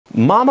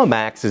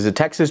MamaMax is a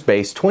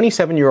Texas-based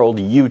 27-year-old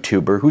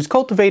YouTuber who's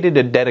cultivated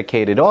a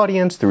dedicated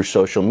audience through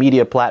social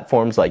media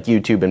platforms like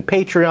YouTube and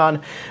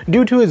Patreon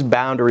due to his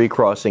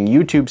boundary-crossing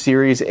YouTube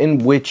series in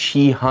which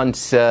he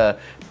hunts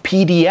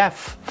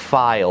PDF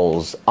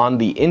files on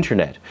the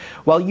internet,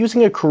 while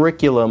using a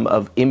curriculum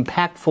of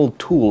impactful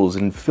tools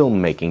in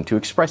filmmaking to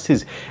express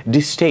his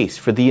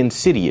distaste for the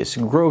insidious,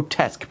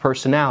 grotesque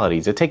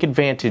personalities that take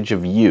advantage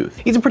of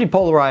youth. He's a pretty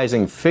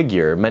polarizing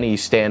figure. Many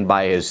stand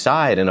by his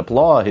side and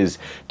applaud his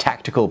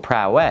tactical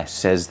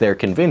prowess as they're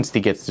convinced he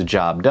gets the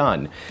job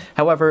done.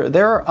 However,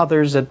 there are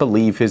others that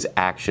believe his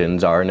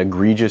actions are an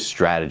egregious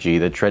strategy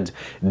that treads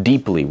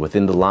deeply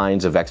within the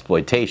lines of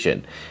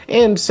exploitation,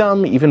 and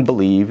some even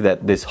believe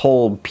that this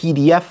whole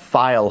PDF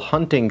file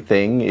hunting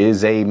thing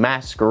is a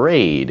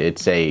masquerade.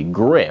 It's a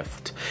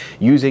grift,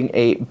 using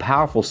a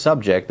powerful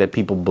subject that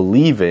people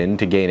believe in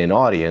to gain an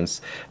audience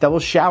that will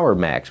shower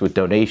Max with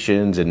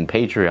donations and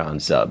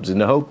Patreon subs in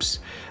the hopes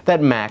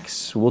that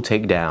Max will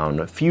take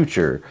down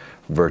future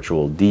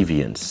virtual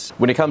deviants.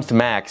 When it comes to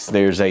Max,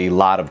 there's a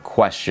lot of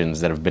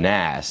questions that have been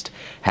asked.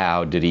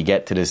 How did he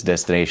get to this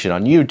destination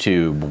on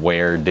YouTube?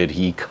 Where did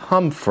he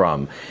come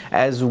from?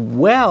 As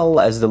well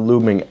as the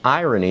looming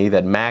irony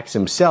that Max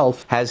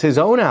himself has his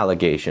own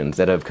allegations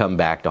that have come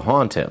back to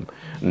haunt him.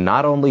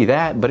 Not only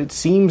that, but it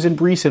seems in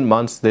recent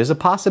months there's a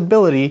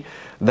possibility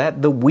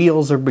that the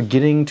wheels are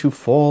beginning to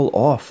fall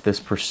off this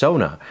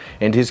persona,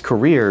 and his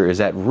career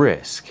is at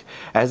risk,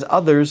 as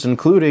others,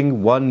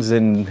 including ones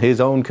in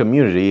his own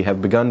community,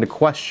 have begun to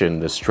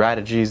question the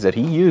strategies that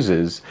he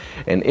uses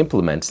and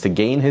implements to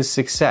gain his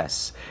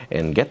success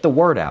and get the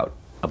word out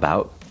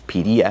about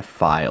PDF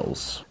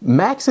files.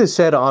 Max has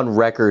said on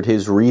record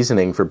his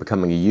reasoning for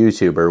becoming a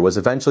YouTuber was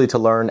eventually to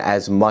learn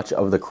as much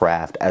of the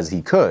craft as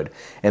he could,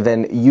 and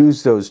then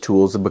use those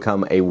tools to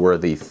become a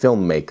worthy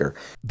filmmaker.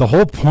 The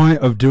whole point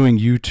of doing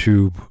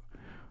YouTube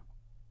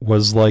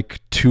was like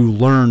to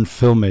learn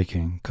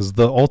filmmaking, because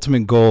the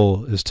ultimate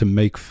goal is to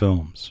make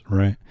films,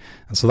 right?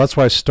 And so that's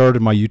why I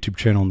started my YouTube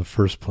channel in the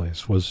first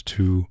place, was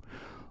to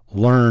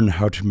learn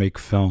how to make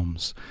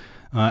films.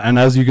 And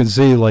as you can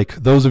see, like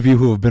those of you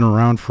who have been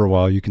around for a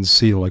while, you can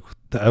see like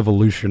the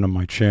evolution of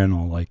my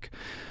channel. Like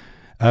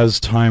as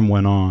time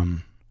went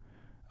on,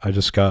 I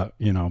just got,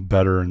 you know,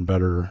 better and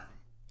better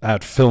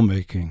at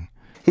filmmaking.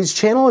 His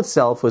channel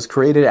itself was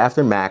created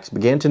after Max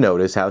began to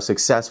notice how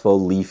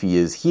successful Leafy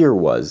Is Here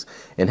was,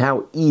 and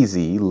how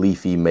easy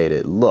Leafy made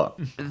it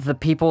look. The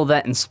people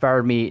that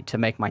inspired me to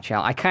make my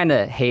channel, I kind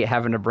of hate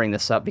having to bring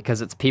this up because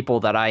it's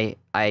people that I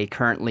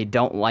currently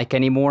don't like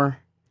anymore.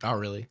 Oh,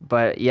 really?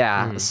 But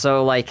yeah,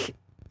 so like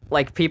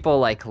people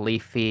like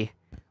Leafy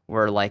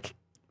were like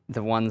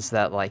the ones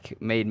that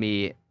like made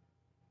me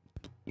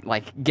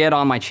like get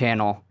on my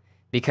channel,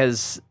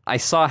 because I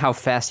saw how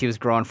fast he was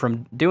growing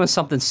from doing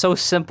something so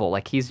simple,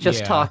 like he's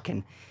just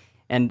talking,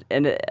 and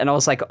I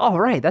was like, oh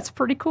right, that's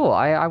pretty cool.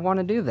 I want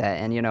to do that.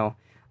 And you know,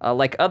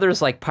 like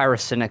others like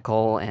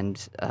Pyrocynical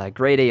and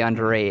Grade A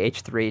Under A,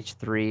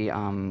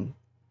 H3H3,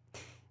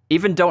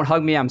 even Don't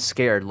Hug Me I'm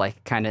Scared,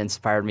 like kind of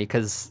inspired me,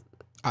 because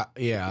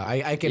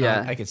I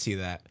can see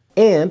that.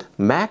 And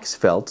Max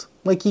felt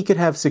like he could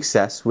have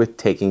success with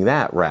taking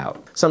that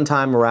route.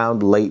 Sometime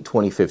around late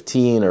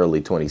 2015, early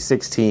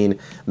 2016,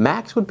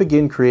 Max would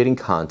begin creating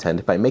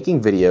content by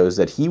making videos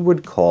that he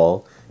would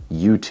call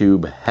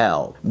YouTube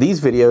Hell.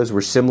 These videos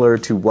were similar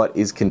to what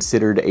is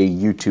considered a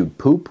YouTube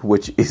poop,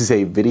 which is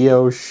a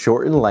video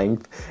short in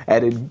length,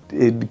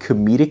 edited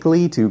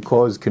comedically to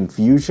cause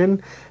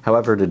confusion.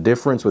 However, the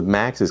difference with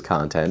Max's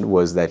content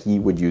was that he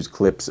would use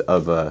clips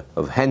of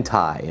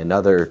hentai and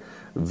other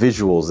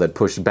visuals that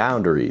push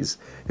boundaries.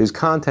 His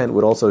content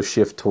would also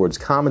shift towards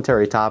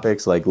commentary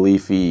topics like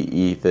Leafy,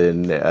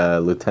 Ethan,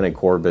 Lieutenant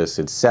Corbus,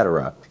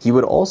 etc. He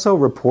would also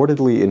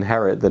reportedly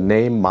inherit the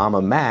name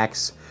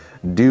MamaMax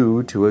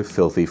due to a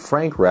Filthy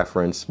Frank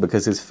reference,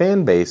 because his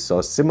fan base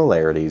saw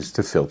similarities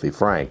to Filthy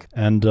Frank.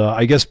 And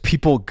I guess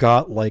people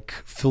got like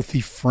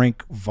Filthy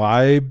Frank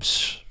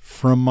vibes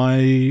from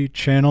my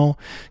channel,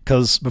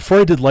 because before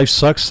I did Life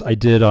Sucks, I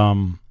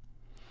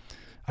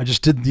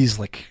just did these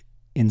like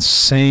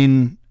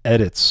insane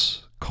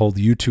edits called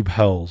YouTube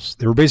Hells.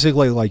 They were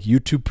basically like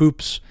YouTube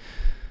poops,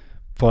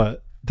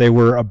 but they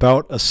were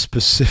about a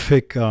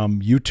specific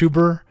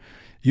YouTuber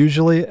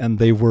usually, and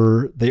they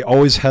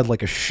always had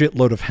like a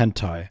shitload of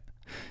hentai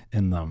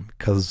in them,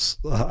 because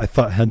I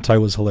thought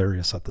hentai was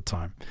hilarious at the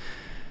time.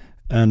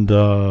 And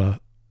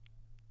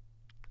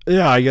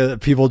yeah, I get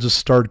people just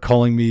started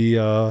calling me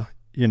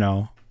you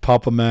know,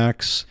 Papa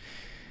Max,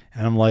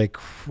 and I'm like,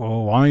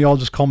 well, why don't y'all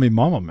just call me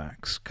Mama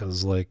Max,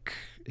 because like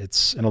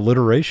it's an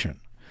alliteration.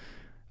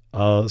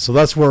 So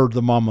that's where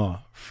the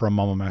mama from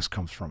Mama Max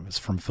comes from. It's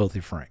from Filthy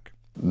Frank.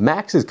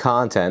 Max's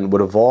content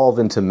would evolve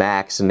into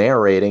Max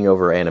narrating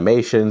over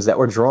animations that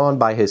were drawn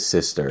by his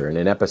sister in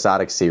an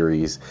episodic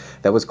series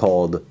that was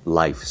called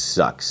Life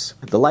Sucks.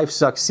 The Life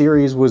Sucks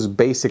series was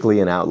basically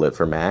an outlet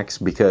for Max,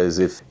 because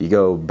if you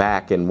go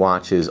back and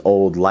watch his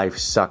old Life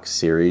Sucks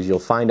series, you'll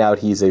find out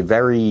he's a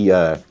very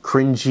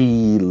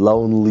cringy,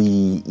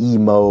 lonely,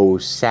 emo,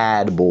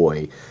 sad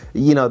boy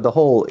You know, the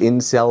whole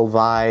incel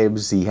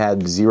vibes, he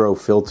had zero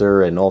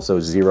filter and also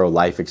zero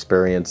life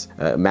experience.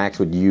 Max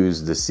would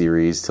use the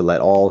series to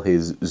let all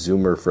his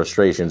Zoomer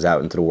frustrations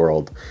out into the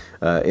world.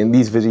 In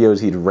these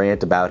videos, he'd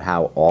rant about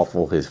how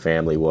awful his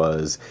family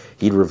was.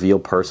 He'd reveal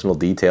personal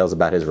details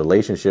about his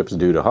relationships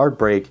due to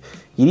heartbreak.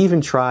 He'd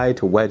even try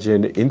to wedge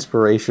in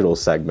inspirational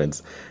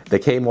segments that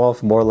came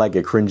off more like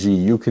a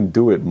cringy "you can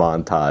do it"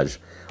 montage,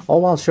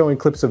 all while showing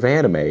clips of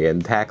anime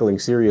and tackling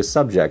serious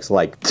subjects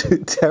like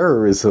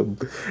terrorism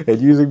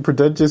and using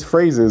pretentious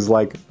phrases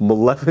like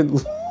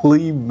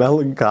malevolently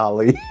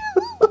melancholy.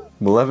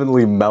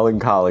 Malevolently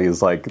melancholy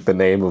is like the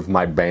name of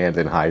my band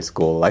in high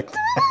school, like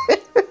that.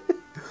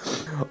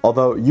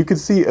 Although you could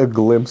see a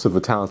glimpse of a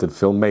talented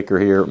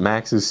filmmaker here,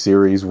 Max's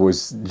series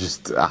was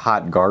just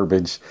hot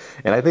garbage,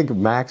 and I think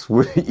Max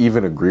would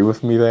even agree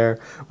with me there,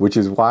 which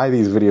is why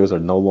these videos are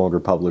no longer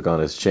public on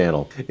his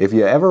channel. If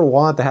you ever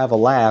want to have a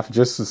laugh,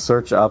 just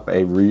search up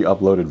a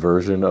re-uploaded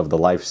version of the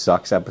Life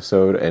Sucks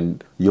episode,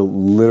 and you'll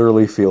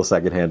literally feel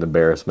secondhand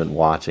embarrassment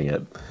watching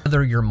it.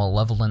 Whether you're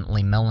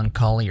malevolently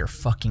melancholy or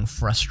fucking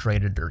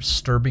frustrated or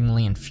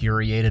disturbingly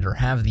infuriated or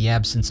have the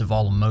absence of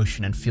all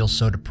emotion and feel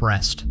so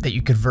depressed that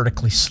you could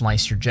vertically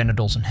slice your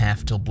genitals in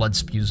half till blood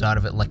spews out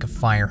of it like a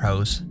fire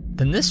hose,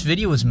 then this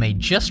video is made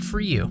just for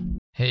you.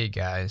 Hey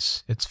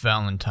guys, it's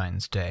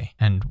Valentine's Day,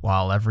 and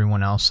while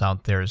everyone else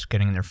out there is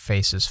getting their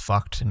faces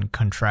fucked and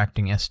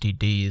contracting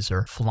STDs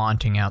or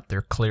flaunting out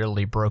their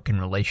clearly broken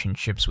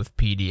relationships with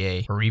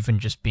PDA, or even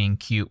just being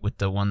cute with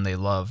the one they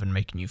love and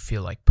making you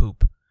feel like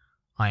poop,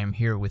 I am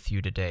here with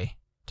you today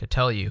to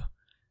tell you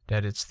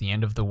that it's the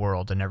end of the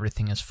world and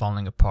everything is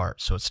falling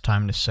apart, so it's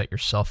time to set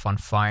yourself on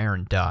fire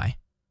and die.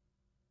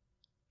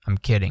 I'm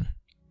kidding.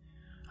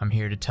 I'm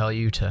here to tell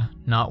you to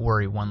not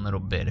worry one little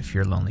bit if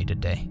you're lonely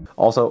today.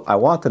 Also, I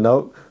want to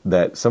note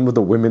that some of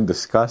the women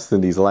discussed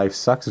in these Life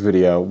Sucks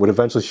video would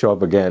eventually show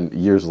up again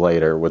years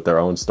later with their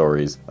own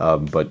stories.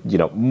 But, you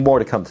know, more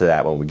to come to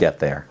that when we get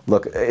there.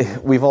 Look,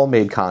 we've all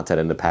made content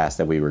in the past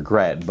that we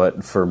regret,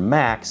 but for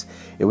Max,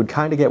 it would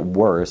kind of get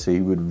worse.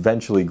 He would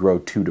eventually grow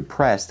too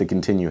depressed to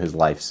continue his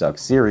Life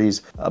Sucks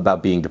series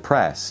about being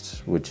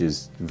depressed, which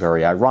is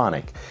very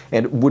ironic,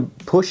 and would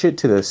push it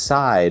to the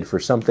side for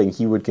something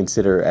he would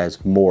consider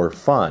as more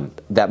fun.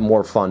 That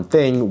more fun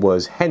thing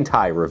was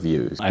hentai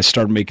reviews. I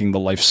started making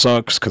the Life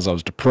Sucks because I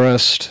was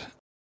depressed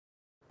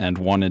and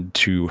wanted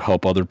to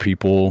help other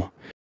people.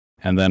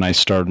 And then I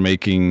started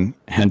making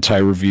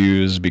hentai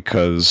reviews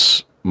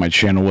because my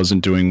channel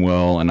wasn't doing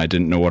well and I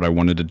didn't know what I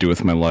wanted to do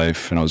with my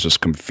life and I was just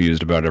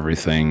confused about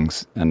everything.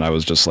 And I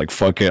was just like,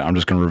 fuck it, I'm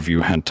just going to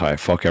review hentai.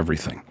 Fuck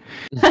everything.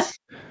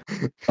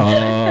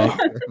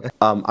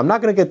 I'm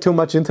not going to get too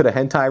much into the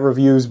hentai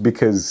reviews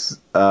because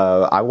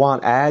I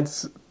want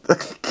ads.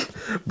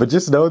 But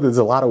just know there's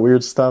a lot of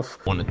weird stuff.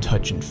 I want to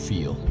touch and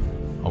feel.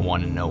 I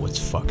want to know what's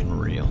fucking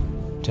real.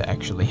 To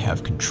actually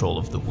have control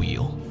of the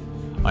wheel.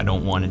 I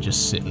don't want to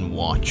just sit and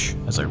watch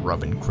as I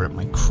rub and grip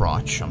my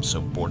crotch. I'm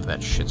so bored of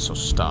that shit, so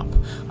stop.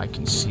 I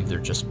can see they're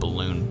just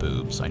balloon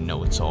boobs. I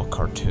know it's all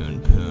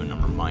cartoon poon.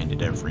 I'm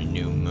reminded every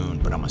new moon,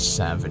 but I'm a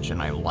savage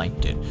and I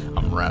liked it.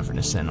 I'm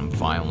ravenous and I'm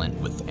violent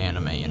with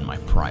anime in my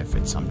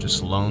privates. I'm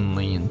just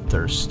lonely and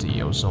thirsty.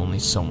 I was only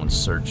someone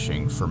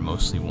searching for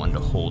mostly one to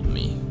hold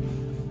me.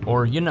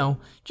 Or, you know,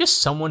 just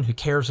someone who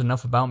cares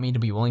enough about me to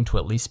be willing to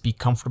at least be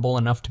comfortable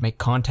enough to make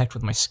contact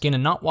with my skin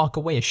and not walk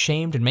away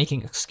ashamed and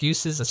making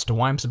excuses as to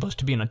why I'm supposed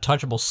to be an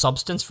untouchable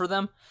substance for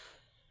them.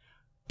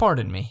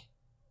 Pardon me.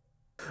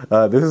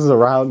 This is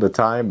around the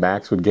time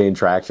Max would gain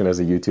traction as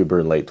a YouTuber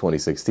in late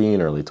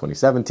 2016, early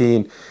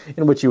 2017,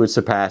 in which he would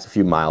surpass a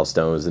few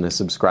milestones in his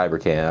subscriber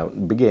count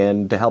and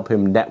began to help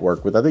him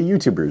network with other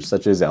YouTubers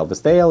such as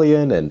Elvis the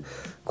Alien and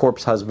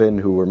Corpse Husband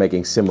who were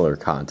making similar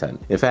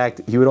content. In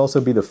fact, he would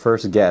also be the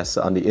first guest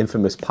on the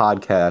infamous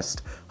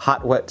podcast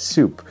Hot Wet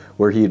Soup,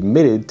 where he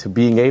admitted to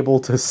being able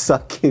to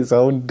suck his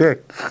own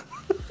dick.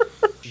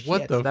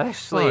 What the That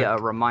actually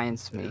fuck?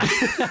 Reminds me.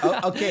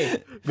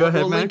 Okay, Go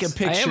ahead, we'll link a Max.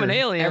 picture. I am an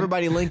alien.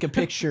 Everybody link a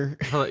picture.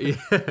 What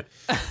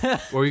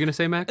were you gonna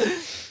say,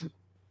 Max?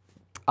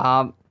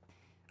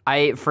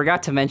 I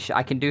forgot to mention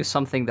I can do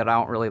something that I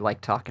don't really like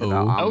talking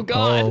about. Oh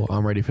god. Oh,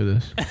 I'm ready for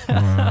this.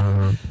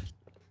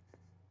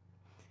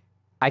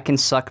 I can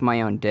suck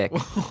my own dick.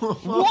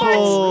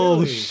 Oh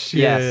Really? shit!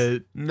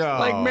 Yes. No.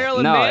 Like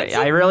Marilyn No, Manson?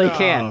 I really No.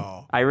 can.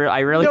 I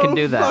really can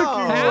do that.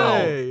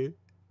 How?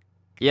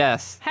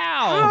 Yes.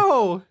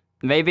 How?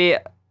 Maybe.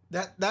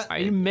 That Are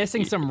you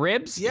missing some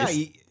ribs? yeah.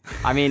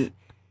 I mean,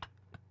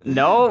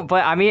 no,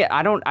 but I mean,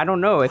 I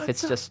don't know if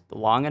it's just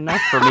long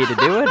enough for me to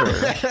do it.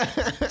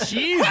 Or...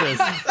 Jesus.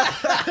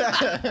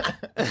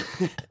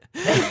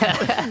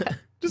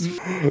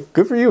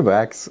 Good for you,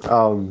 Max.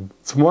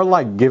 It's more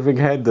like giving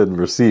head than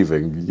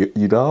receiving,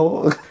 you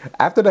know?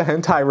 After the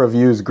hentai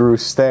reviews grew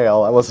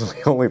stale, that wasn't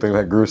the only thing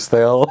that grew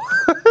stale.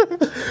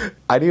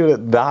 I need to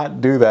not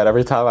do that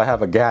every time I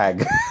have a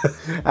gag.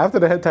 After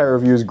the hentai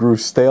reviews grew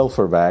stale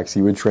for Max,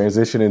 he would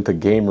transition into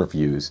game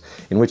reviews,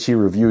 in which he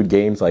reviewed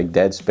games like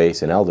Dead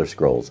Space and Elder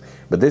Scrolls.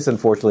 But this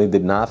unfortunately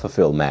did not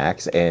fulfill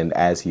Max, and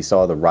as he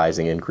saw the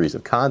rising increase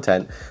of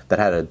content that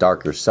had a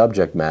darker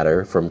subject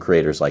matter from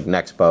creators like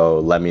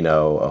Nexpo,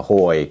 Lemino,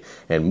 Ahoy,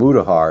 and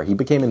Mudahar, he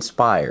became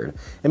inspired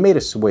and made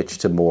a switch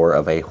to more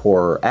of a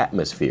horror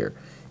atmosphere.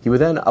 He would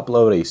then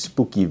upload a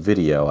spooky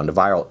video on the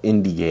viral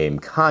indie game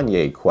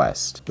Kanye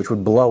Quest, which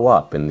would blow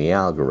up in the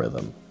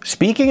algorithm.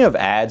 Speaking of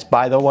ads,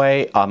 by the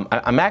way,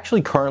 I'm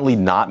actually currently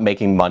not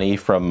making money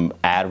from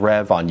ad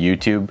rev on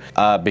YouTube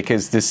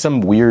because there's some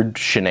weird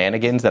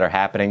shenanigans that are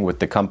happening with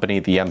the company,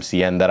 the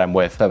MCN that I'm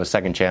with. I have a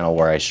second channel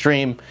where I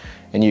stream,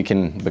 and you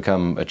can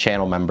become a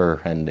channel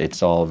member, and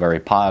it's all very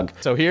pog.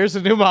 So here's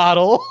a new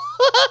model.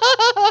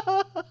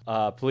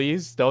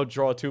 Please don't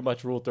draw too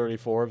much Rule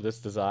 34 of this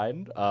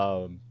design.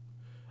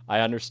 I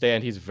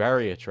understand he's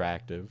very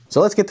attractive. So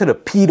let's get to the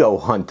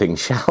pedo hunting,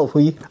 shall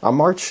we? On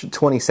March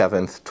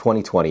 27th,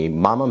 2020,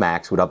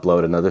 MamaMax would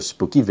upload another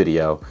spooky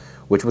video,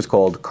 which was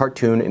called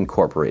Cartoon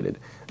Incorporated.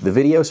 The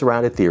video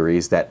surrounded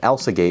theories that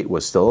Elsagate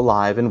was still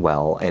alive and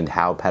well, and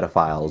how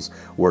pedophiles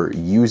were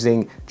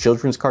using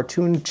children's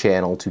cartoon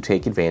channel to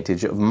take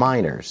advantage of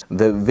minors.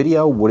 The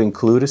video would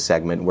include a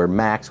segment where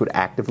Max would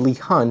actively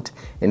hunt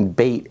and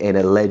bait an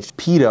alleged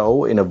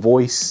pedo in a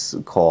voice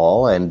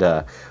call, and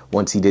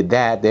once he did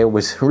that, there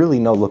was really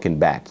no looking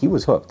back. He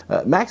was hooked.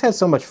 Max had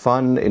so much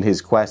fun in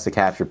his quest to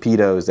capture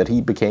pedos that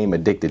he became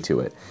addicted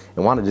to it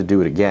and wanted to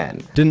do it again.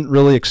 Didn't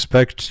really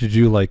expect to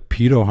do like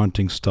pedo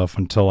hunting stuff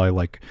until I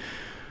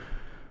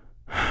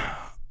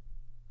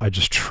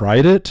just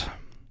tried it,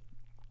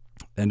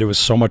 and it was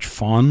so much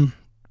fun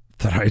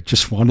that I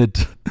just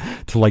wanted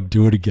to like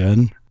do it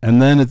again.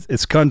 And then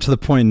it's gotten to the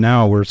point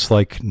now where it's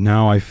like,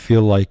 now I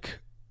feel like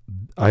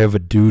I have a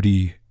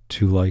duty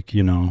to, like,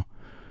 you know,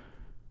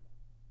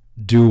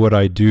 do what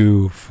I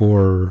do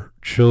for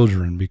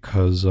children,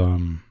 because I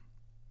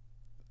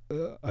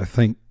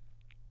think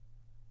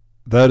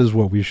that is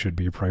what we should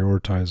be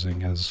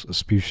prioritizing as a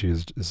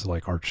species, is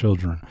like our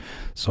children.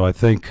 So I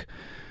think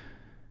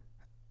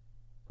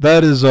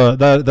that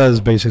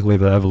is basically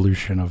the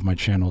evolution of my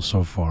channel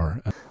so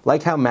far.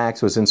 Like how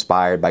Max was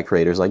inspired by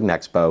creators like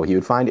Nexpo, he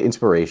would find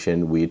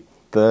inspiration with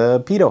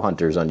the pedo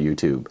hunters on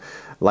YouTube,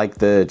 like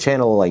the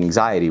channel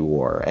Anxiety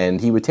War,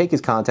 and he would take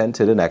his content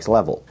to the next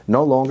level.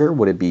 No longer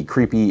would it be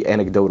creepy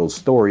anecdotal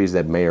stories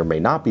that may or may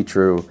not be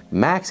true.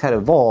 Max had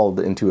evolved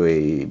into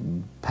a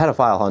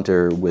pedophile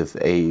hunter with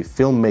a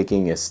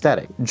filmmaking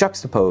aesthetic,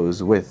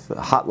 juxtaposed with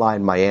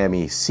Hotline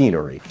Miami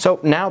scenery. So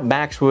now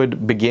Max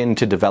would begin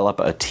to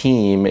develop a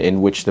team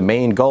in which the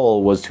main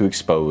goal was to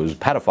expose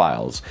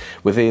pedophiles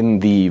within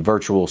the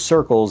virtual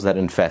circles that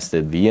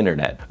infested the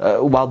internet.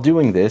 While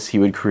doing this, he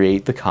would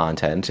create the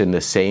content in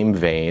the same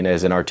vein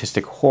as an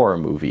artistic horror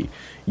movie,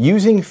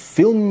 using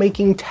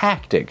filmmaking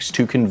tactics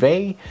to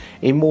convey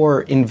a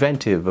more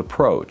inventive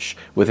approach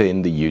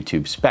within the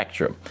YouTube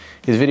spectrum.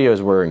 His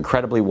videos were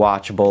incredibly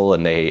watchable,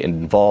 and they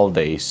involved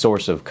a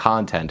source of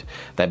content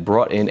that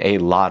brought in a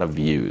lot of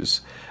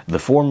views. The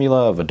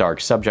formula of a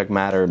dark subject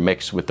matter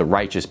mixed with the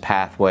righteous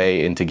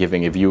pathway into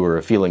giving a viewer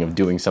a feeling of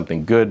doing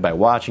something good by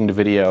watching the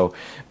video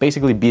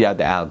basically beat out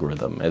the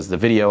algorithm, as the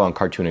video on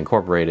Cartoon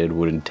Incorporated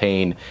would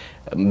attain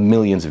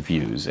millions of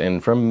views.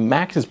 And from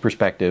Max's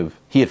perspective,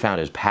 he had found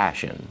his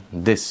passion.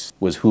 This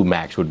was who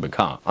Max would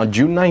become. On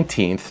June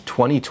 19th,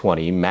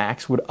 2020,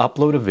 Max would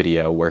upload a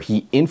video where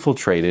he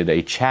infiltrated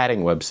a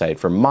chatting website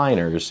for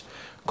minors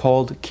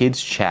called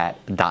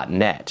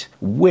kidschat.net,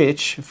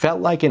 which felt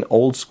like an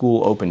old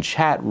school open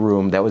chat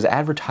room that was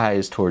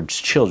advertised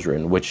towards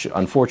children, which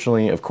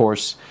unfortunately, of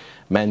course,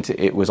 meant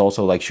it was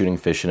also like shooting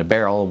fish in a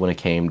barrel when it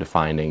came to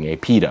finding a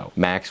pedo.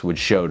 Max would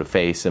show the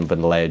face of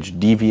an alleged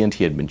deviant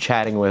he had been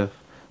chatting with,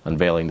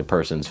 unveiling the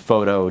person's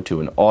photo to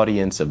an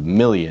audience of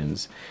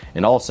millions.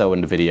 And also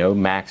in the video,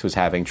 Max was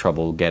having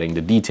trouble getting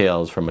the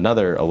details from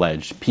another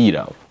alleged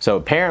pedo. So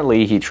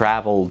apparently he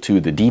traveled to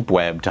the deep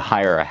web to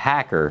hire a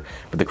hacker,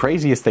 but the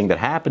craziest thing that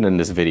happened in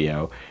this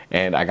video,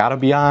 and I gotta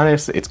be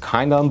honest, it's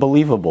kinda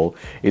unbelievable,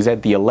 is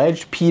that the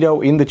alleged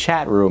pedo in the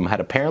chat room had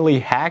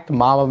apparently hacked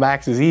Mama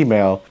Max's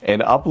email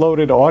and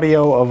uploaded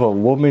audio of a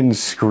woman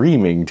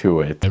screaming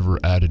to it. Never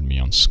added me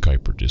on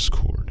Skype or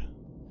Discord.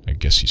 I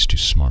guess he's too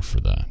smart for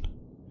that.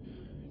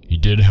 He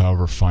did,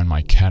 however, find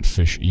my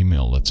catfish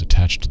email that's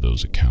attached to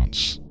those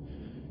accounts.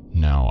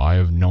 Now, I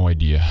have no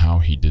idea how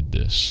he did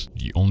this.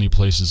 The only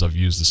places I've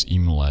used this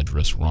email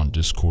address were on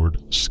Discord,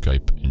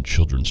 Skype, and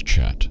Children's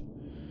Chat.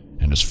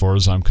 And as far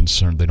as I'm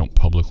concerned, they don't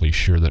publicly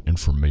share that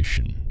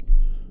information.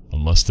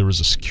 Unless there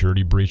was a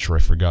security breach or I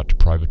forgot to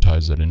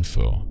privatize that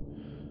info.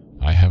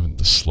 I haven't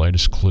the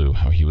slightest clue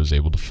how he was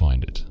able to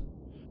find it.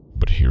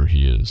 But here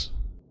he is.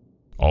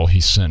 All he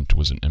sent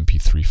was an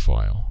MP3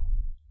 file.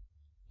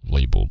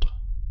 Labeled.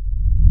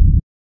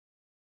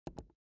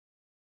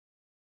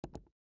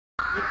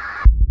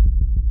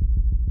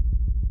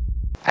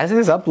 As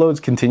his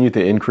uploads continued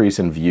to increase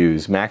in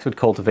views, Max would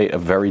cultivate a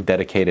very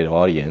dedicated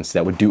audience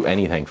that would do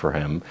anything for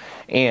him.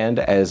 And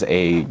as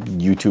a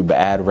YouTube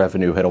ad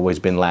revenue had always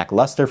been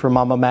lackluster for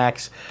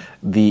MamaMax,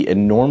 the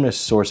enormous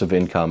source of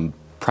income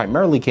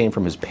primarily came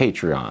from his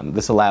Patreon.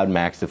 This allowed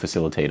Max to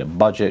facilitate a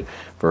budget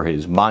for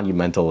his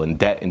monumental and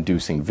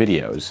debt-inducing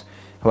videos.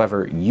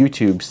 However,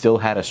 YouTube still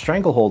had a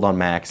stranglehold on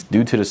Max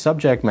due to the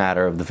subject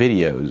matter of the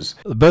videos.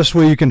 The best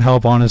way you can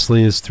help,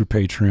 honestly, is through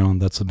Patreon.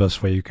 That's the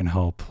best way you can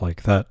help.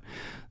 Like that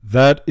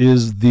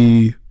is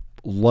the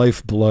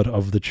lifeblood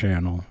of the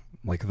channel.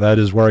 Like that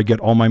is where I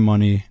get all my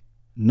money.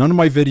 None of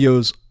my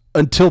videos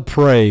until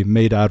Prey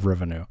made ad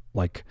revenue.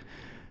 Like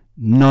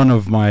none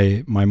of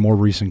my more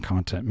recent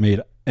content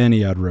made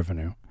any ad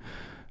revenue.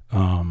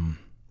 At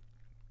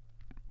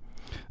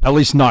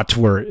least not to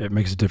where it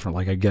makes it different.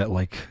 Like I get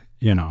like,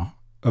 you know,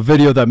 a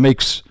video that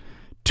makes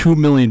 2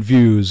 million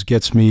views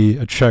gets me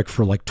a check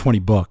for like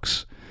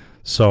 $20.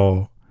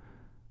 So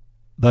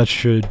that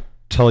should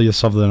tell you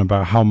something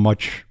about how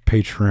much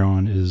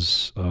Patreon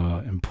is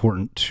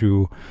important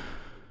to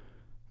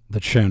the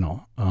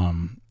channel.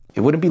 It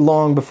wouldn't be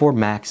long before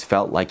Max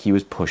felt like he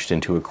was pushed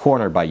into a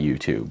corner by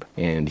YouTube,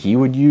 and he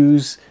would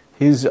use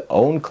his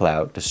own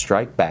clout to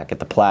strike back at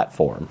the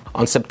platform.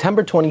 On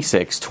September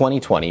 26,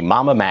 2020,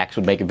 MamaMax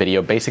would make a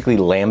video basically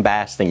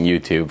lambasting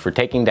YouTube for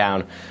taking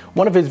down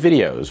one of his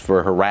videos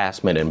for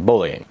harassment and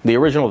bullying. The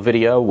original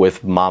video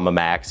with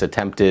MamaMax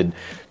attempted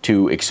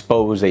to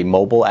expose a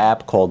mobile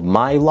app called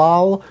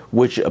MyLol,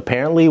 which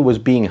apparently was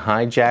being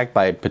hijacked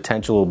by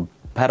potential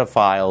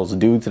pedophiles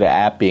due to the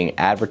app being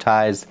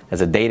advertised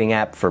as a dating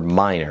app for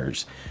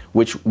minors,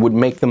 which would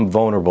make them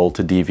vulnerable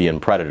to deviant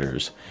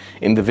predators.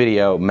 In the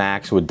video,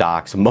 Max would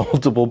dox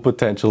multiple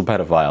potential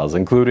pedophiles,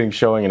 including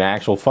showing an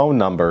actual phone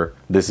number.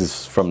 This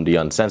is from the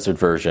uncensored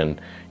version.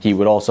 He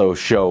would also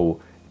show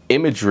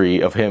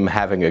imagery of him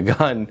having a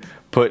gun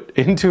put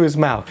into his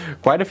mouth.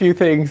 Quite a few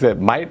things that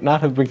might not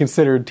have been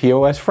considered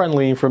TOS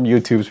friendly from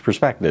YouTube's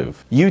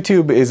perspective.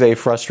 YouTube is a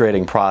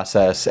frustrating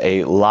process.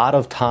 A lot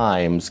of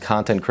times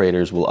content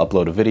creators will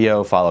upload a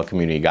video, follow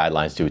community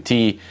guidelines to a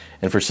T,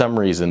 and for some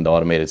reason the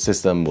automated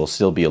system will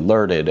still be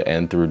alerted,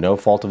 and through no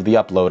fault of the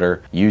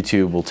uploader,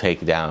 YouTube will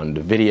take down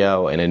the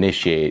video and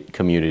initiate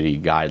community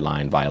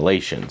guideline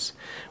violations.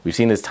 We've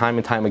seen this time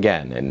and time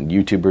again, and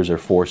YouTubers are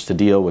forced to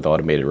deal with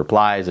automated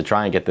replies to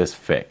try and get this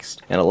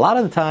fixed. And a lot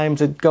of the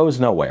times it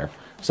goes nowhere.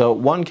 So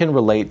one can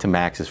relate to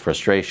Max's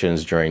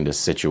frustrations during this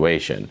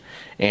situation.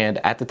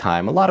 And at the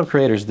time, a lot of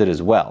creators did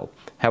as well.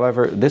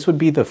 However, this would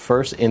be the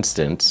first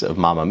instance of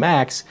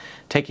MamaMax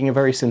taking a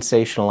very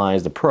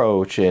sensationalized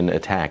approach in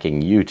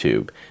attacking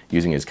YouTube,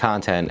 using his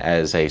content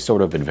as a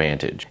sort of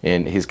advantage.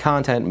 In his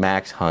content,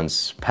 Max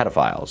hunts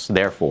pedophiles.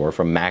 Therefore,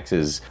 from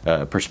Max's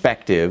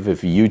perspective,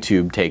 if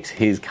YouTube takes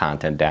his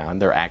content down,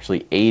 they're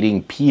actually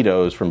aiding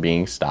pedos from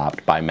being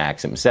stopped by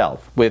Max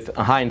himself. With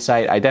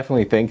hindsight, I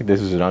definitely think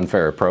this is an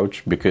unfair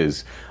approach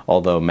because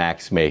although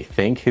Max may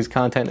think his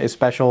content is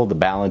special, the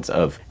balance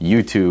of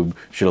YouTube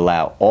should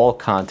allow all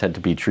content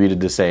to be treated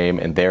the same,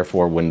 and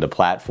therefore when the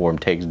platform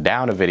takes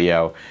down a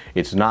video,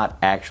 it's not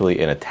actually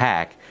an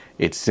attack,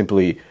 it's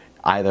simply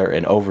either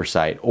an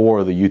oversight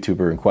or the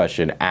YouTuber in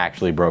question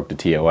actually broke the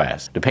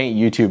TOS. To paint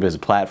YouTube as a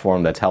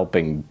platform that's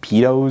helping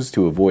pedos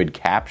to avoid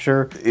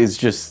capture is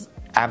just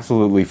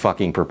absolutely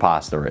fucking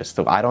preposterous.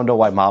 So I don't know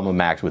why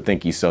MamaMax would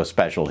think he's so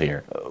special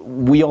here.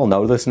 We all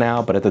know this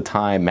now, but at the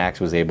time Max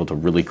was able to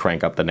really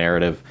crank up the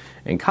narrative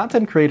and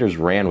content creators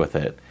ran with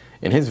it.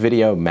 In his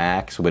video,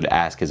 Max would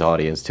ask his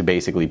audience to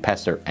basically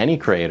pester any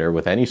creator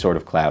with any sort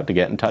of clout to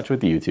get in touch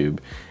with YouTube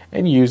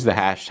and use the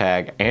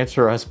hashtag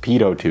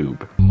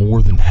AnswerUsPedoTube.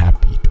 More than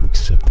happy to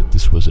accept that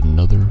this was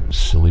another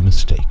silly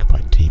mistake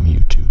by Team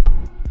YouTube.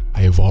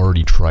 I have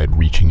already tried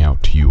reaching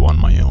out to you on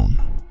my own,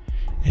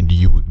 and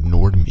you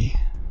ignored me,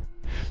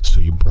 so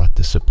you brought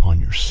this upon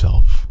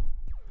yourself.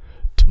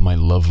 To my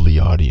lovely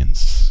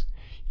audience,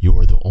 you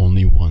are the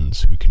only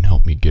ones who can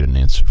help me get an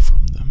answer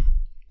from them.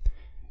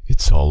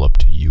 It's all up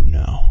to you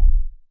now.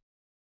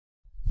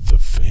 The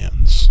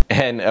fans.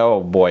 And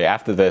oh boy,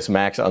 after this,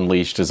 Max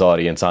unleashed his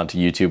audience onto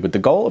YouTube with the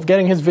goal of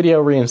getting his video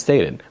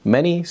reinstated.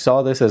 Many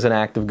saw this as an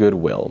act of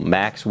goodwill.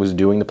 Max was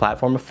doing the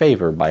platform a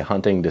favor by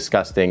hunting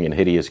disgusting and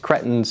hideous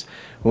cretins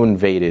who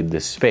invaded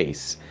this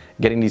space.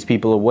 Getting these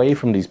people away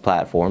from these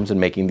platforms and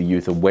making the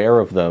youth aware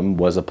of them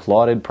was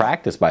applauded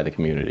practice by the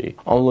community.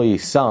 Only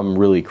some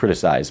really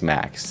criticized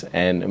Max,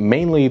 and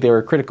mainly they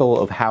were critical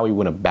of how he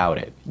went about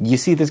it. You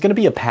see, there's going to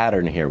be a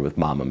pattern here with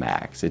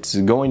MamaMax. It's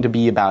going to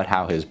be about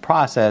how his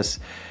process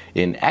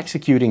in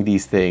executing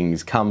these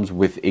things comes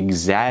with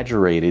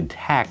exaggerated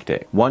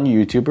tactic. One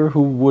YouTuber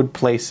who would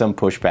place some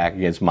pushback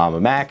against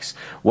MamaMax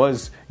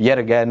was, yet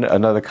again,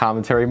 another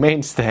commentary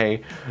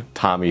mainstay,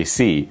 Tommy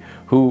C,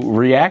 who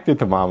reacted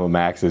to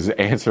MamaMax's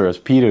Answer Us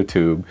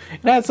PedoTube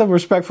and had some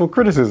respectful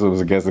criticisms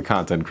against the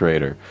content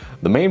creator.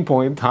 The main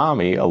point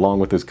Tommy, along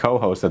with his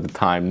co-host at the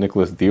time,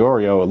 Nicholas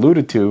Deorio,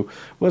 alluded to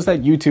was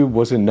that YouTube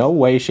was in no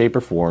way, shape,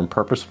 or form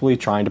purposefully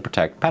trying to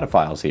protect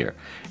pedophiles here,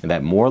 and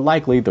that more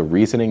likely the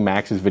reasoning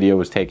Max's video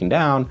was taken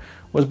down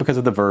was because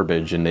of the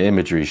verbiage and the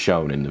imagery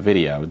shown in the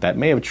video that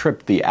may have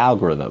tripped the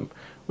algorithm,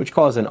 which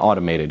caused an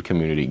automated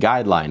community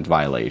guidelines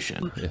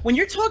violation. When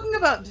you're talking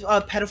about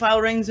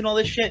pedophile rings and all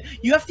this shit,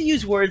 you have to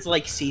use words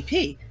like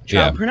CP,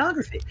 child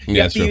pornography.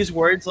 You have to use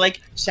words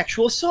like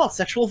sexual assault,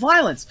 sexual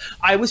violence.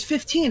 I was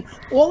 15.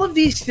 All of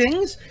these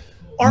things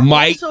are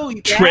also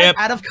trip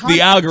out of context.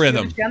 the algorithm.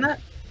 You understand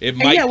that? It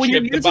might when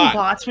you're trip the using bot.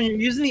 bots, when you're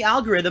using the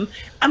algorithm,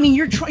 I mean,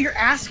 you're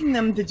asking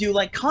them to do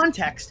like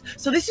context.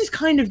 So this is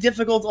kind of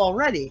difficult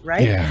already,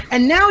 right? Yeah.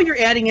 And now you're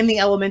adding in the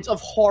elements of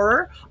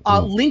horror,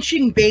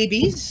 lynching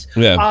babies,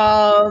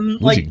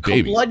 like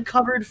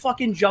blood-covered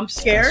fucking jump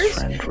scares.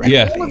 And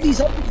all of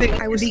these other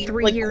things. I was 3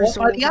 like, years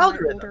by old. the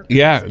algorithm.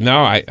 Yeah,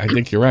 no, I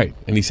think you're right.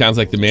 And he sounds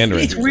like the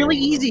Mandarin. It's really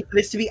easy for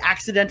this to be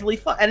accidentally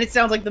and it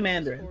sounds like the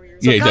Mandarin.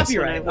 So Yeah, he does.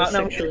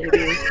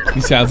 copyright.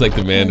 He sounds like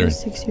the I Mandarin. was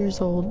 6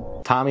 years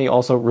old. Tommy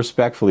also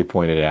respectfully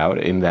pointed out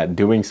in that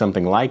doing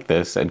something like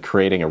this and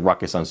creating a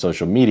ruckus on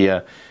social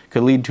media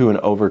could lead to an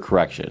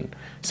overcorrection,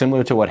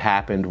 similar to what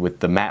happened with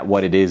the Matt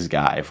What It Is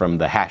guy from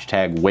the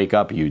hashtag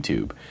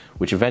 #WakeUpYouTube,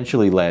 which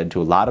eventually led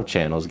to a lot of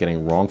channels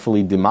getting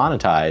wrongfully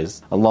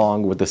demonetized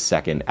along with the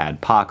second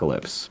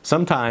adpocalypse.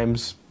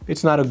 Sometimes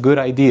it's not a good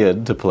idea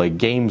to play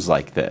games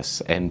like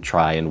this and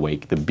try and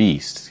wake the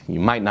beast. You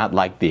might not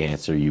like the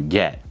answer you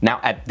get. Now,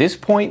 at this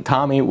point,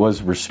 Tommy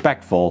was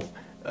respectful.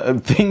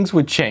 Things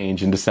would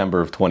change in December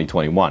of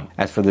 2021.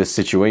 As for this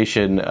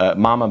situation,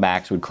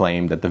 MamaMax would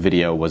claim that the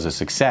video was a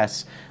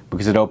success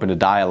because it opened a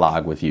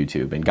dialogue with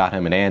YouTube and got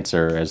him an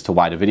answer as to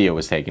why the video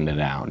was taken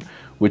down,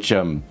 which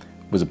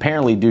was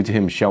apparently due to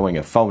him showing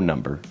a phone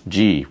number.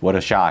 Gee, what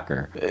a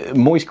shocker.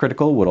 Moist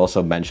Critical would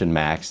also mention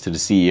Max to the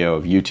CEO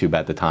of YouTube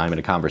at the time in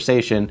a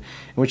conversation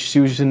in which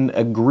Susan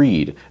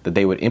agreed that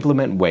they would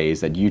implement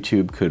ways that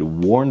YouTube could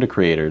warn the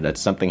creator that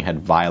something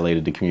had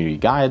violated the community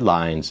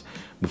guidelines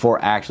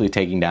before actually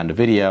taking down the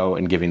video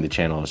and giving the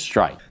channel a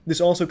strike. This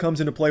also comes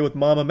into play with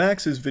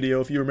MamaMax's video,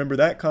 if you remember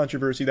that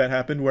controversy that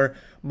happened, where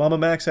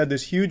MamaMax had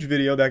this huge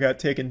video that got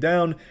taken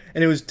down,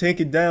 and it was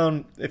taken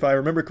down, if I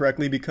remember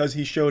correctly, because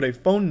he showed a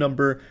phone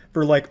number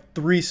for like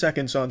 3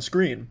 seconds on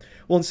screen.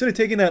 Well, instead of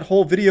taking that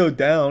whole video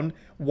down,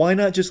 why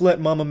not just let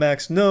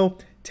MamaMax know,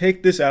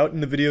 take this out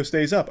and the video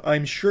stays up?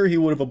 I'm sure he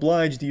would have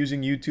obliged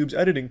using YouTube's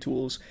editing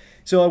tools.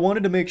 So I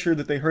wanted to make sure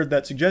that they heard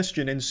that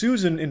suggestion, and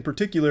Susan in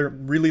particular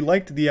really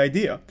liked the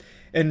idea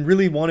and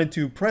really wanted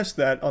to press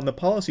that on the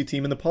policy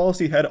team, and the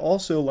policy head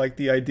also liked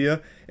the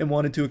idea and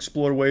wanted to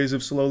explore ways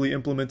of slowly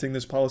implementing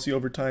this policy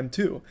over time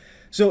too.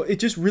 So it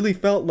just really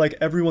felt like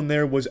everyone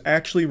there was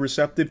actually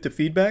receptive to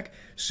feedback.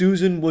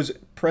 Susan was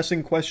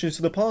pressing questions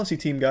to the policy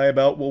team guy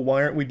about, well,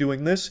 why aren't we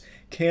doing this?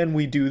 Can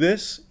we do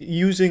this?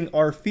 Using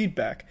our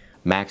feedback.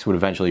 Max would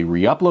eventually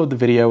re-upload the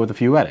video with a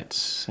few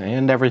edits,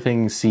 and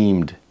everything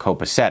seemed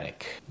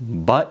copacetic.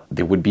 But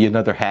there would be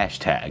another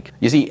hashtag.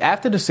 You see,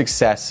 after the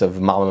success of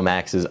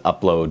MamaMax's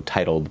upload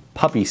titled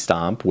Puppy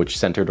Stomp, which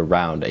centered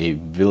around a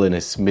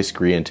villainous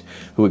miscreant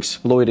who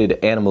exploited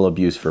animal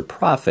abuse for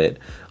profit,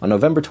 on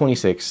November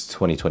 26,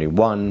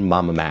 2021,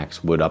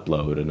 MamaMax would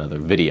upload another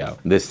video.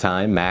 This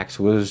time, Max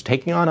was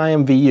taking on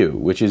IMVU,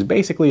 which is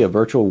basically a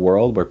virtual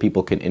world where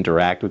people can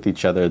interact with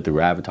each other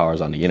through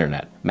avatars on the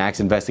internet. Max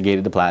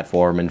investigated the platform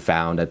and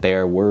found that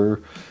there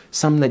were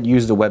some that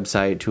used the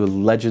website to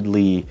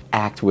allegedly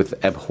act with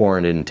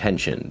abhorrent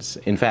intentions.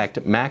 In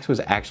fact, Max was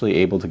actually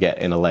able to get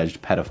an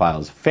alleged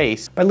pedophile's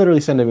face by literally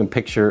sending him a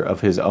picture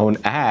of his own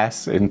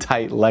ass in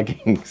tight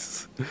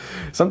leggings.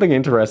 Something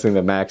interesting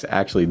that Max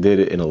actually did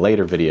in a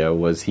later video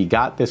was he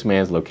got this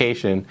man's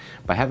location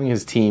by having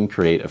his team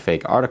create a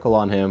fake article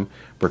on him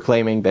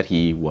proclaiming that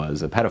he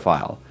was a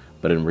pedophile.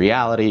 But in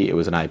reality, it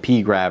was an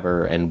IP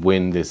grabber, and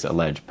when this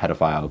alleged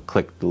pedophile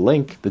clicked the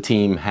link, the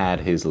team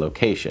had his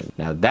location.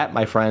 Now that,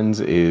 my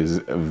friends, is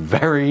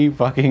very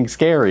fucking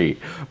scary.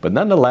 But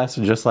nonetheless,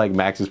 just like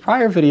Max's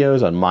prior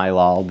videos on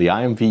MyLol, the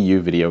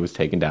IMVU video was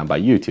taken down by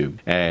YouTube.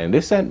 And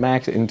this sent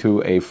Max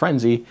into a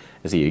frenzy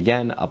as he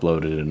again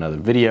uploaded another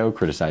video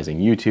criticizing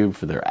YouTube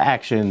for their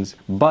actions.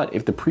 But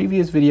if the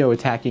previous video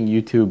attacking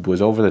YouTube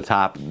was over the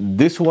top,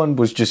 this one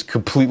was just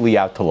completely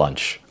out to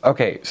lunch.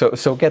 Okay,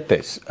 so get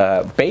this.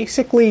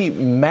 Basically,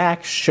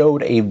 Max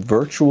showed a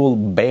virtual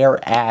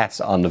bare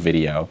ass on the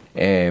video,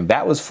 and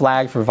that was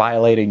flagged for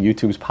violating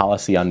YouTube's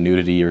policy on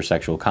nudity or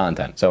sexual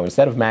content. So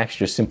instead of Max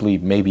just simply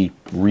maybe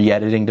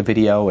re-editing the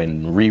video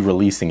and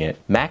re-releasing it,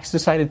 Max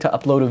decided to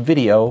upload a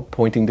video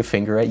pointing the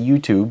finger at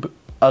YouTube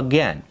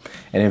again,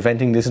 and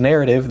inventing this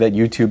narrative that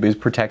YouTube is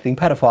protecting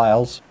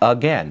pedophiles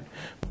again.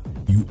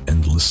 You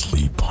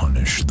endlessly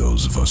punish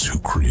those of us who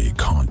create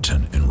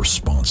content in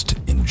response to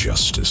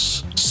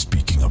injustice,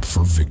 speaking up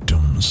for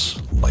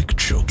victims like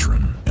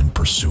children and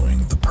pursuing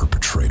the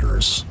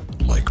perpetrators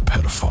like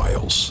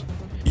pedophiles.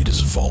 It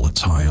is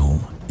volatile,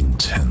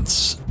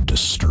 intense,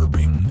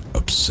 disturbing,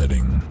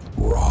 upsetting,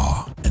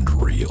 raw, and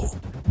real.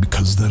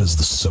 because that is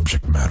the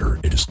subject matter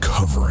it is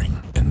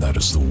covering, and that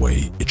is the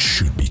way it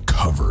should be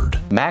covered.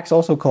 Max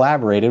also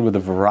collaborated with a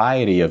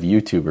variety of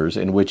YouTubers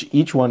in which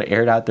each one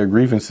aired out their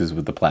grievances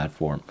with the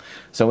platform.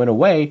 So in a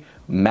way,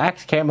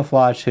 Max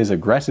camouflaged his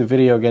aggressive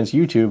video against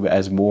YouTube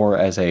as more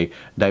as a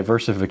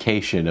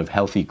diversification of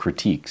healthy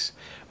critiques.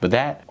 But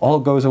that all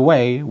goes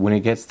away when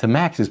it gets to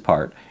Max's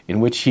part, in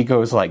which he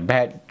goes like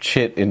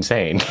batshit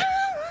insane.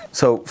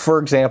 So, for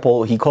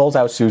example, he calls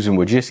out Susan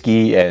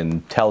Wojcicki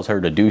and tells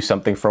her to do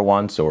something for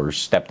once or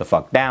step the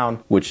fuck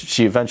down, which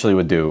she eventually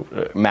would do.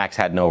 Max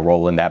had no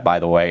role in that, by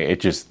the way.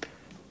 It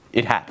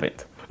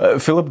happened.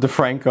 Philip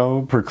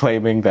DeFranco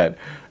proclaiming that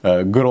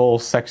good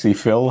old sexy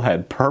Phil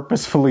had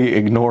purposefully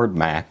ignored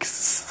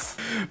Max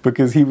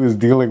because he was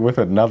dealing with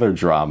another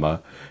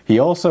drama. He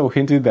also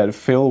hinted that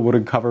Phil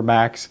wouldn't cover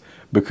Max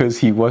because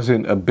he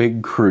wasn't a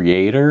big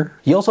creator.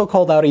 He also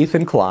called out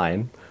Ethan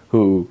Klein,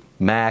 who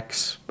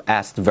Max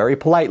asked very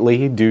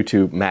politely due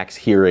to Max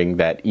hearing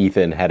that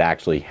Ethan had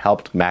actually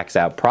helped Max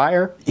out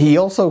prior. He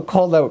also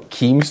called out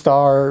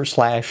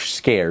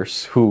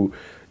Keemstar/Scarce, who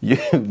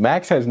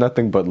Max has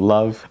nothing but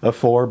love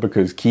for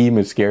because Keem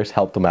and Scarce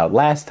helped him out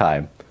last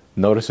time.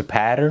 Notice a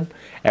pattern?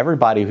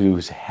 Everybody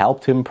who's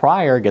helped him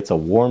prior gets a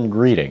warm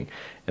greeting,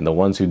 and the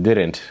ones who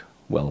didn't,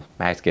 well,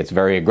 Max gets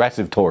very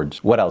aggressive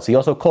towards. What else? He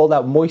also called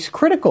out Moist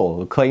Critical,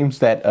 who claims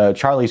that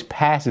Charlie's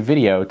past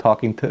video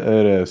talking to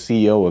the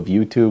CEO of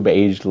YouTube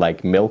aged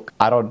like milk.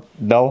 I don't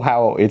know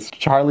how it's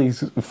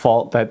Charlie's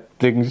fault that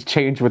things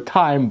change with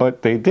time,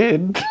 but they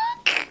did.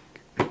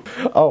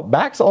 Oh,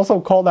 Max also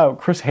called out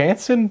Chris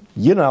Hansen.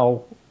 You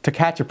know, To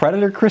Catch a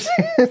Predator Chris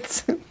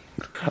Hansen.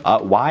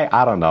 Why?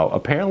 I don't know.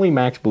 Apparently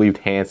Max believed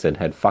Hansen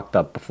had fucked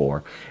up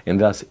before,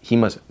 and thus he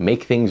must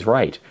make things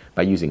right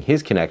by using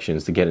his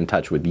connections to get in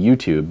touch with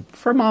YouTube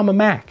for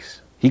MamaMax.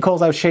 He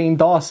calls out Shane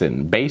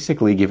Dawson,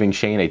 basically giving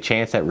Shane a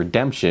chance at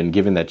redemption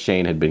given that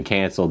Shane had been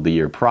canceled the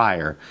year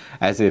prior,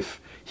 as if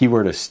he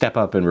were to step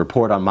up and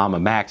report on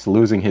MamaMax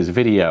losing his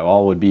video,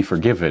 all would be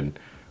forgiven,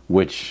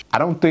 which I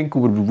don't think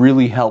would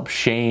really help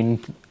Shane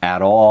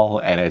at all,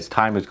 and as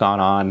time has gone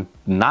on,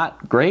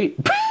 not great.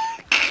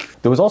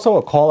 There was also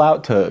a call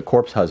out to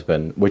Corpse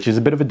Husband, which is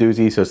a bit of a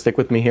doozy, so stick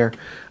with me here.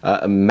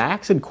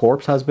 Max and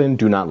Corpse Husband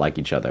do not like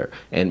each other,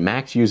 and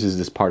Max uses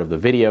this part of the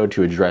video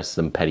to address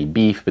some petty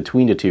beef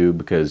between the two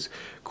because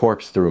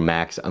Corpse threw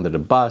Max under the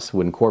bus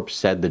when Corpse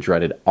said the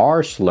dreaded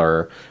R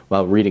slur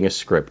while reading a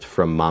script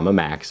from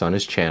MamaMax on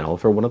his channel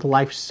for one of the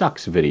Life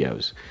Sucks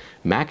videos.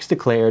 Max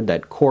declared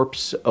that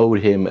Corpse owed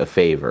him a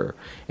favor,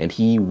 and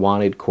he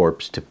wanted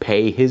Corpse to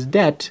pay his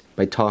debt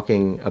by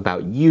talking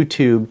about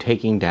YouTube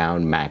taking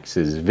down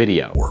Max's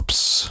video.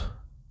 Corpse,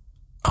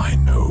 I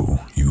know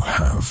you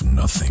have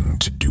nothing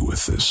to do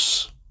with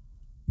this,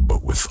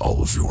 but with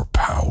all of your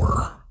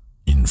power,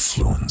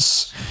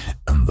 influence,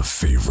 and the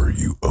favor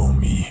you owe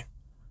me,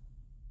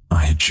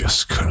 I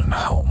just couldn't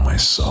help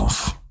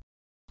myself.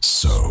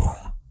 So,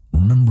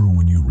 remember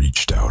when you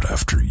reached out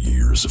after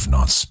years of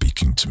not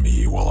speaking to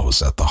me while I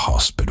was at the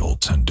hospital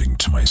tending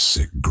to my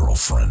sick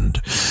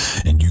girlfriend,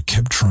 and you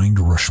kept trying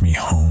to rush me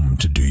home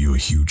to do you a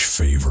huge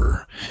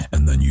favor,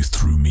 and then you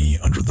threw me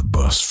under the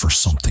bus for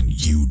something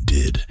you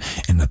did,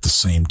 and at the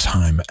same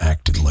time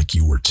acted like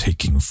you were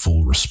taking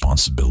full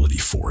responsibility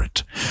for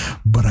it.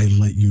 But I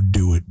let you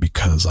do it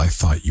because I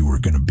thought you were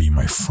going to be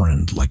my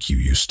friend like you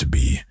used to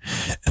be,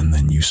 and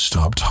then you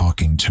stopped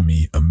talking to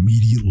me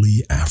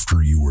immediately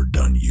after you were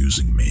done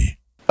using me.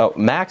 Oh,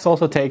 Max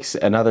also takes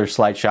another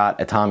slight shot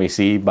at Tommy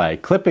C by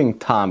clipping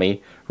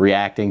Tommy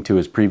reacting to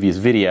his previous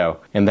video,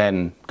 and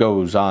then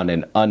goes on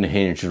an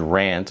unhinged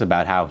rant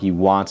about how he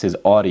wants his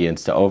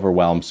audience to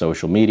overwhelm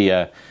social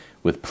media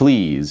with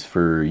pleas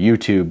for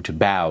YouTube to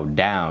bow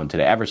down to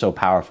the ever so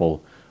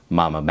powerful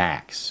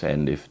MamaMax,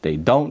 and if they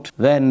don't,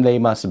 then they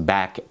must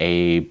back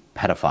a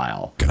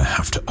pedophile. Gonna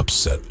have to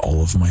upset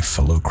all of my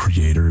fellow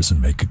creators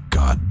and make a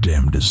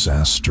goddamn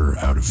disaster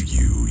out of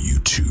you,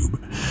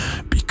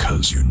 YouTube,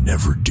 because you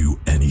never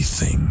do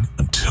anything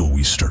until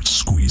we start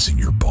squeezing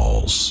your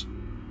balls.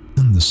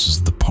 And this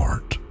is the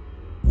part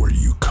where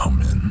you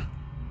come in,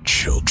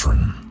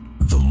 children.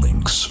 The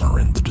links are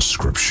in the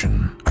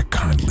description. I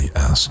kindly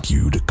ask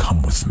you to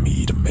come with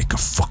me to make a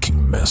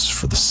fucking mess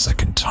for the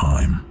second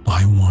time.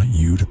 I want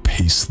you to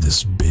pace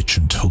this bitch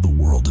until the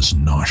world is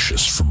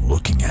nauseous from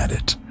looking at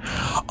it.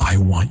 I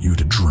want you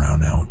to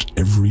drown out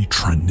every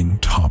trending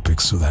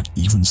topic so that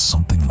even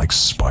something like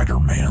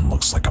Spider-Man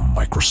looks like a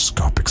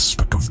microscopic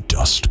speck of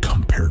dust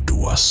compared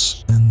to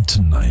us. And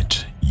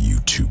tonight,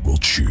 YouTube will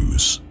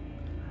choose.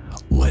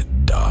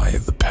 Let die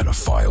the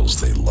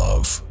pedophiles they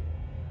love,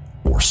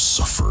 or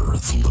suffer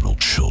the little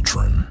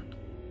children.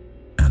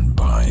 And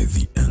by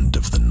the end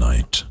of the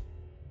night,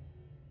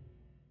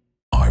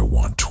 I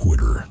want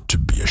Twitter to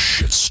be a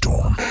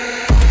shitstorm.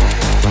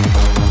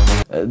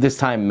 This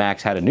time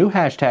Max had a new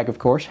hashtag, of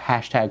course,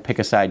 hashtag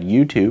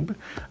PickAsideYouTube,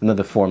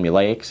 another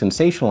formulaic,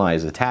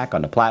 sensationalized attack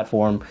on the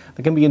platform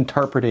that can be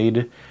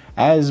interpreted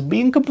as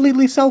being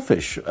completely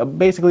selfish.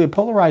 Basically, it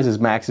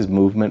polarizes Max's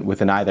movement with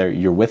an either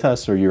you're with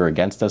us or you're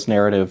against us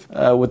narrative,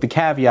 with the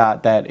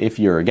caveat that if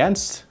you're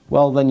against,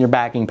 well, then you're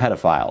backing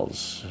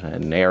pedophiles,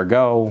 and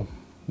ergo,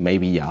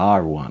 maybe you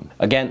are one.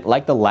 Again,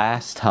 like the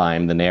last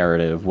time, the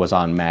narrative was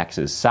on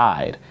Max's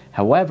side.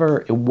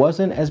 However, it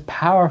wasn't as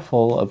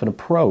powerful of an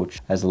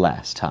approach as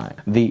last time.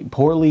 The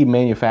poorly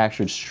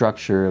manufactured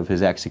structure of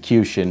his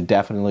execution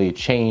definitely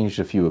changed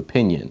a few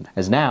opinions,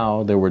 as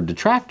now there were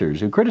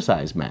detractors who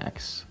criticized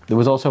Max. There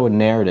was also a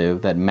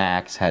narrative that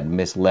Max had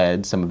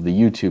misled some of the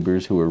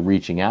YouTubers who were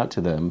reaching out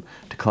to them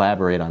to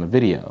collaborate on a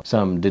video.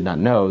 Some did not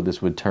know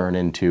this would turn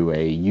into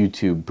a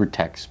YouTube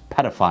protects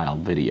pedophile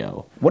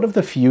video. One of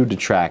the few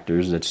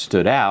detractors that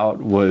stood out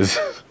was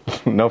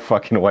no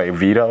fucking way,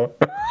 Vito.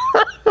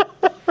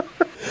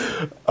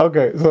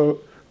 Okay, so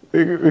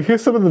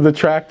here's some of the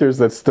detractors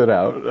that stood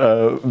out.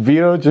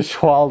 Vito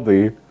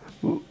Giswaldi,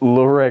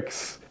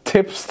 Lyrix,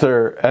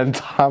 Tipster, and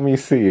Tommy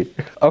C.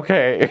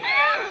 Okay.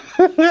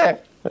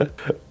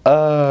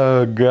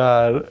 Oh,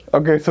 God.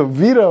 Okay, so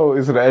Vito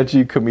is an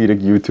edgy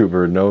comedic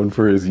YouTuber known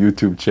for his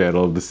YouTube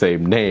channel of the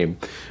same name,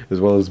 as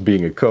well as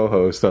being a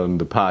co-host on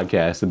the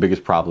podcast The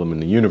Biggest Problem in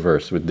the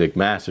Universe with Dick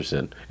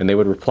Masterson. And they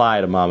would reply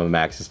to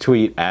MamaMax's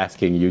tweet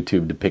asking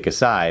YouTube to pick a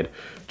side,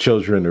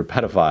 children or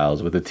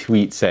pedophiles, with a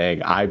tweet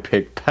saying, I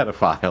pick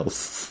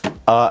pedophiles.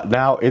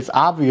 Now, it's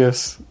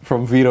obvious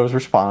from Vito's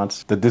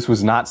response that this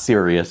was not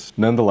serious.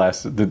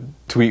 Nonetheless, the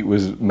tweet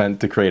was meant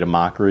to create a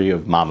mockery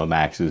of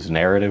MamaMax's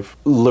narrative.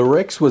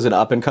 Lyrix was an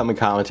up-and-coming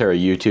commentary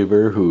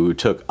YouTuber who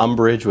took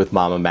umbrage with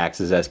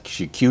MamaMax's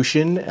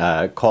execution,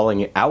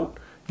 calling out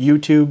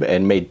YouTube,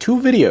 and made 2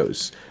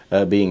 videos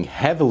being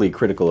heavily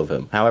critical of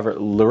him. However,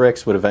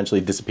 Lyrix would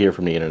eventually disappear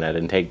from the internet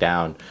and take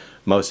down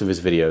most of his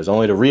videos,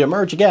 only to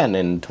re-emerge again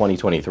in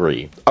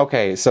 2023.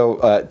 Okay,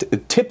 so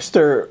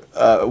Tipster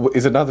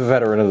is another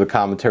veteran of the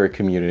commentary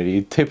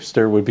community.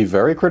 Tipster would be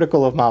very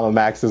critical of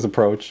MamaMax's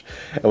approach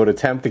and would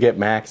attempt to get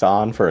Max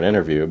on for an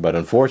interview, but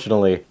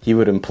unfortunately, he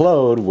would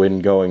implode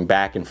when going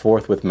back and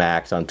forth with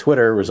Max on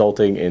Twitter,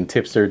 resulting in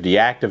Tipster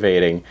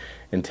deactivating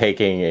and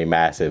taking a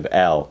massive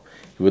L.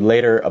 He would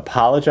later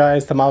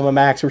apologize to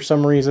MamaMax for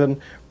some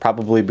reason,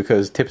 probably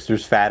because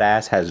Tipster's fat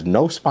ass has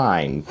no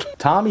spine.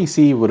 Tommy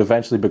C would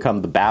eventually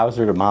become the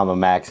Bowser to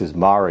MamaMax's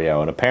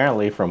Mario, and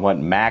apparently from what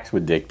Max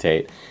would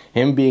dictate,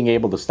 him being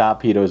able to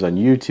stop pedos on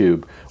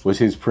YouTube was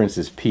his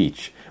Princess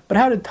Peach. But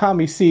how did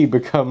Tommy C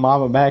become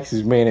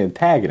MamaMax's main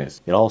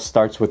antagonist? It all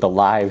starts with a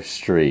live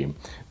stream.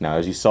 Now,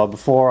 as you saw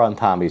before on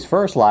Tommy's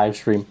first live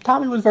stream,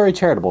 Tommy was very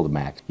charitable to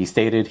Max. He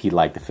stated he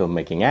liked the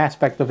filmmaking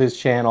aspect of his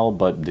channel,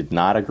 but did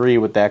not agree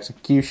with the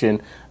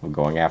execution of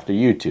going after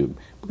YouTube,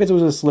 because it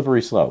was a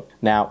slippery slope.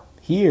 Now,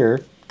 here,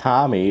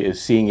 Tommy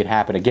is seeing it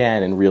happen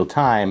again in real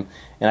time,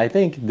 and I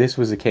think this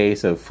was a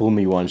case of fool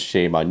me once,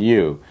 shame on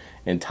you.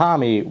 And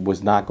Tommy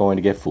was not going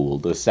to get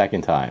fooled the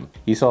second time.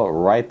 He saw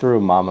right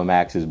through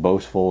MamaMax's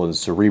boastful and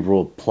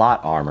cerebral plot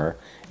armor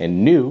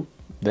and knew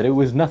that it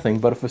was nothing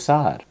but a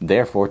facade.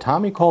 Therefore,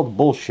 Tommy called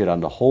bullshit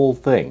on the whole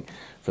thing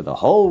for the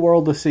whole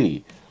world to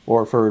see,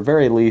 or for at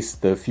very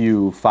least the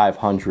few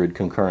 500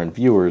 concurrent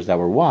viewers that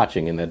were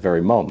watching in that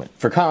very moment.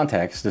 For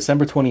context,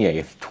 December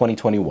 28th,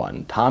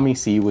 2021, Tommy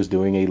C was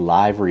doing a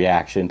live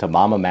reaction to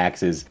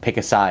MamaMax's Pick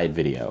a Side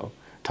video.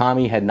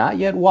 Tommy had not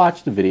yet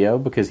watched the video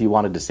because he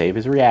wanted to save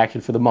his reaction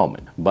for the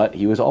moment, but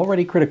he was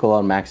already critical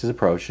on Max's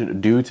approach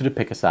due to the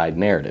pick a side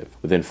narrative.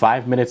 Within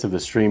 5 minutes of the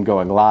stream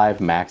going live,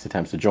 Max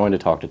attempts to join to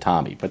talk to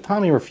Tommy, but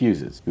Tommy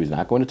refuses. He was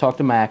not going to talk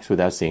to Max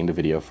without seeing the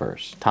video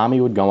first. Tommy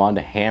would go on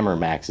to hammer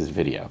Max's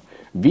video.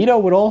 Vito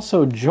would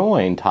also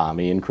join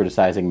Tommy in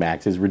criticizing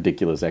Max's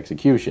ridiculous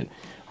execution,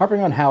 harping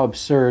on how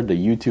absurd the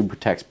YouTube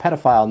protects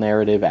pedophile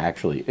narrative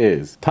actually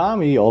is.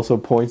 Tommy also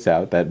points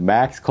out that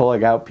Max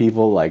calling out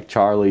people like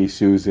Charlie,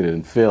 Susan,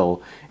 and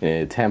Phil in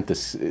an attempt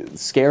to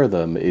scare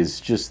them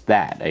is just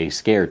that, a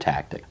scare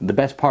tactic. The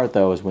best part,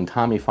 though, is when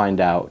Tommy finds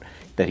out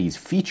that he's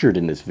featured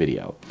in this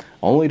video,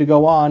 only to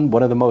go on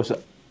one of the most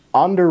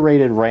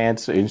underrated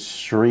rants in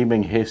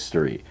streaming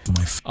history.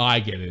 I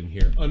get in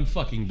here.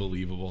 Unfucking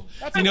believable.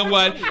 You know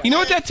what? You know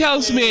what that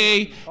tells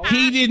me?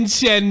 He didn't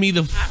send me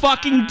the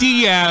fucking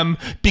DM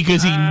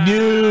because he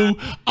knew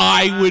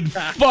I would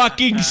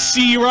fucking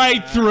see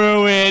right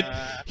through it.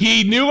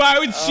 He knew I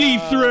would see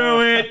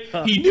through it.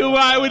 He knew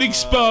I would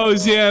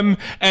expose him.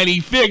 And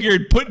he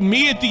figured putting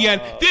me at the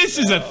end, this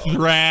is a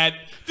threat.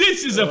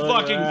 This is a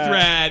fucking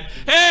threat.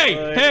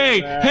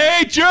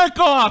 Hey, jerk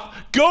off.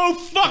 Go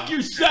fuck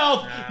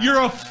yourself.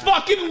 You're a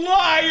fucking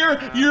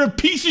liar. You're a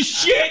piece of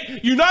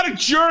shit. You're not a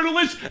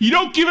journalist. You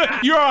don't give a...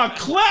 You're a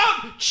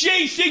clout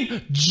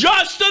chasing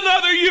just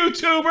another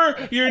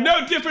YouTuber. You're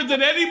no different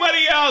than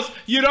anybody else.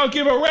 You don't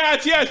give a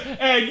rat's ass.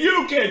 And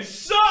you can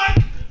suck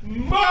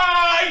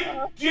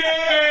my dick.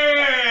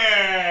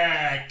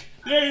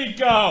 There you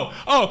go.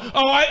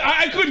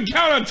 I couldn't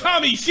count on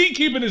Tommy C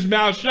keeping his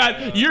mouth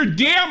shut. You're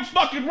damn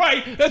fucking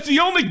right. That's the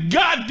only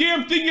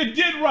goddamn thing you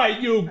did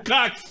right, you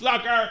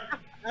cocksucker.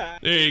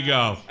 There you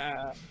go.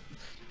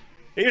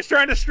 He was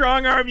trying to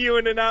strong arm you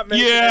into not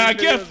making.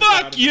 Yeah,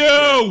 fuck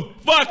you!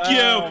 Fuck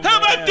you! How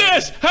about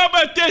this? How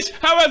about this?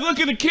 How about look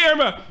at the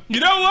camera?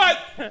 You know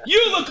what?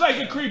 You look like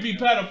a creepy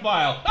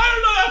pedophile. I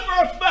don't know that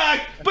for a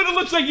fact, but it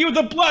looks like you with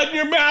the blood in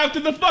your mouth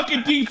and the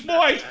fucking deep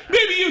voice.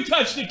 Maybe you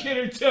touched a kid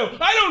or two.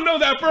 I don't know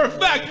that for a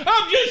fact.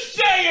 I'm just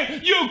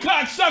saying, you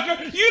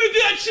cocksucker. You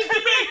did that shit to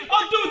me.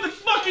 I'll do it to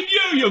fucking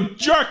you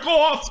jerk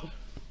off.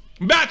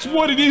 That's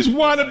what it is,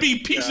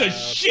 wannabe piece of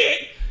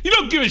shit. You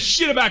don't give a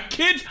shit about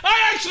kids.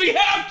 I actually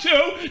have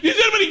to.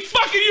 Is anybody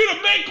fucking you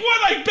to make one?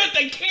 I bet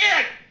they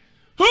can't.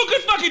 Who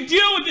can fucking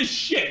deal with this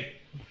shit?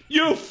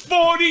 You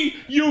phony,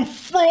 you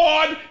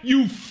fraud,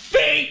 you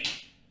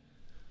fake.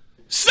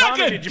 Suck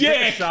Tommy, a did you dick.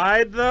 pick a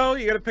side, though?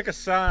 You gotta pick a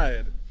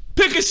side.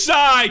 Pick a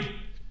side.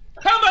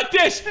 How about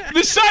this?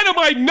 The side of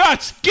my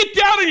nuts. Get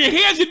down on your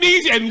hands and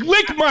knees and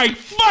lick my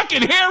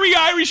fucking hairy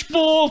Irish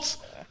balls.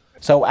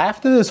 So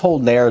after this whole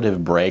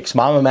narrative breaks,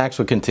 MamaMax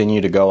would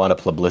continue to go on a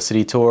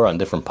publicity tour on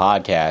different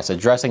podcasts,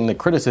 addressing the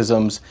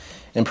criticisms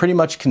and pretty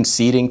much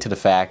conceding to the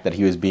fact that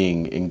he was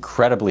being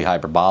incredibly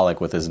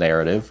hyperbolic with his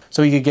narrative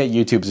so he could get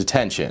YouTube's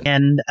attention.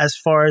 And as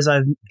far as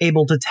I'm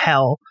able to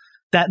tell,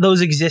 that those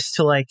exist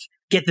to like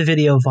get the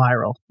video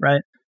viral,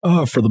 right?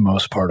 For the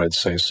most part, I'd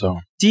say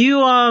so. Do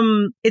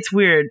you, it's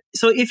weird.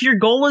 So if your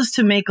goal is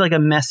to make like a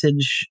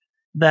message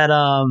that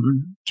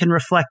can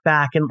reflect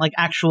back and like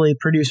actually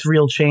produce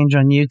real change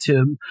on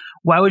YouTube,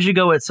 why would you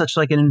go with such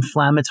like an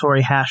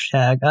inflammatory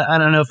hashtag? I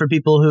don't know, for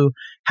people who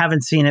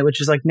haven't seen it,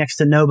 which is like next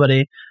to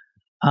nobody.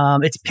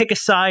 It's pick a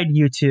side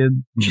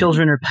YouTube,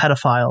 children or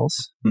pedophiles.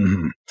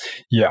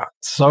 Yeah.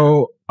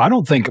 So I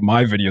don't think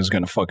my video is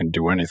going to fucking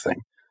do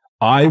anything.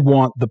 I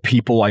want the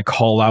people I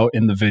call out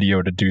in the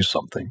video to do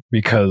something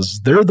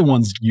because they're the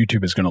ones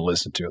YouTube is going to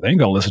listen to. They ain't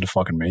going to listen to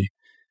fucking me.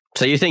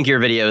 So you think your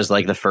video is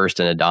like the first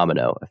in a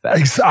domino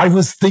effect? I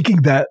was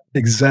thinking that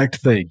exact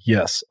thing.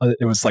 Yes.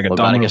 It was like a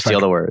domino effect. Steal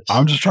the words.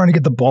 I'm just trying to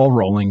get the ball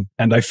rolling,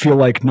 and I feel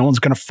like no one's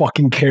going to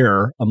fucking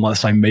care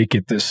unless I make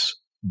it this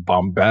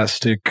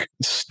bombastic,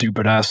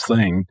 stupid-ass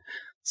thing.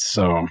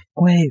 So...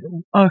 Wait,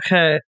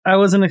 okay. I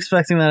wasn't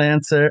expecting that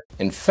answer.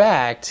 In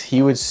fact,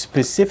 he would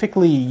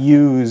specifically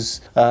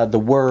use the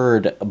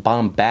word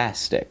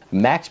bombastic.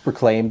 Max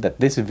proclaimed that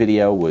this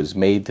video was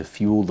made to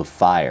fuel the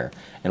fire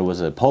and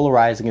was a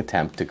polarizing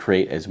attempt to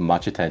create as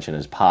much attention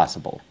as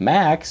possible.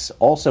 Max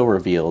also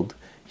revealed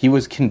he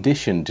was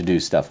conditioned to do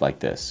stuff like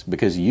this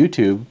because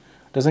YouTube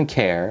doesn't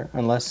care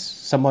unless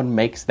someone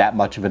makes that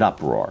much of an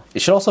uproar.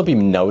 It should also be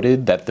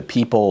noted that the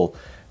people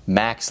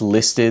Max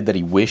listed that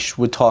he wished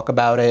would talk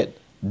about it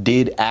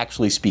did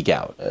actually speak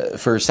out.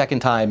 For a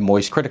second time,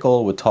 Moist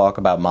Critical would talk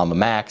about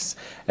MamaMax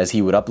as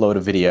he would upload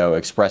a video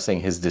expressing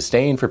his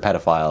disdain for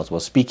pedophiles while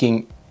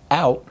speaking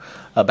out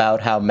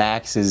about how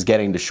Max is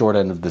getting the short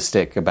end of the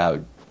stick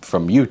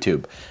from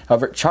YouTube.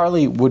 However,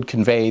 Charlie would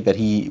convey that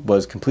he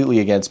was completely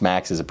against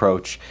Max's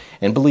approach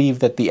and believed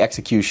that the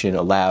execution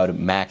allowed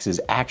Max's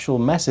actual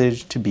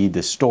message to be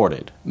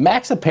distorted.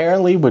 Max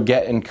apparently would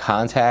get in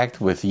contact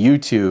with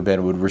YouTube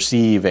and would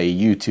receive a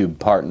YouTube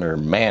partner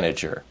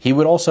manager. He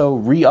would also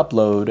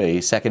re-upload a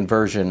second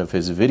version of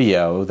his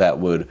video that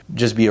would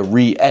just be a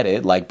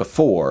re-edit like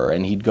before,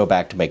 and he'd go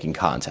back to making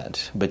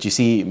content. But you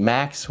see,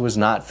 Max was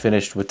not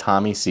finished with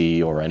Tommy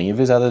C or any of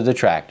his other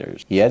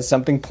detractors. He had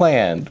something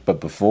planned, but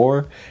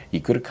before he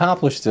could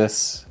accomplish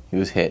this, he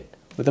was hit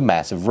with a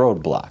massive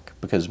roadblock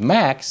because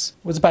Max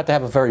was about to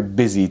have a very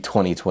busy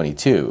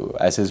 2022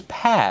 as his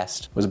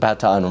past was about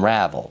to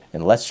unravel.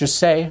 And let's just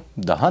say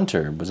the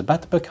hunter was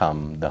about to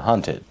become the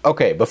hunted.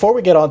 Okay, before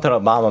we get on to the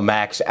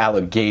MamaMax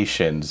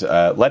allegations,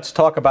 let's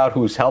talk about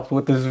who's helped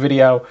with this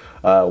video.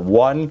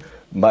 One,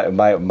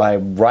 my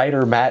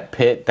writer, Matt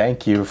Pitt,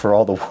 thank you for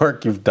all the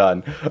work you've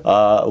done.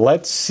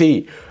 Let's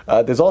see.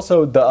 There's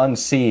also the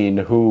Unseen,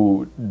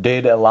 who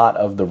did a lot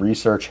of the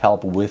research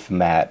help with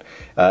Matt.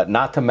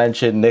 Not to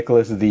mention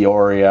Nicholas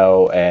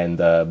Deorio and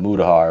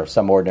Mudahar,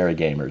 Some Ordinary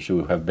Gamers,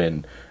 who have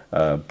been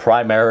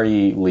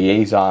primary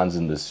liaisons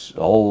in this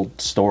whole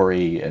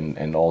story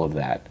and all of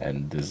that.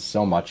 And there's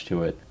so much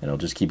to it, and it'll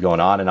just keep going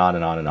on and on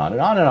and on and on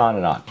and on and on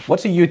and on.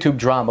 What's a YouTube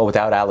drama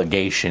without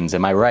allegations?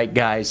 Am I right,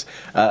 guys?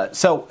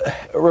 So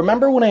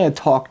remember when I had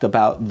talked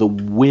about the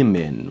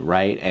women,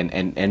 right?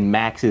 And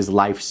Max's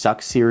Life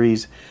Sucks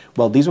series?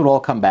 Well, these would all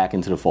come back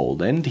into the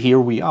fold, and here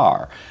we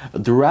are.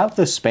 Throughout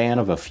the span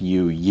of a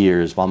few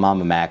years, while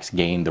MamaMax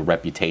gained the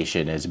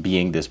reputation as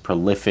being this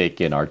prolific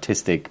and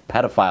artistic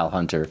pedophile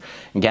hunter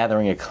and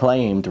gathering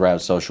acclaim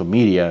throughout social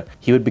media,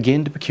 he would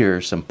begin to procure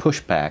some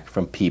pushback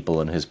from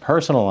people in his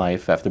personal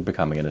life after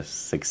becoming a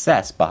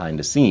success behind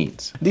the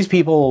scenes. These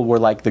people were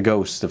like the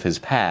ghosts of his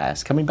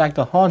past, coming back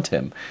to haunt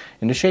him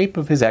in the shape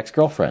of his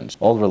ex-girlfriends.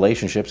 Old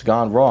relationships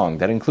gone wrong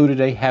that included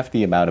a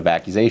hefty amount of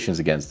accusations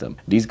against them.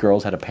 These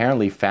girls had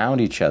apparently found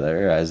each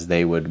other as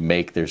they would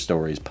make their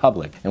stories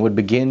public and would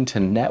begin to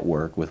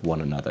network with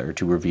one another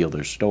to reveal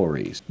their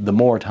stories. The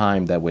more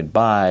time that went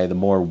by, the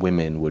more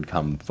women would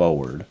come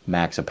forward.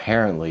 Max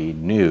apparently apparently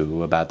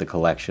knew about the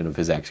collection of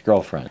his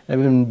ex-girlfriend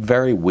and had been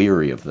very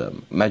weary of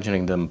them,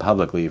 mentioning them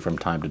publicly from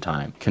time to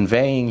time,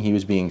 conveying he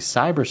was being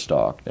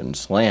cyberstalked and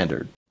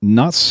slandered.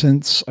 Not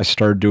since I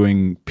started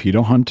doing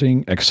pedo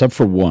hunting, except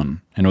for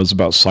one, and it was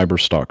about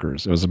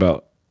cyberstalkers. It was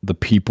about the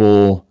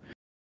people,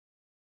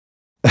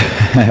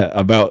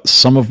 about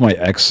some of my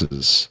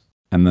exes,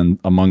 and then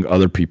among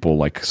other people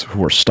like who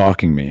were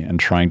stalking me and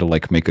trying to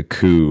like make a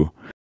coup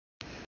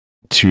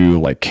to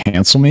like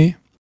cancel me.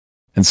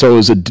 And so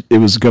it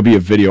was gonna be a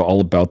video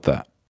all about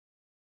that.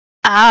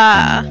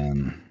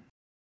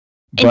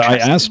 But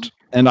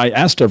I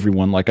asked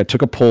everyone, like I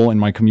took a poll in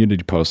my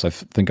community post. I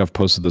think I've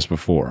posted this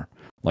before.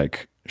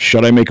 Like,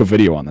 should I make a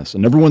video on this?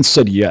 And everyone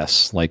said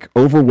yes, like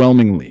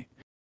overwhelmingly.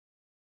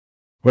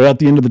 But at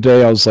the end of the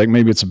day, I was like,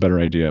 maybe it's a better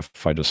idea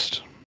if I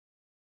just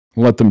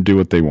let them do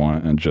what they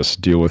want and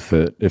just deal with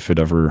it if it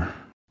ever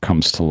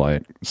comes to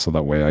light. So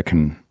that way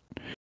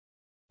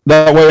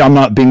I'm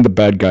not being the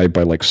bad guy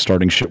by like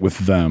starting shit with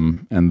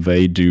them, and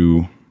they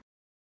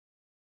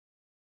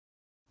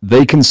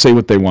can say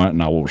what they want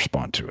and I will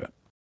respond to it.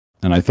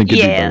 And I think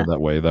it'd be better that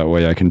way. That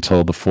way I can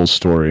tell the full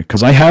story.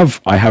 Because I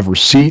have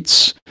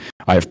receipts,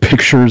 I have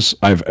pictures,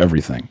 I have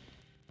everything.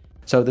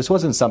 So this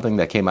wasn't something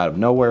that came out of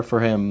nowhere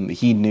for him.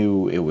 He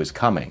knew it was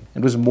coming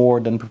and was more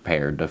than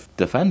prepared to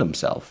defend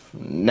himself.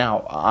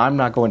 Now, I'm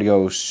not going to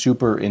go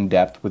super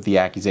in-depth with the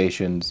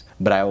accusations,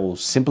 but I will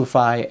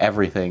simplify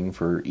everything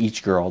for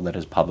each girl that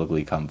has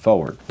publicly come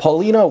forward.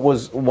 Paulina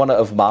was one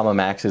of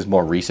MamaMax's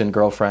more recent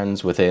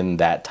girlfriends within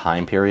that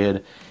time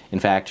period. In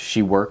fact,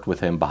 she worked with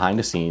him behind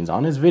the scenes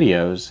on his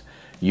videos,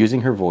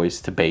 using her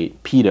voice to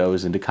bait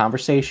pedos into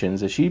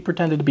conversations as she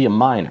pretended to be a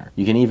minor.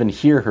 You can even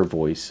hear her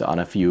voice on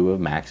a few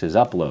of Max's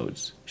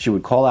uploads. She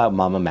would call out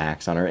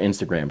MamaMax on her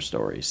Instagram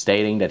stories,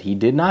 stating that he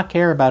did not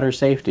care about her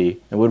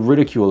safety and would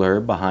ridicule her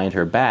behind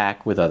her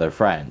back with other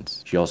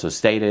friends. She also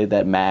stated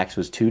that Max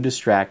was too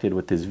distracted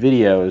with his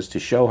videos to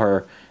show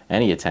her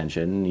any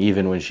attention,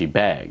 even when she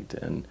begged.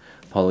 And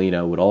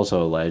Paulina would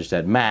also allege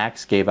that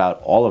Max gave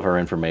out all of her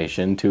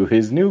information to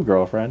his new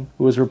girlfriend,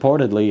 who was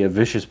reportedly a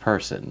vicious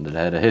person that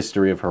had a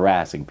history of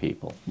harassing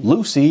people.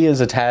 Lucy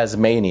is a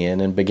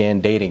Tasmanian and began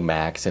dating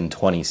Max in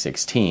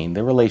 2016,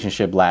 their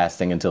relationship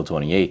lasting until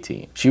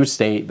 2018. She would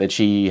state that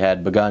she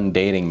had begun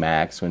dating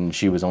Max when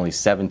she was only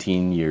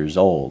 17 years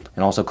old,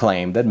 and also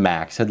claimed that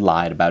Max had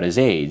lied about his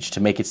age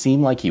to make it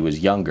seem like he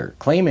was younger,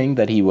 claiming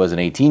that he was an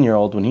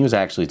 18-year-old when he was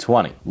actually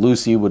 20.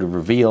 Lucy would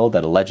reveal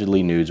that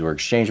allegedly nudes were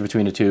exchanged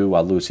between the two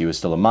while Lucy was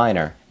still a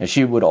minor, and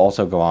she would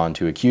also go on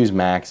to accuse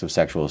Max of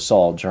sexual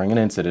assault during an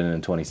incident in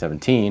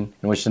 2017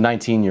 in which the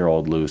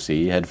 19-year-old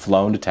Lucy had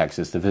flown to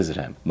Texas to visit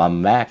him.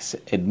 MamaMax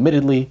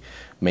admittedly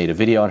made a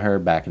video on her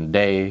back in the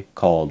day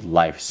called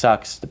Life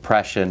Sucks,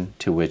 Depression,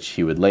 to which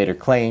he would later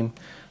claim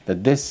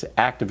that this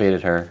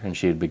activated her and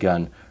she had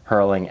begun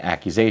hurling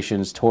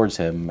accusations towards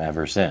him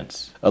ever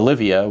since.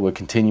 Olivia would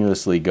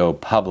continuously go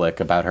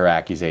public about her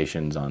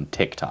accusations on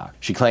TikTok.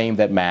 She claimed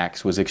that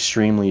Max was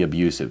extremely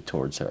abusive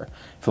towards her,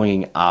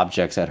 flinging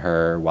objects at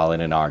her while in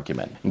an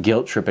argument,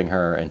 guilt-tripping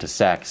her into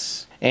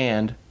sex,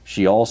 and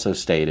she also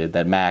stated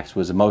that Max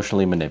was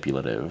emotionally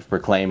manipulative,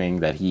 proclaiming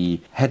that he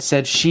had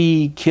said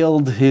she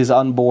killed his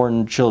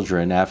unborn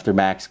children after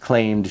Max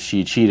claimed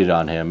she cheated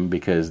on him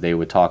because they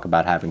would talk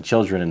about having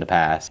children in the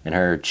past, and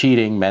her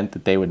cheating meant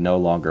that they would no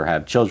longer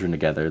have children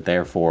together,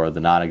 therefore the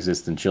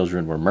non-existent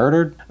children were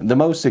murdered. The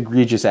most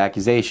egregious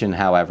accusation,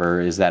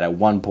 however, is that at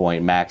one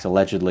point Max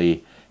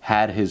allegedly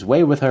had his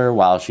way with her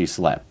while she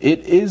slept.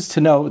 It is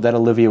to note that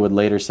Olivia would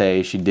later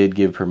say she did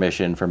give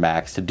permission for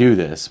Max to do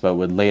this, but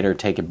would later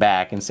take it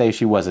back and say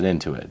she wasn't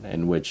into it,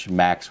 in which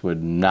Max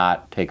would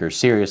not take her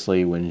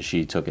seriously when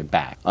she took it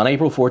back. On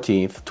April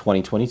 14th,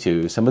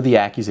 2022, some of the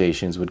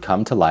accusations would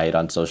come to light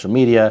on social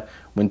media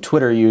when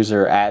Twitter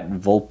user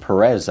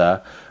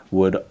 @Volpereza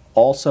would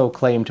also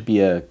claim to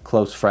be a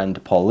close friend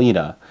to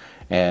Paulina,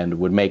 and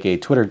would make a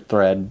Twitter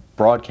thread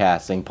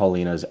broadcasting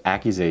Paulina's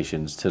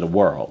accusations to the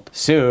world.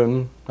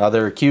 Soon,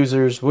 other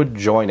accusers would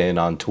join in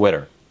on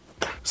Twitter.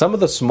 Some of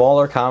the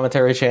smaller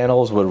commentary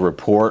channels would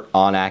report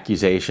on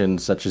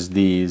accusations such as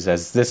these,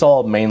 as this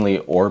all mainly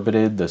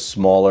orbited the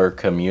smaller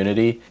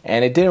community,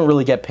 and it didn't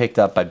really get picked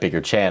up by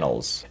bigger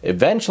channels.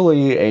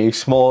 Eventually, a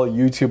small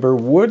YouTuber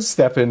would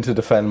step in to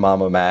defend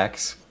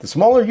MamaMax. The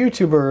smaller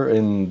YouTuber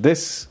in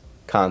this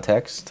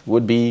context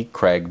would be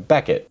Craig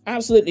Beckett.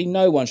 Absolutely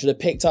no one should have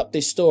picked up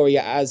this story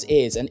as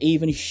is and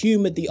even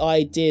humoured the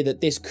idea that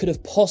this could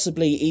have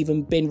possibly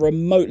even been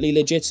remotely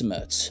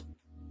legitimate.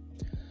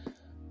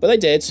 But they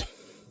did.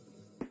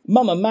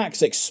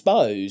 MamaMax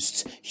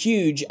exposed.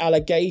 Huge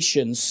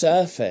allegations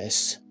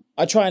surface.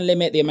 I try and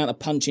limit the amount of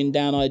punching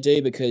down I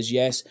do because,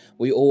 yes,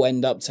 we all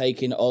end up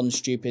taking on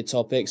stupid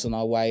topics on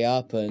our way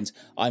up, and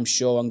I'm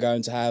sure I'm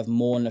going to have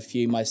more than a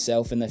few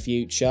myself in the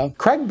future.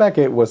 Craig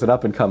Beckett was an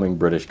up-and-coming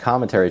British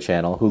commentary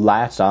channel who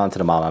latched onto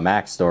the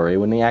MamaMax story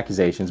when the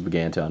accusations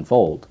began to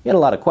unfold. He had a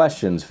lot of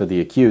questions for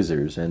the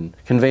accusers and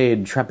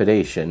conveyed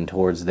trepidation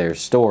towards their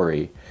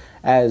story,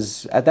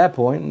 as at that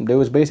point there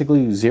was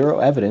basically zero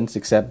evidence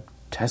except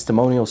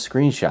testimonial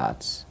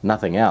screenshots,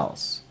 nothing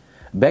else.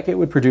 Beckett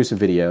would produce a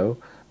video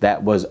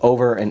that was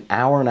over an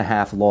hour and a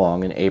half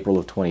long in April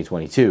of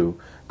 2022,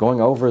 going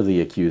over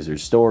the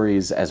accuser's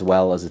stories as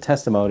well as the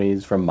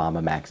testimonies from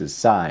MamaMax's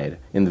side.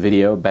 In the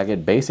video,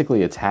 Beckett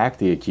basically attacked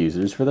the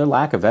accusers for their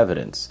lack of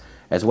evidence,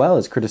 as well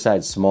as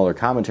criticized smaller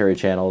commentary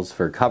channels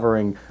for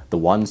covering the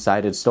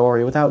one-sided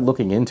story without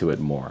looking into it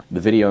more.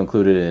 The video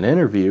included an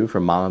interview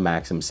from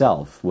MamaMax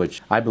himself,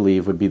 which I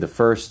believe would be the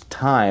first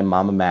time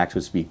MamaMax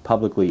would speak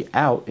publicly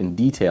out in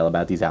detail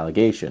about these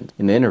allegations.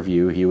 In the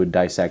interview, he would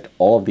dissect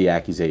all of the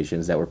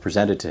accusations that were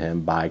presented to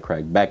him by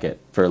Craig Beckett.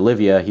 For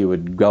Olivia, he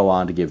would go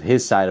on to give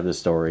his side of the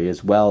story,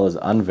 as well as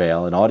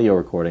unveil an audio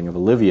recording of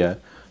Olivia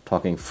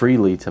talking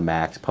freely to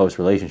Max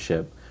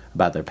post-relationship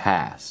about their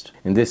past.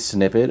 In this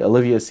snippet,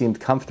 Olivia seemed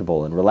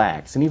comfortable and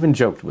relaxed, and even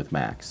joked with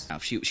Max.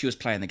 She was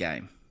playing the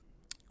game.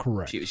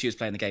 Correct. She was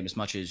playing the game as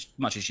much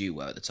as you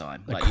were at the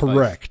time. Like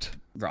correct.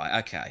 Right.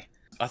 Okay.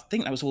 I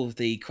think that was all of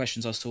the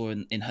questions I saw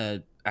in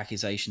her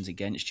accusations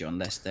against you,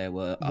 unless there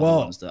were other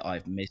ones that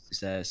I've missed. Is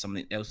there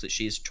something else that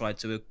she's tried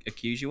to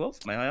accuse you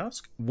of? May I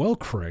ask? Well,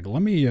 Craig,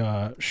 let me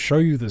show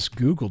you this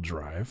Google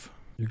Drive.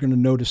 You're going to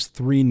notice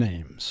 3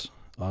 names.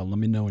 Let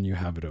me know when you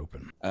have it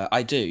open.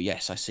 I do,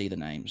 yes. I see the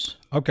names.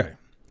 Okay.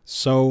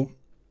 So,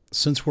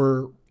 since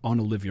we're on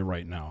Olivia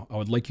right now, I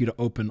would like you to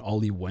open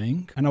Ollie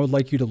Wang, and I would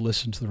like you to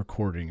listen to the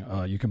recording.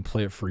 You can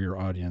play it for your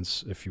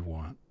audience if you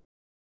want.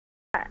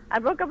 I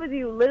broke up with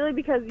you literally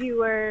because you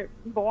were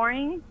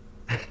boring,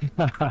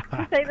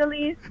 to say the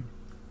least.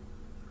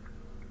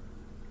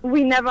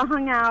 We never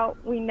hung out.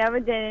 We never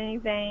did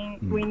anything.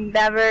 We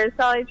never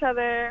saw each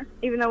other.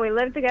 Even though we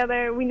lived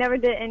together, we never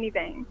did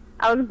anything.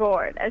 I was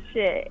bored as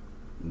shit.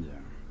 Yeah.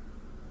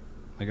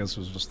 I guess it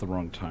was just the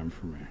wrong time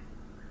for me.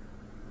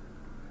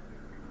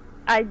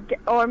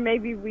 Or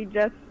maybe we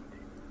just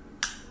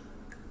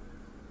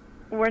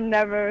were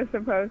never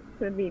supposed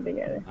to be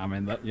together. I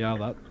mean, that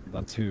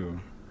too.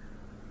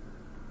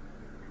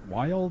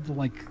 Why all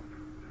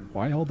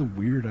the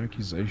weird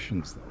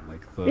accusations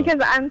though? Because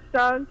I'm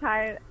so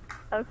tired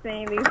of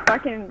seeing these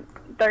fucking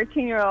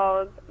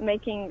 13-year-olds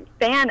making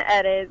fan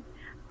edits.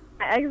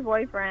 My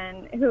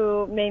ex-boyfriend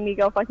who made me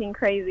go fucking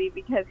crazy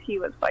because he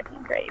was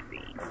fucking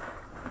crazy.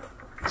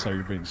 So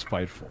you're being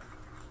spiteful.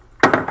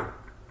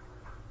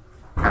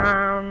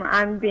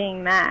 I'm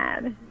being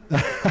mad.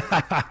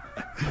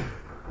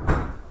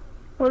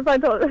 What if I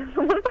told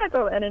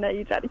the internet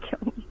you tried to kill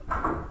me?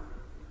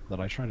 Did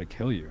I try to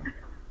kill you?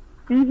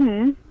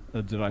 Mm-hmm.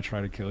 Did I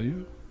try to kill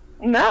you?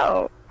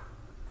 No.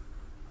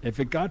 If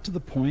it got to the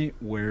point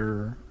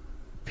where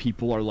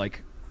people are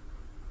like,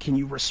 can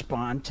you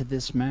respond to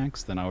this,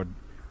 Max? Then I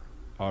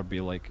would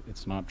be like,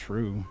 it's not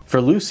true. For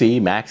Lucy,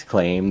 Max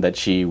claimed that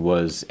she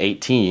was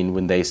 18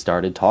 when they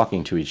started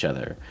talking to each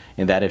other,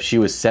 and that if she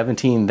was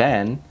 17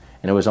 then,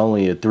 and it was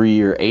only a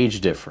 3-year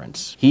age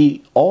difference.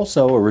 He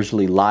also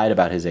originally lied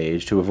about his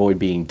age to avoid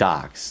being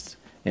doxxed,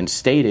 and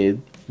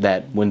stated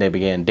that when they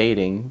began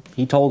dating,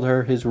 he told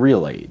her his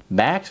real age.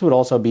 Max would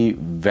also be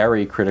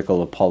very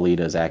critical of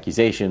Paulina's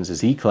accusations,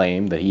 as he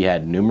claimed that he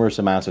had numerous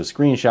amounts of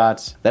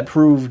screenshots that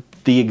proved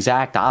the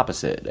exact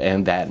opposite,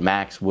 and that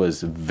Max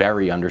was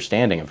very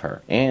understanding of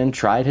her, and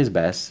tried his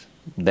best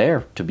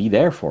to be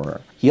there for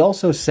her. He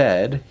also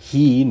said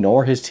he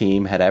nor his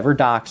team had ever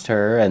doxed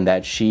her, and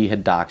that she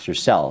had doxed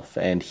herself,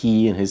 and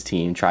he and his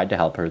team tried to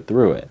help her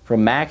through it.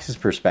 From Max's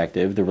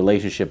perspective, the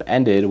relationship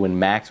ended when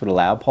Max would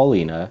allow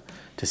Paulina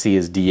to see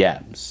his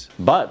DMs.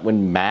 But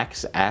when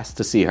Max asked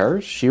to see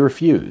hers, she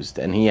refused,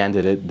 and he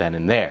ended it then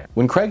and there.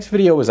 When Craig's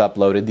video was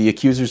uploaded, the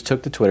accusers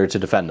took to Twitter to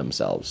defend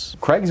themselves.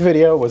 Craig's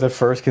video was at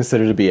first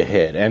considered to be a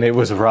hit, and it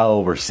was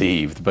well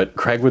received, but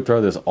Craig would throw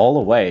this all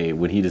away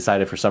when he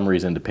decided for some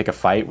reason to pick a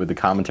fight with the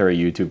commentary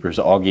YouTubers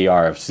Augie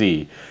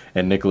RFC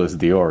and Nicholas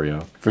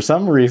Deorio. For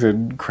some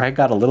reason, Craig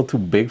got a little too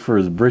big for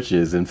his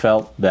britches and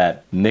felt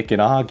that Nick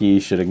and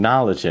Augie should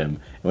acknowledge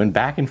him, and went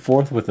back and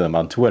forth with them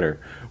on Twitter,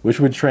 which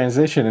would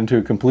transition into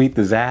a complete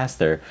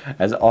disaster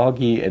as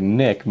Augie and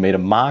Nick made a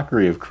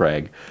mockery of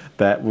Craig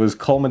that was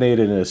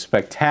culminated in a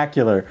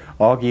spectacular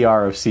Augie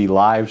RFC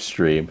live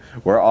stream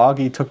where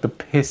Augie took the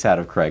piss out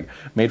of Craig,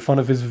 made fun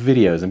of his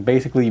videos, and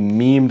basically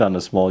memed on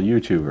the small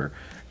YouTuber.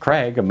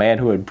 Craig, a man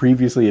who had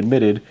previously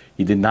admitted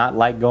he did not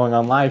like going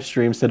on live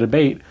streams to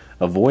debate,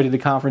 avoided the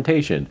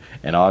confrontation,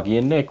 and Augie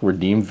and Nick were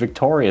deemed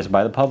victorious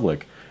by the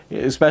public,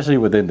 especially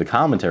within the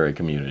commentary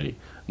community.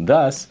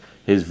 Thus,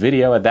 his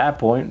video at that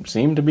point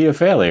seemed to be a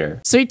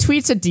failure. So he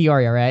tweets at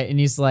Deorio, right? And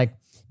he's like,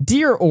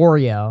 "Dear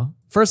Oreo."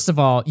 First of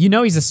all, you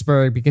know he's a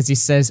spurg because he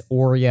says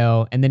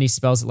Oreo and then he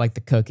spells it like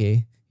the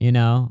cookie, you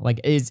know?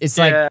 Like, it's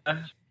like...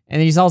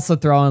 And he's also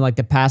throwing like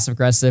the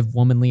passive-aggressive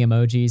womanly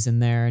emojis in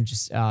there, and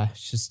just,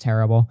 it's just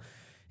terrible.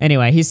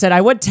 Anyway, he said, "I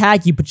would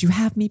tag you, but you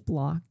have me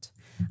blocked.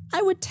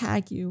 I would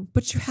tag you,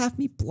 but you have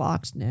me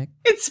blocked, Nick."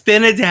 It's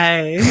been a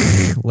day.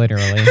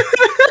 Literally.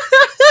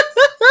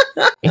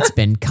 It's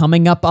been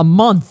coming up a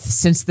month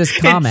since this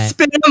comment. It's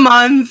been a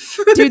month.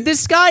 Dude,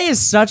 this guy is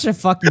such a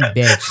fucking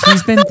bitch.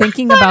 He's been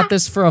thinking about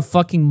this for a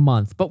fucking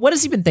month. But what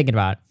has he been thinking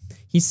about?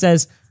 He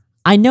says,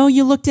 I know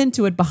you looked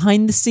into it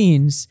behind the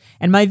scenes,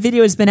 and my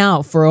video has been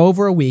out for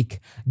over a week.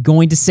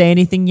 Going to say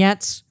anything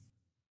yet?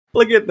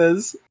 Look at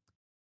this.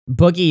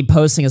 Boogie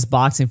posting his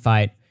boxing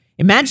fight.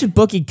 Imagine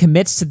Boogie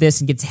commits to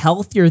this and gets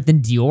healthier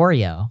than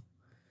Deorio.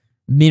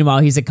 Meanwhile,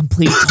 he's a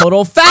complete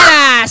total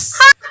fat ass!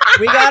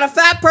 We got a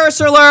fat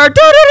person alert!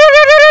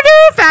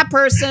 Fat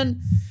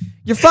person!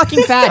 You're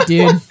fucking fat,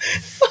 dude.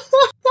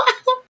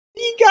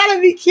 You gotta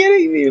be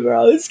kidding me,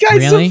 bro. This guy's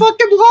Really? a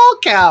fucking lol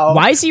cow.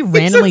 Why is he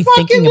randomly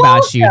thinking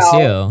about you,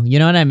 too? You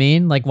know what I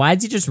mean? Like, why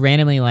is he just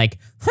randomly like,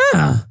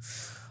 oh,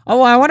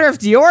 I wonder if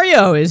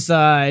Deorio is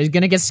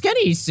gonna get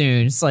skinny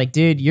soon. It's like,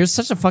 dude, you're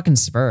such a fucking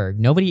spurg.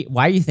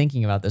 Why are you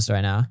thinking about this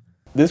right now?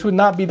 This would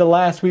not be the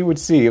last we would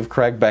see of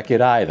Craig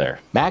Beckett either.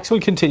 Max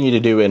would continue to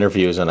do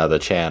interviews on other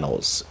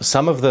channels.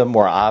 Some of them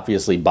were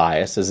obviously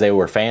biased as they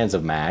were fans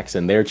of Max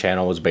and their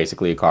channel was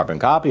basically a carbon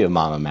copy of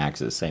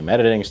MamaMax's, same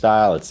editing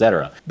style,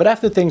 etc. But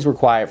after things were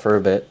quiet for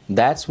a bit,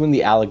 that's when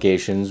the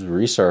allegations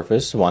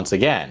resurfaced once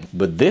again.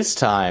 But this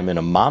time in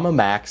a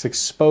MamaMax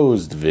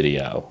exposed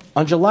video.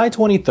 On July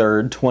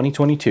 23rd,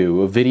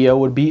 2022, a video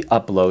would be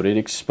uploaded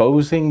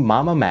exposing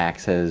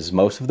MamaMax as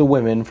most of the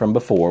women from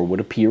before would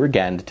appear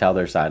again to tell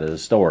their side of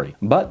the story.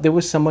 But there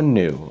was someone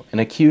new, an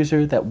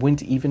accuser that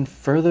went even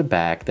further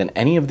back than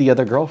any of the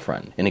other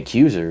girlfriends. An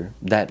accuser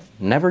that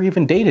never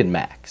even dated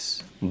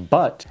Max,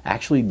 but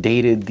actually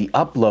dated the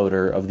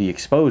uploader of the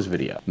exposed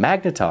video,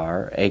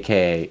 Magnetar,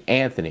 aka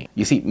Anthony.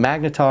 You see,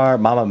 Magnetar,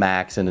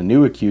 MamaMax, and a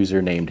new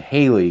accuser named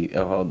Haley,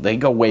 they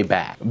go way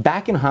back.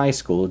 Back in high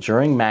school,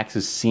 during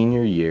Max's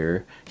senior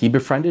year, he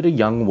befriended a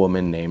young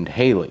woman named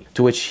Haley,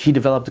 to which he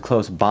developed a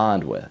close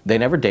bond with. They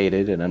never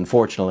dated, and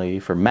unfortunately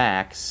for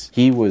Max,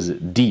 he was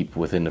deep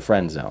within the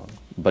friend zone.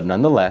 But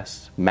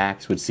nonetheless,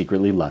 Max would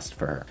secretly lust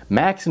for her.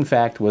 Max, in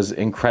fact, was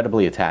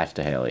incredibly attached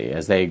to Haley.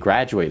 As they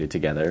graduated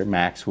together,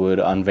 Max would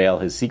unveil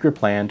his secret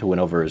plan to win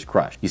over his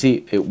crush. You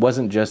see, it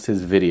wasn't just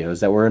his videos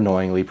that were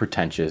annoyingly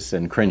pretentious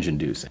and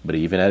cringe-inducing, but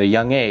even at a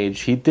young age,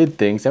 he did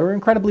things that were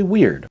incredibly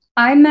weird.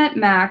 I met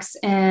Max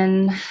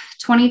in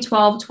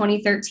 2012,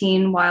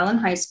 2013 while in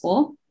high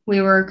school.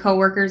 We were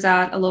co-workers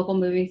at a local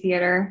movie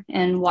theater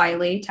in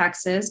Wiley,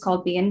 Texas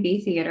called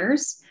B&B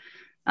Theaters.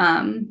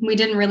 We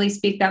didn't really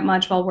speak that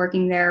much while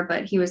working there,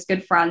 but he was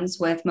good friends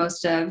with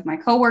most of my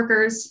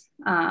coworkers,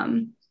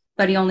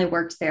 but he only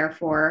worked there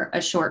for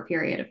a short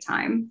period of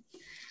time.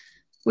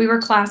 We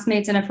were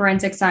classmates in a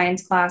forensic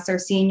science class our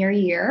senior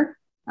year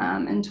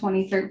in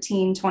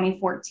 2013,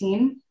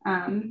 2014.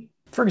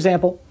 For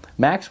example,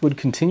 Max would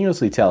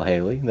continuously tell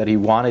Haley that he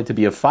wanted to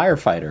be a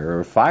firefighter or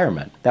a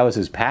fireman. That was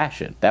his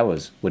passion. That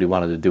was what he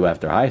wanted to do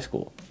after high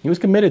school. He was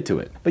committed to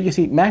it. But you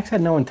see, Max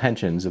had no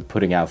intentions of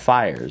putting out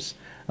fires,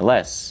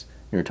 unless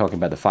you're talking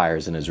about the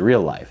fires in his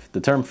real life.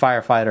 The term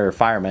firefighter or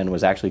fireman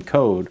was actually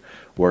code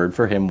word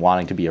for him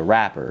wanting to be a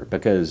rapper,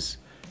 because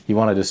he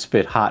wanted to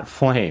spit hot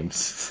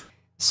flames.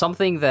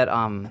 Something that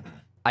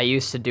I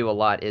used to do a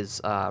lot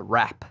is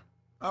rap.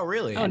 Oh,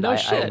 really? And no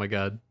shit. oh my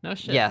god. No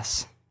shit.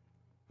 Yes.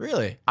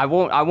 Really? I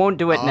won't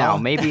do it now.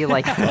 Maybe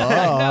like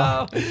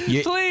no,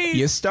 please.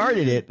 You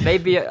started it.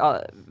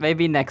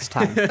 Maybe next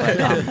time.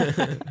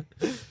 But,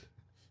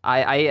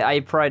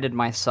 I prided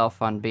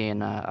myself on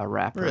being a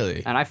rapper.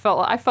 Really? And I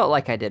felt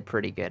like I did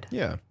pretty good.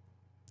 Yeah.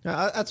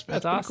 That's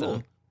awesome.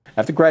 cool.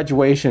 After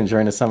graduation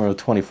during the summer of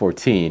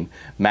 2014,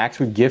 Max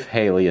would give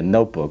Haley a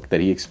notebook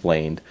that he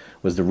explained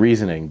was the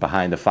reasoning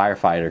behind the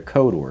firefighter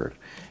code word.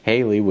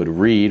 Haley would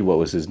read what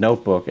was his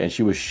notebook, and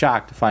she was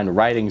shocked to find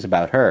writings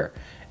about her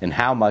and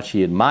how much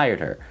he admired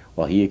her,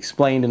 while he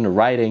explained in the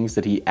writings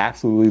that he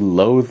absolutely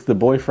loathed the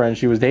boyfriend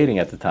she was dating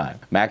at the time.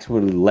 Max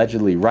would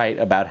allegedly write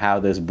about how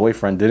this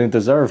boyfriend didn't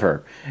deserve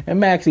her, and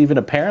Max even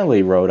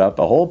apparently wrote up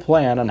a whole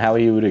plan on how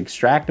he would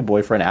extract the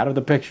boyfriend out of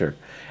the picture.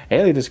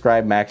 Haley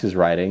described Max's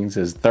writings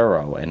as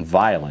thorough and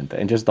violent,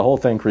 and just the whole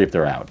thing creeped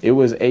her out. It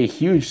was a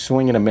huge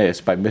swing and a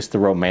miss by Mr.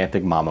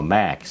 Romantic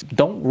MamaMax.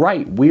 Don't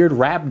write weird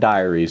rap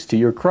diaries to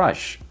your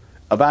crush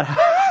about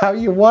how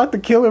you want to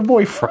kill your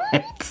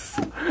boyfriend.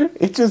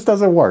 It just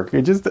doesn't work.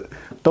 It just,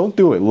 don't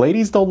do it.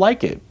 Ladies don't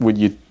like it when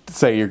you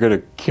say you're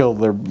gonna kill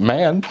their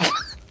man.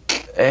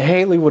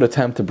 Haley would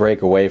attempt to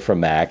break away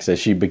from Max as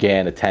she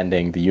began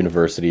attending the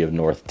University of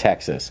North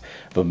Texas.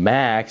 But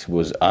Max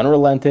was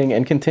unrelenting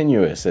and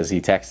continuous as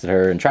he texted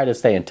her and tried to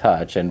stay in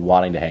touch and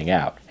wanting to hang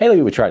out.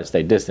 Haley would try to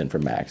stay distant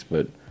from Max,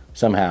 but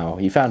somehow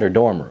he found her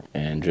dorm room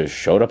and just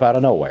showed up out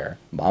of nowhere.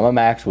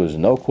 MamaMax was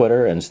no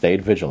quitter and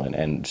stayed vigilant,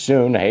 and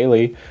soon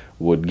Haley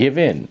would give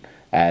in,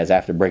 as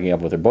after breaking up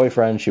with her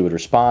boyfriend, she would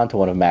respond to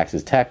one of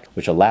Max's texts,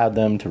 which allowed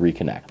them to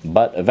reconnect.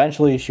 But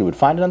eventually, she would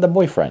find another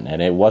boyfriend,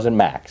 and it wasn't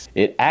Max.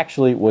 It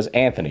actually was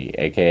Anthony,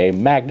 aka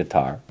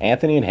Magnetar.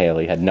 Anthony and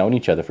Haley had known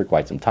each other for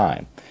quite some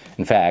time.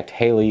 In fact,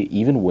 Haley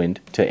even went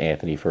to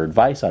Anthony for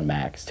advice on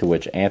Max, to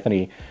which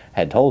Anthony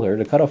had told her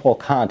to cut off all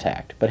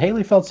contact, but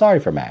Haley felt sorry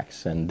for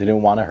Max and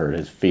didn't want to hurt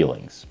his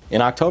feelings.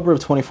 In October of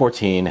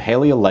 2014,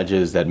 Haley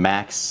alleges that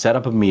Max set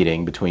up a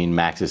meeting between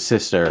Max's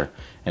sister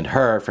and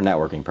her for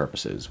networking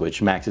purposes, which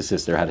which Max's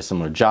sister had a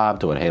similar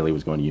job to what Haley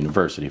was going to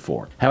university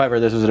for. However,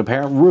 this was an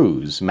apparent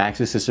ruse.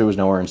 Max's sister was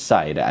nowhere in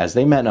sight as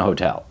they met in a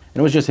hotel. And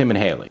it was just him and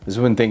Haley. This is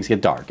when things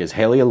get dark, as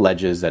Haley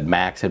alleges that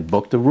Max had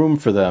booked a room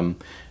for them,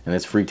 and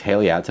this freaked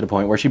Haley out to the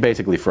point where she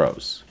basically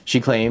froze.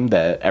 She claimed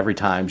that every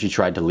time she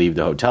tried to leave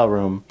the hotel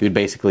room, he would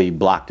basically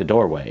block the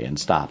doorway and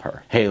stop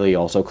her. Haley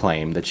also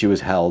claimed that she was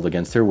held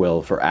against her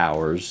will for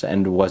hours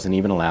and wasn't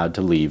even allowed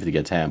to leave to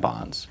get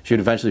tampons. She would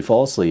eventually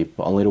fall asleep,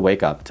 only to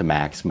wake up to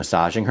Max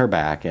massaging her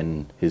back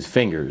and his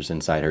fingers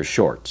inside her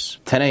shorts.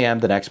 10 a.m.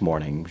 the next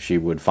morning, she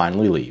would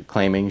finally leave,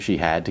 claiming she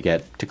had to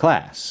get to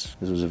class.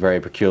 This was a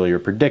very peculiar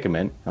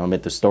predicament. I'll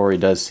admit the story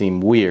does seem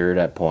weird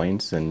at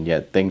points, and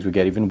yet things would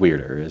get even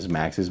weirder, as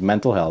Max's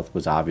mental health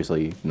was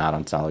obviously not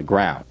on solid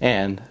ground.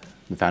 And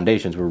the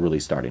foundations were really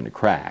starting to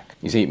crack.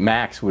 You see,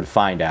 Max would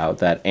find out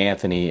that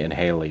Anthony and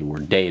Haley were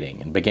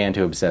dating and began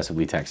to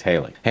obsessively text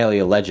Haley. Haley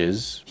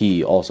alleges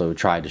he also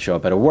tried to show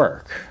up at her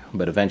work,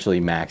 but eventually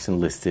Max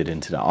enlisted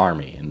into the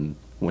army and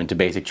went to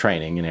basic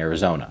training in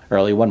Arizona.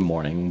 Early one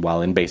morning,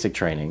 while in basic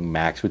training,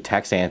 Max would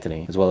text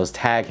Anthony as well as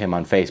tag him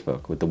on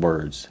Facebook with the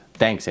words,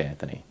 "Thanks,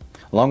 Anthony,"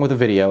 along with a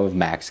video of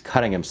Max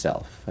cutting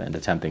himself and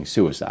attempting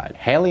suicide.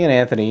 Haley and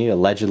Anthony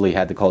allegedly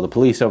had to call the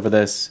police over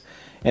this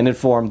and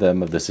informed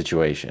them of the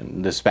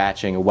situation,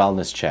 dispatching a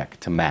wellness check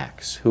to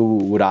Max, who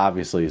would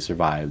obviously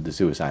survive the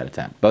suicide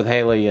attempt. Both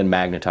Haley and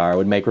Magnetar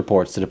would make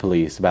reports to the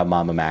police about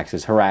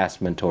MamaMax's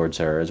harassment towards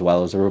her, as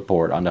well as a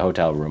report on the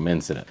hotel room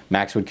incident.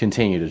 Max would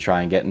continue to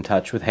try and get in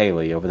touch with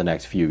Haley over the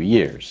next few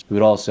years. He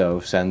would also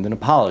send an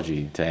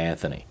apology to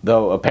Anthony,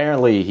 though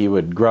apparently he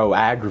would grow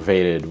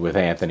aggravated with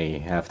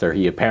Anthony after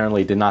he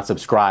apparently did not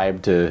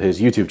subscribe to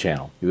his YouTube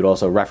channel. He would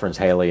also reference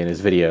Haley in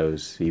his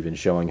videos, even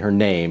showing her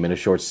name in a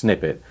short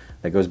snippet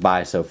that goes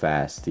by so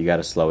fast, you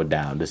gotta slow it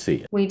down to see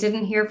it. We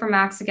didn't hear from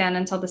Max again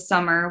until the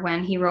summer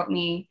when he wrote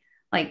me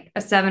like a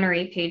 7 or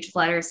 8 page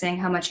letter saying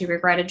how much he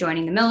regretted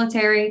joining the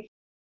military.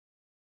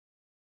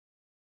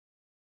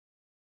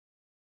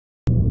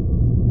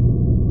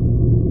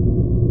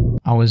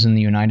 I was in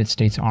the United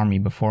States Army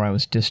before I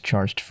was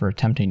discharged for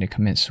attempting to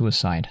commit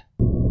suicide.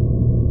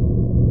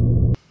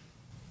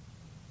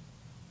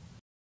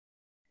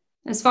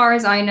 As far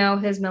as I know,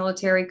 his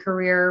military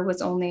career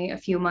was only a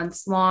few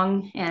months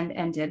long and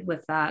ended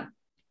with that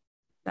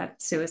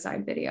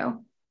suicide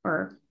video,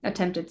 or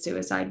attempted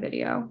suicide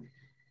video.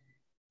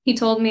 He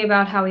told me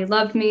about how he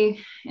loved me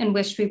and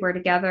wished we were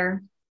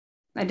together.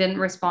 I didn't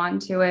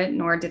respond to it,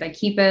 nor did I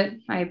keep it.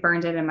 I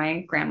burned it in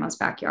my grandma's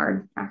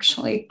backyard,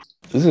 actually.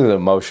 This is an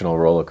emotional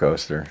roller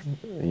coaster.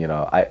 You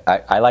know,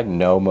 I like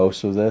know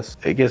most of this.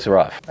 It gets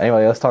rough.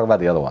 Anyway, let's talk about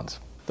the other ones.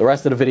 The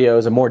rest of the video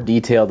is a more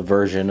detailed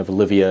version of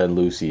Olivia and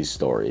Lucy's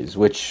stories,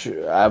 which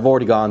I've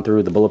already gone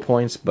through the bullet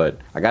points, but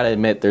I gotta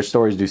admit, their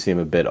stories do seem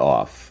a bit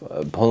off.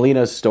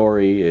 Paulina's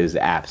story is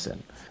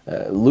absent.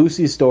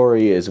 Lucy's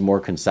story is more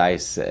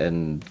concise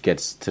and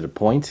gets to the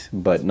point,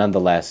 but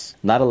nonetheless,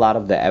 not a lot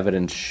of the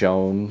evidence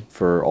shown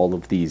for all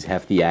of these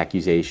hefty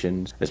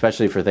accusations,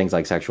 especially for things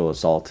like sexual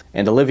assault.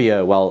 And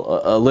Olivia,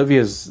 well,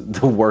 Olivia's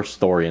the worst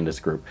story in this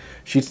group.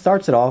 She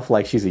starts it off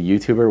like she's a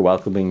YouTuber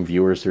welcoming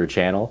viewers to her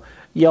channel.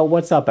 Yo,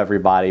 what's up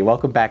everybody?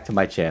 Welcome back to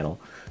my channel.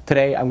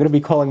 Today, I'm gonna be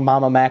calling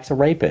MamaMax a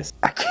rapist.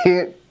 I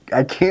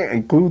can't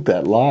include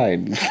that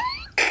line.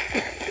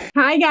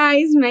 Hi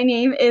guys, my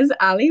name is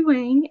Ali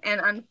Wang, and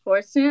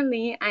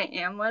unfortunately, I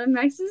am one of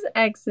Max's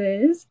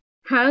exes.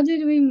 How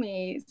did we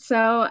meet?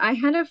 So I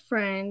had a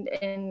friend,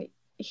 and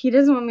he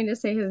doesn't want me to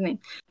say his name,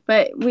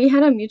 but we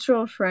had a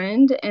mutual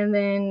friend, and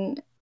then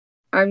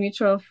our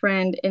mutual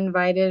friend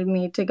invited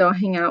me to go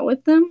hang out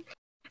with them.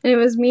 And it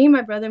was me,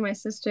 my brother, my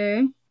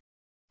sister,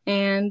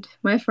 and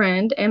my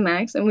friend, and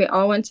Max, and we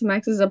all went to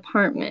Max's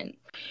apartment.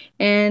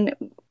 And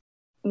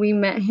we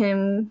met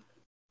him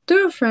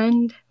through a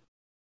friend.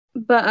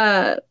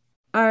 But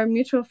our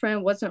mutual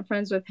friend wasn't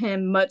friends with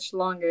him much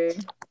longer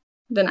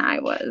than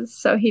I was,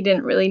 so he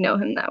didn't really know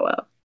him that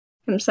well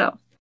himself.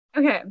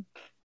 Okay.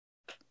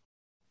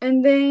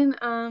 And then,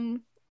 and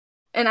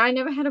I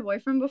never had a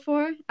boyfriend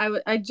before.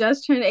 I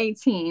just turned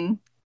 18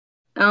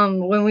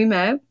 when we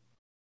met.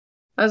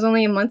 I was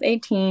only a month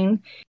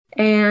 18,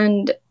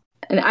 and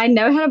I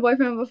never had a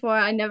boyfriend before.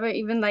 I never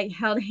even like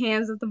held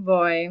hands with a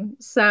boy.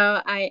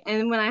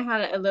 And when I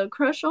had a little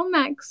crush on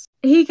Max,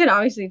 he could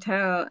obviously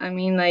tell. I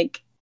mean,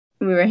 like,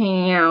 we were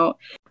hanging out.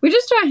 We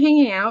just started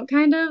hanging out,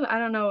 kind of. I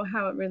don't know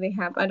how it really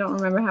happened. I don't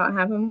remember how it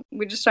happened.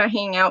 We just started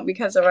hanging out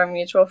because of our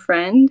mutual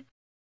friend.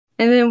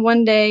 And then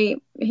one day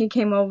he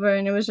came over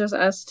and it was just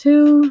us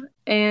two.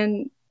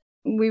 And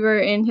we were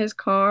in his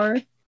car.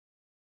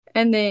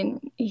 And then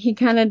he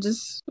kind of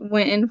just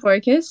went in for a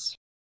kiss.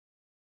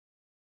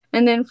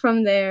 And then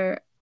from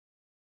there,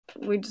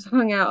 we just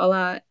hung out a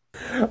lot.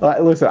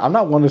 Listen, I'm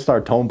not one to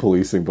start tone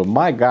policing, but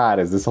my God,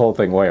 is this whole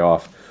thing way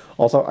off.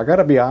 Also, I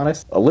gotta be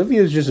honest,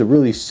 Olivia's just a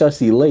really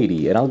sussy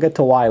lady, and I'll get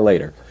to why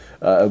later.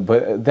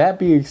 But that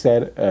being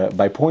said,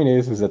 my point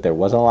is that there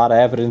wasn't a lot of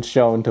evidence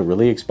shown to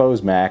really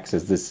expose Max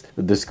as this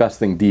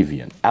disgusting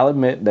deviant. I'll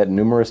admit that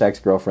numerous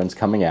ex-girlfriends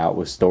coming out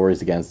with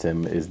stories against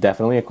him is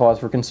definitely a cause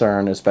for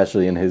concern,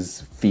 especially in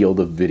his field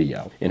of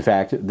video. In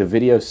fact, the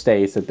video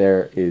states that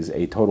there is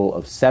a total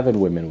of 7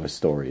 women with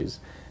stories.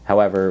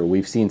 However,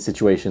 we've seen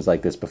situations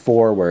like this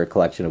before where a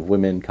collection of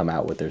women come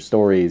out with their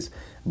stories,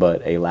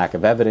 but a lack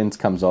of evidence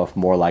comes off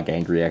more like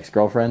angry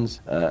ex-girlfriends.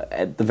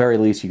 At the very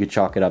least, you could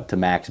chalk it up to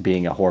Max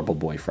being a horrible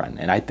boyfriend,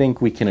 and I think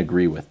we can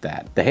agree with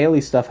that. The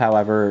Haley stuff,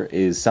 however,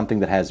 is something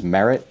that has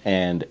merit,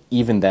 and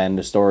even then,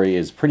 the story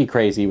is pretty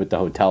crazy with the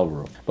hotel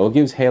room. But what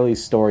gives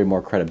Haley's story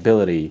more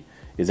credibility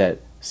is that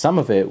some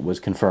of it was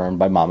confirmed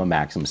by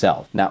MamaMax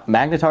himself. Now,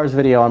 Magnetar's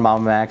video on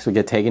MamaMax would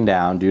get taken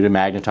down due to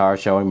Magnetar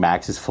showing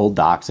Max's full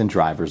docs and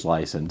driver's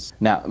license.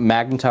 Now,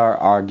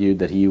 Magnetar argued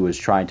that he was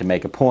trying to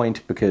make a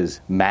point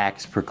because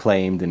Max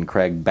proclaimed in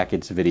Craig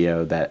Beckett's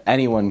video that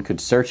anyone could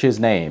search his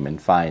name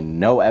and find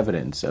no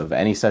evidence of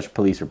any such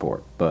police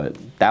report. But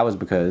that was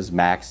because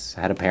Max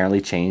had apparently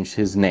changed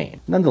his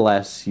name.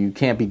 Nonetheless, you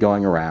can't be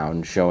going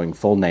around showing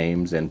full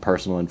names and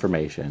personal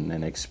information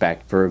and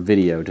expect for a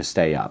video to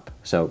stay up.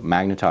 So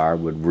Magnetar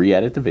would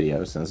re-edit the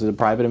video, since it's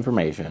private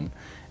information,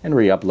 and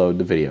re-upload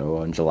the video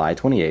on July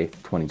 28th,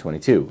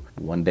 2022.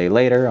 One day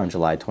later, on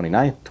July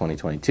 29th,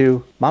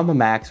 2022,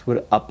 MamaMax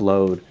would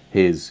upload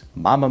his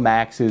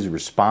MamaMax's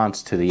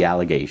response to the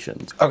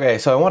allegations. Okay,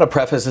 so I want to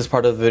preface this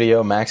part of the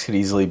video. Max could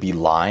easily be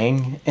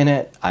lying in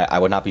it. I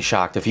would not be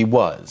shocked if he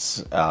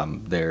was.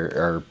 There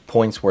are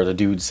points where the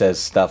dude says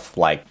stuff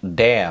like,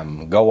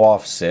 damn, go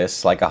off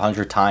sis, like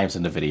 100 times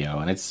in the video,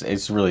 and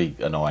it's really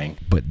annoying.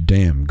 But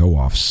damn, go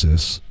off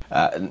sis.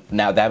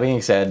 Now, that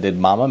being said, did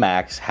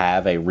MamaMax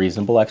have a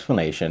reasonable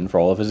explanation for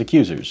all of his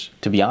accusers?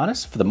 To be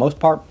honest, for the most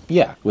part,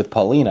 yeah. With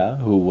Paulina,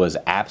 who was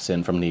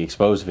absent from the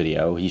exposed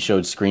video, he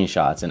showed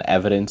screenshots and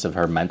evidence of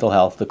her mental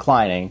health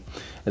declining,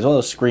 as well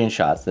as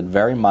screenshots that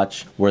very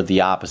much were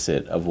the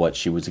opposite of what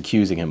she was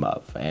accusing him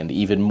of, and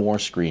even more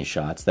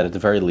screenshots that at the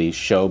very least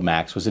show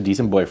Max was a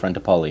decent boyfriend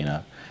to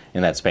Paulina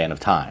in that span of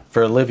time.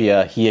 For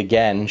Olivia, he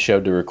again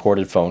showed the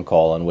recorded phone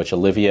call in which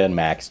Olivia and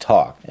Max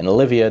talked, and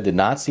Olivia did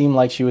not seem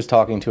like she was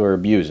talking to her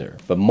abuser,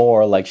 but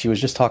more like she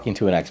was just talking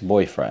to an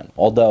ex-boyfriend,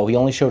 although he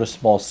only showed a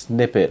small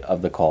snippet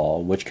of the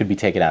call, which could be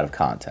taken out of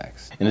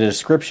context. In the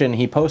description,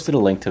 he posted a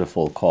link to the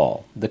full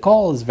call. The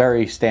call is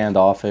very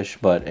standoffish,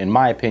 but in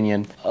my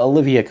opinion,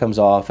 Olivia comes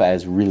off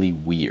as really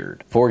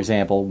weird. For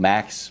example,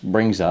 Max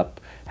brings up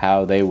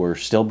how they were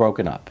still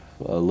broken up.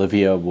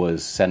 Olivia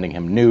was sending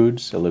him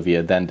nudes.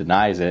 Olivia then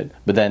denies it,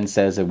 but then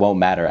says it won't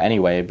matter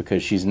anyway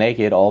because she's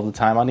naked all the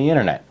time on the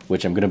internet,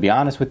 which I'm going to be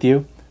honest with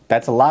you,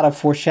 that's a lot of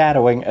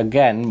foreshadowing.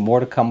 Again, more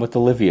to come with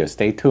Olivia.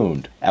 Stay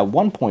tuned. At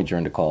one point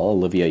during the call,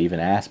 Olivia even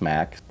asked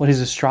Max what his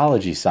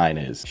astrology sign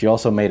is. She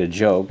also made a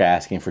joke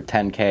asking for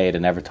 10K to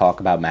never talk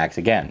about Max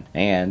again,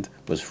 and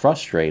was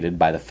frustrated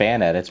by the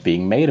fan edits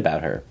being made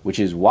about her, which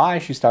is why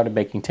she started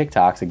making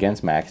TikToks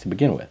against Max to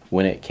begin with.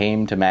 When it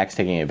came to Max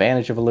taking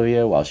advantage of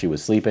Olivia while she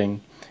was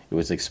sleeping, it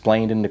was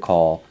explained in the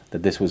call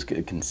that this was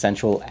a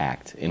consensual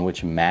act in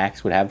which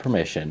Max would have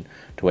permission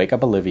to wake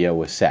up Olivia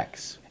with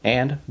sex.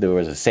 And there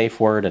was a safe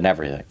word and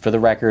everything. For the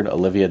record,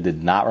 Olivia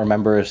did not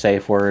remember a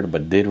safe word,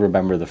 but did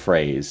remember the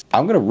phrase.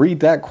 I'm gonna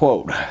read that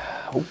quote.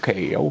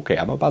 Okay,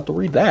 I'm about to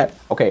read that.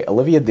 Okay,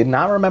 Olivia did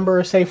not remember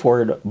a safe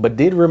word, but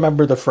did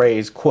remember the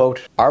phrase,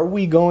 quote, "Are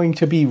we going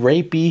to be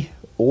rapey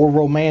or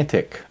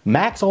romantic?"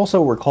 Max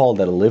also recalled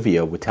that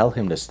Olivia would tell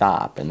him to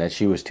stop and that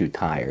she was too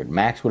tired.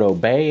 Max would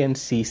obey and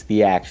cease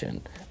the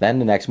action. Then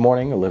the next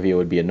morning, Olivia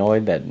would be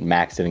annoyed that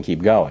Max didn't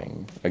keep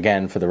going.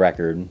 Again, for the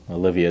record,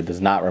 Olivia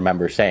does not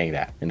remember saying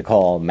that. In the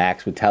call,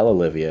 Max would tell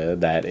Olivia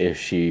that if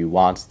she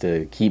wants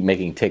to keep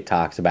making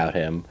TikToks about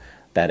him,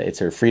 that it's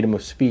her freedom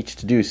of speech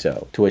to do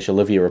so, to which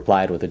Olivia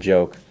replied with a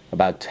joke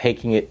about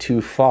taking it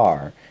too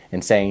far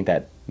and saying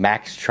that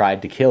Max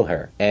tried to kill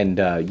her. And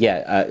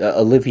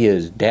Olivia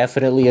is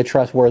definitely a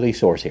trustworthy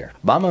source here.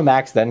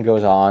 MamaMax then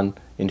goes on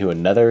into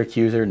another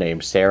accuser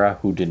named Sarah,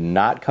 who did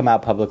not come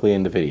out publicly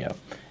in the video,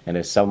 and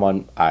is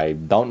someone I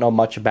don't know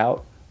much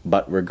about,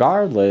 but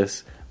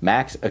regardless,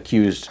 Max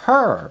accused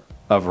her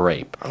of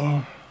rape.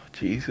 Oh,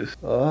 Jesus.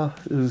 This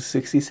is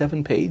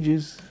 67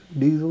 pages,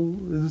 Diesel.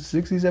 This is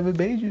 67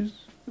 pages.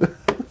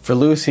 For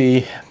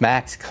Lucy,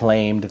 Max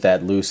claimed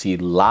that Lucy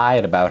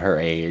lied about her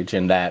age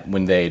and that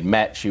when they'd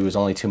met, she was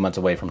only 2 months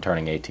away from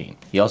turning 18.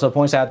 He also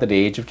points out that the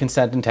age of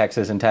consent in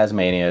Texas and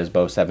Tasmania is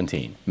both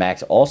 17.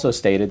 Max also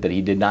stated that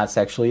he did not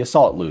sexually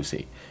assault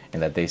Lucy,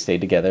 and that they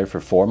stayed together for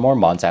 4 more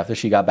months after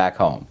she got back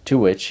home, to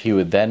which he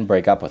would then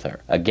break up with her.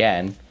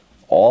 Again,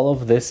 all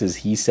of this is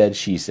he said,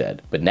 she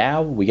said. But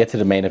now we get to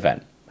the main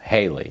event.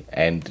 Haley.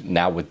 And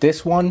now with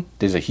this one,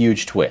 there's a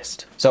huge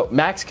twist. So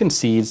Max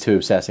concedes to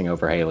obsessing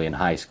over Haley in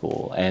high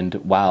school and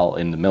while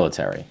in the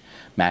military.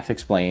 Max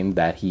explained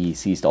that he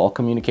ceased all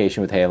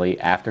communication with Haley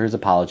after his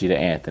apology to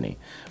Anthony,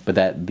 but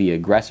that the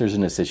aggressors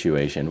in the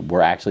situation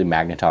were actually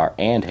Magnetar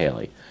and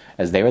Haley,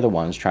 as they were the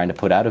ones trying to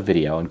put out a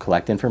video and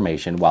collect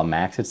information while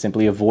Max had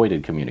simply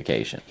avoided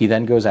communication. He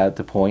then goes out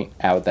to point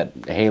out that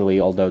Haley,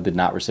 although did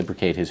not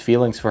reciprocate his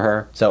feelings for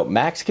her. So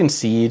Max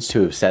concedes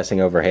to obsessing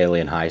over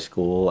Haley in high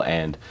school,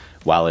 and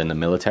while in the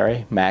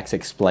military, Max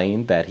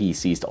explained that he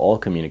ceased all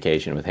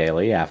communication with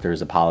Haley after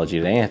his apology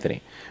to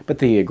Anthony. But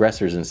the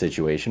aggressors in the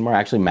situation were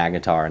actually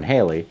Magnetar and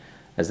Haley,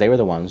 as they were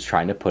the ones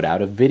trying to put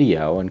out a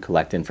video and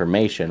collect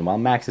information while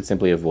Max had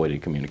simply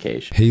avoided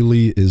communication.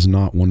 Haley is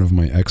not one of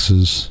my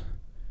exes.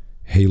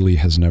 Haley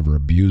has never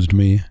abused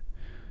me.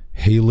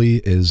 Haley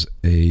is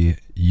a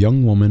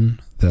young woman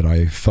that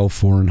I fell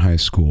for in high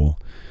school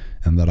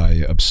and that I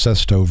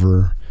obsessed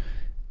over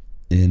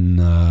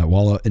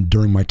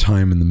during my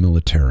time in the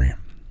military.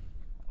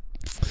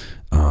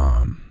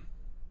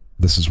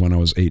 This is when I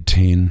was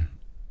 18.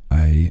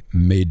 I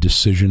made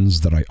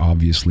decisions that I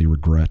obviously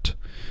regret.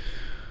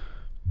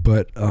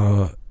 But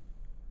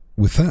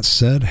with that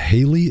said,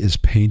 Haley is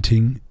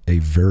painting a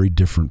very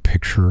different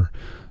picture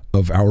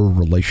of our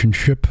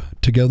relationship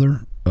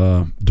together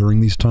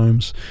during these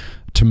times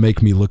to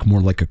make me look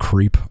more like a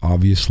creep,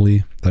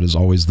 obviously. That is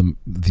always the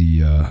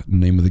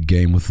name of the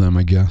game with them,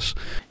 I guess.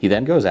 He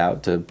then goes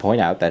out to point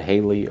out that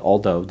Haley,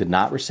 although did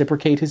not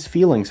reciprocate his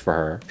feelings for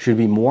her, should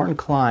be more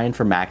inclined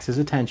for Max's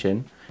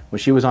attention when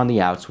she was on the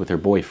outs with her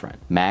boyfriend.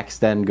 Max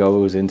then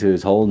goes into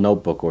his whole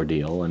notebook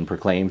ordeal and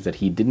proclaims that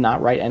he did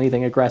not write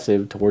anything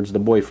aggressive towards the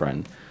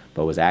boyfriend,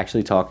 but was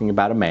actually talking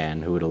about a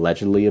man who had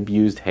allegedly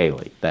abused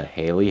Haley, that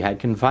Haley had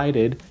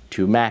confided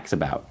to Max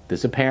about.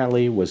 This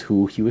apparently was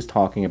who he was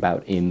talking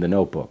about in the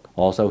notebook.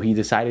 Also, he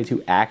decided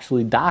to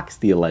actually dox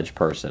the alleged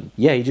person.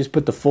 Yeah, he just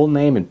put the full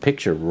name and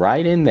picture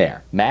right in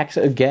there. Max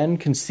again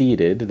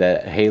conceded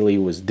that Haley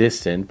was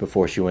distant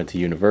before she went to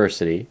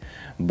university,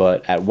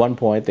 but at one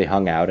point they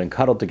hung out and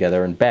cuddled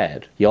together in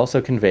bed. He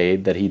also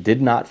conveyed that he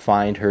did not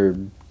find her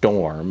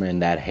dorm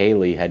and that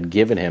Haley had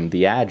given him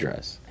the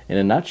address. In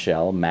a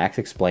nutshell, Max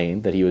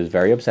explained that he was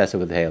very obsessive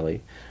with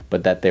Haley,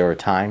 but that there were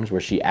times where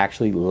she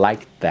actually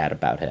liked that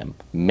about him.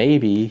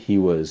 Maybe he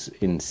was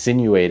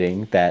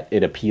insinuating that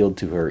it appealed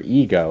to her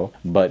ego,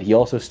 but he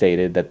also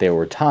stated that there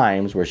were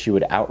times where she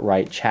would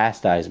outright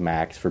chastise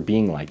Max for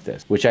being like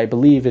this, which I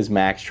believe is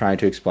Max trying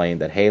to explain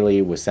that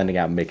Haley was sending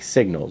out mixed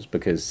signals,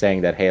 because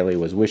saying that Haley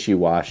was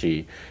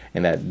wishy-washy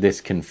and that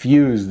this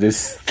confused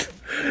this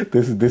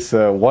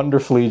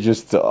wonderfully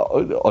just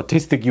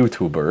autistic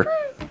YouTuber.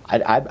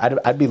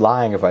 I'd be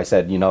lying if I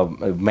said, you know,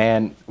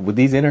 man, with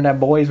these internet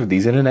boys, with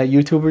these internet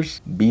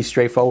YouTubers, be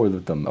straightforward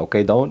with them,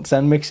 okay? Don't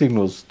send mixed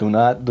signals.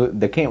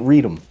 They can't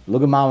read them.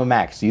 Look at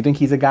MamaMax. Do you think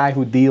he's a guy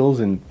who deals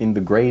in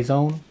the gray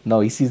zone? No,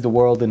 he sees the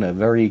world in a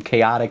very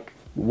chaotic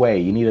way.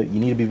 You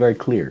need to be very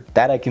clear.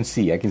 That I can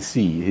see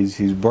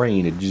his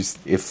brain.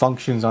 It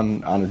functions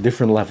on a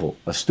different level,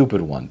 a stupid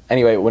one.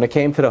 Anyway, when it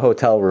came to the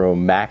hotel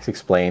room, Max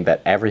explained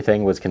that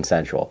everything was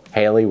consensual.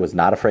 Haley was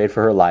not afraid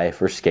for her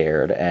life or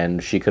scared,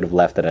 and she could have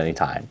left at any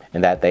time,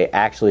 and that they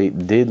actually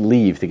did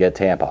leave to get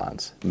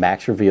tampons.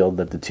 Max revealed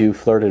that the two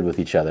flirted with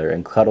each other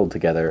and cuddled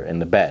together in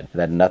the bed,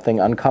 and that nothing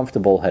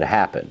uncomfortable had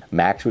happened.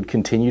 Max would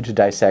continue to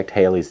dissect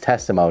Haley's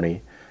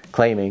testimony,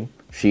 claiming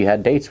she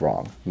had dates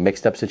wrong,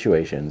 mixed up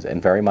situations,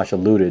 and very much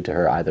alluded to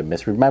her either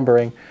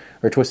misremembering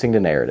or twisting the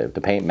narrative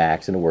to paint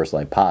Max in the worst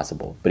light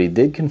possible. But he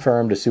did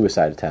confirm the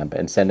suicide attempt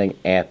and sending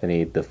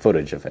Anthony the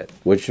footage of it,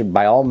 which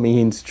by all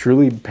means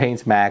truly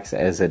paints Max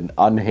as an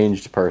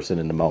unhinged person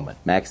in the moment.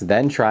 Max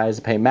then tries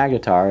to paint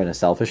Magnetar in a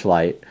selfish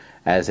light,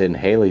 as in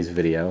Haley's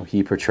video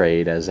he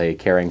portrayed as a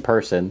caring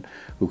person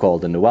who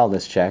called in the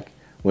wellness check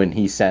when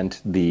he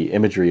sent the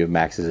imagery of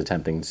Max's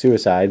attempting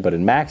suicide, but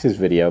in Max's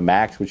video,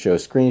 Max would show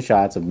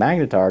screenshots of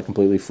Magnetar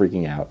completely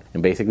freaking out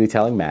and basically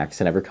telling Max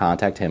to never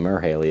contact him or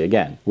Haley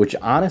again, which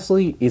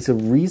honestly is a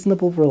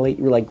reasonable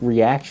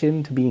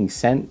reaction to being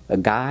sent. A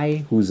guy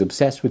who's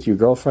obsessed with your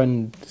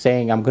girlfriend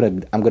saying, I'm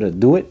gonna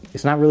do it.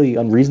 It's not really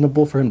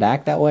unreasonable for him to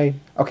act that way.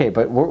 Okay,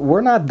 but we're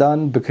not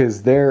done,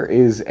 because there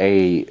is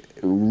a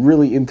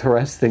really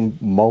interesting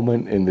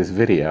moment in this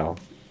video.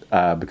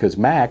 Because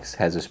Max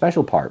has a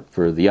special part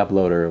for the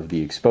uploader of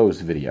the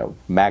exposed video,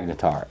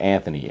 Magnetar,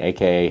 Anthony,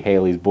 aka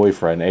Haley's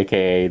boyfriend,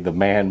 aka the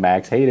man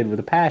Max hated with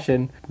a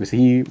passion because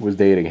he was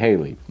dating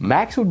Haley.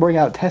 Max would bring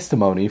out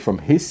testimony from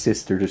his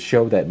sister to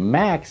show that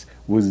Max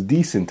was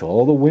decent to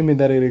all the women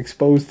that had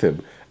exposed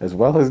him, as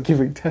well as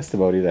giving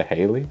testimony that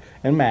Haley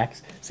and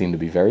Max seemed to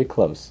be very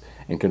close,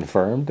 and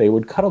confirmed they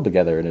would cuddle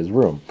together in his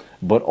room.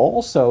 But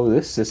also,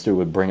 this sister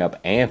would bring up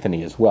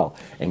Anthony as well,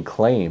 and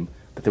claim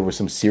that there were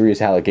some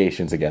serious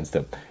allegations against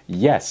him.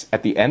 Yes,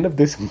 at the end of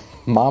this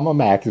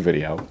MamaMax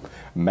video,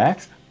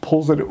 Max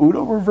pulls an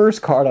Uno reverse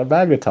card on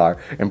Magnetar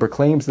and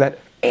proclaims that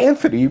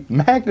Anthony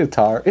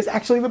Magnetar is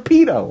actually the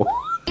pedo.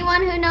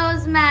 Anyone who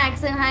knows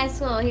Max in high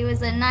school, he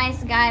was a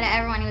nice guy to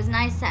everyone. He was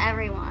nice to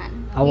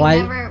everyone. Oh, he why?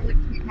 never would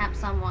kidnap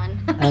someone.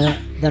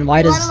 Then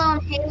why does? Let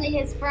alone Haley,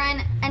 his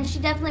friend, and she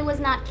definitely was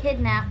not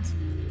kidnapped.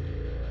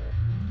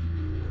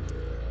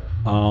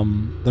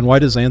 Then why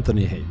does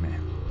Anthony hate me?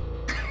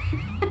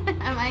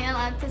 Am I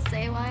allowed to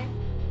say why?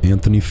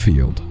 Anthony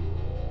Field,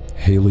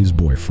 Haley's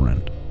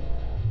boyfriend,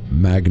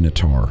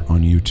 Magnetar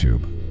on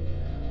YouTube,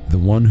 the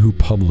one who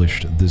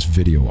published this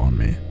video on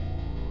me.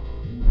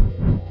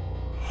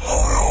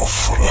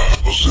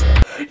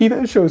 He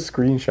then shows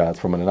screenshots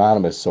from an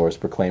anonymous source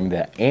proclaiming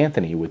that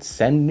Anthony would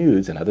send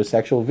nudes and other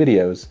sexual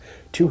videos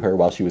to her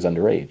while she was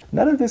underage.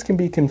 None of this can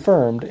be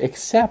confirmed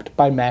except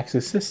by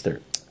Max's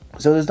sister.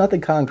 So there's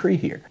nothing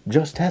concrete here,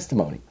 just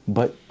testimony.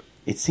 But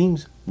it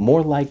seems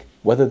more like,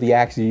 whether the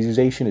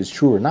accusation is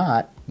true or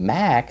not,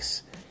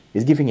 Max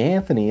is giving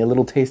Anthony a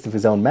little taste of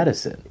his own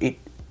medicine. It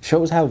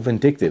shows how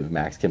vindictive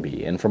Max can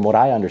be, and from what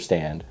I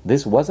understand,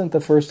 this wasn't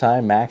the first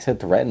time Max had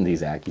threatened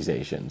these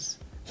accusations.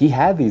 He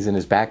had these in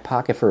his back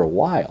pocket for a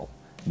while.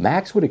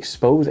 Max would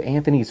expose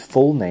Anthony's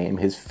full name,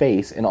 his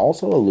face, and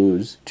also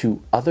alludes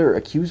to other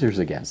accusers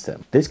against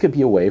him. This could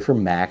be a way for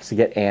Max to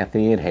get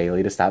Anthony and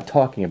Haley to stop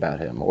talking about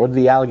him, or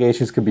the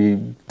allegations could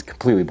be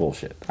completely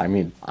bullshit. I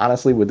mean,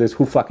 honestly, with this,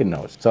 who fucking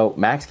knows? So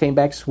Max came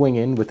back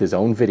swinging with his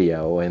own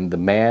video, and the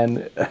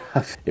man,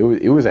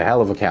 it was a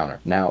hell of a counter.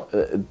 Now,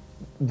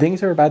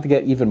 things are about to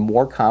get even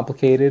more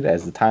complicated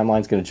as the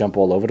timeline's going to jump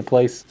all over the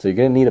place, so you're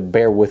going to need to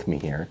bear with me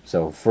here.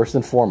 So first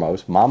and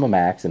foremost,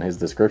 MamaMax in his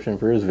description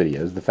for his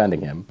videos defending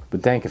him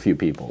would thank a few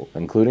people,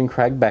 including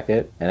Craig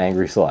Beckett and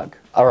Angry Slug.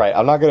 Alright,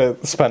 I'm not going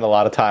to spend a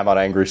lot of time on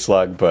Angry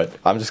Slug, but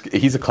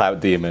he's a clout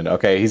demon,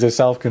 okay? He's a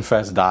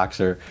self-confessed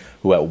doxer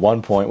who at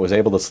one point was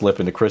able to slip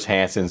into Chris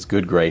Hansen's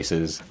good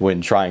graces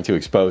when trying to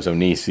expose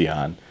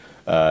Onision.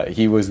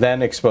 He was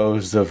then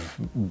exposed of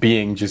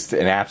being just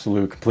an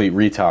absolute complete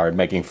retard,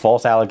 making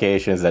false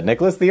allegations that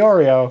Nicholas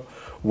Deorio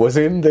was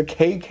in the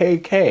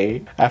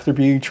KKK after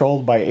being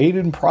trolled by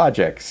Aiden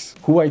Projects,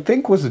 who I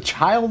think was a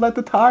child at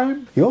the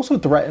time. He also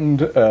threatened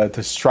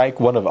to strike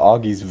one of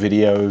Augie's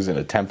videos and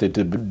attempted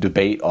to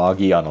debate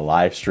Augie on a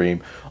live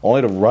stream,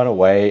 only to run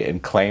away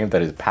and claim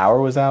that his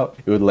power was out.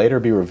 It would later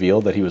be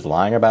revealed that he was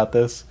lying about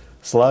this.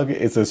 Slug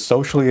is a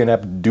socially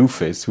inept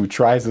doofus who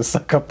tries to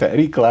suck up to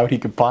any clout he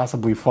could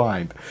possibly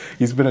find.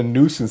 He's been a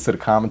nuisance to the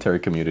commentary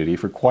community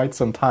for quite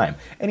some time,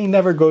 and he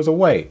never goes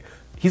away.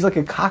 He's like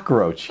a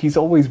cockroach. He's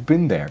always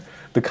been there.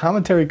 The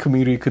commentary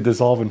community could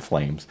dissolve in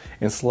flames,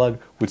 and Slug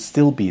would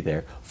still be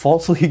there,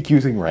 falsely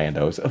accusing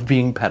randos of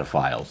being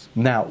pedophiles.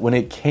 Now, when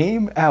it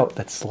came out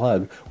that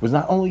Slug was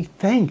not only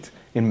thanked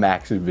in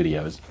Max's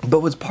videos, but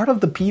was part of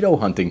the pedo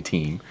hunting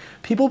team,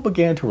 people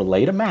began to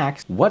relay to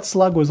Max what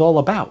Slug was all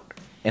about.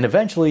 And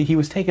eventually, he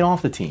was taken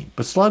off the team.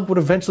 But Slug would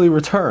eventually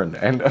return,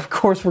 and of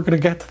course we're gonna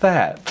get to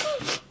that.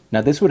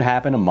 Now this would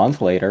happen a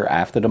month later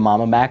after the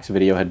MamaMax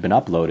video had been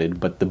uploaded,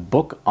 but the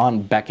book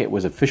on Beckett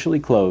was officially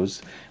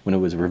closed when it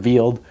was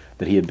revealed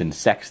that he had been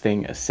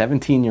sexting a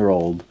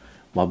 17-year-old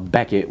while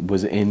Beckett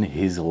was in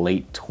his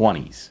late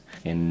 20s.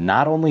 And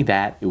not only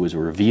that, it was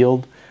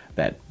revealed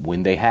that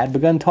when they had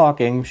begun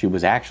talking, she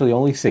was actually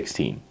only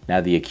 16.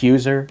 Now the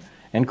accuser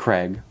and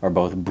Craig are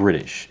both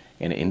British,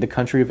 and in the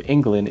country of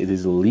England, it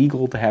is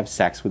illegal to have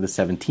sex with a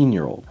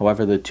 17-year-old.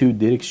 However, the two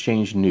did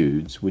exchange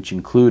nudes, which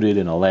included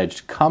an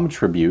alleged cum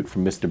tribute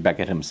from Mr.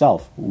 Beckett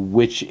himself,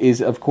 which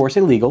is, of course,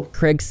 illegal.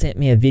 Craig sent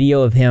me a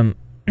video of him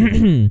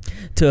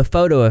to a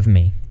photo of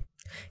me.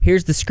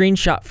 Here's the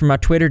screenshot from my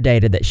Twitter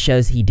data that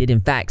shows he did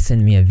in fact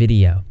send me a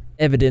video.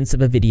 Evidence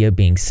of a video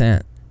being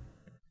sent.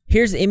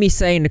 Here's Emmy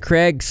saying to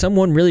Craig,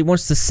 someone really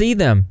wants to see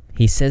them.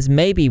 He says,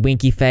 maybe,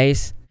 winky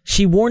face.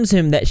 She warns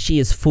him that she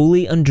is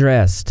fully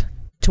undressed.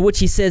 To which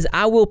he says,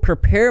 I will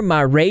prepare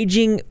my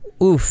raging...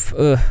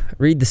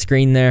 read the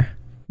screen there.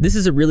 This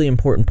is a really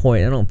important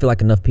point. I don't feel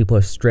like enough people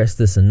have stressed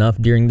this enough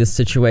during this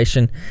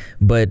situation.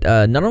 But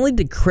not only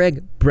did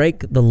Craig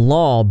break the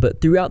law,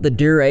 but throughout the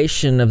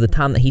duration of the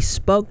time that he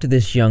spoke to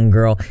this young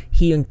girl,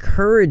 he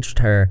encouraged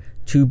her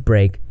to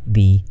break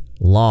the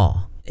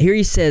law. Here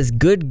he says,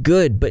 good,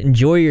 but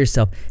enjoy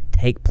yourself.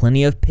 Take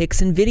plenty of pics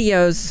and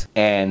videos.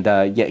 And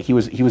yeah, he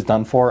was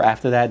done for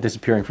after that,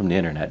 disappearing from the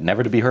internet,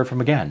 never to be heard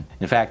from again.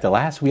 In fact, the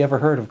last we ever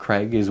heard of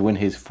Craig is when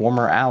his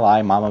former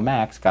ally,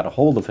 MamaMax, got a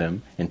hold of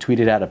him and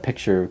tweeted out a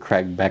picture of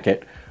Craig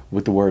Beckett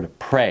with the word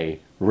pray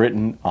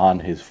written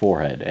on his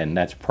forehead. And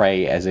that's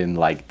prey as in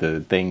like the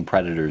thing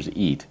predators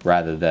eat,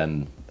 rather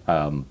than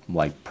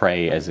like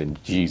pray as in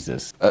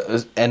Jesus.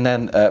 And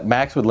then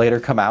Max would later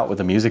come out with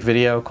a music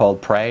video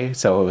called Pray,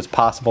 so it was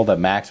possible that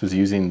Max was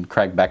using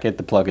Craig Beckett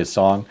to plug his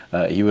song.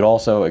 He would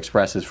also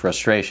express his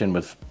frustration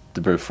with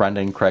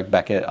befriending Craig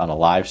Beckett on a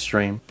live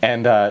stream.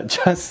 And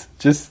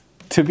just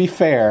to be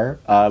fair,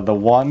 the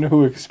one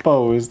who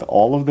exposed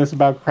all of this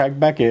about Craig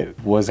Beckett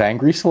was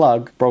Angry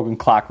Slug, broken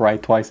clock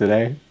right twice a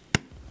day.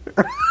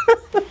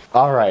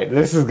 Alright,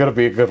 this is gonna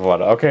be a good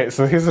one. Okay,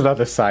 so here's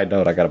another side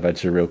note I gotta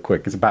mention real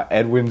quick. It's about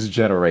Edwin's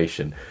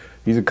generation.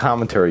 He's a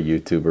commentary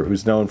YouTuber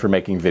who's known for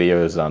making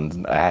videos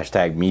on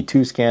hashtag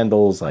MeToo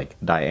scandals like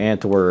Die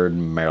Antwoord,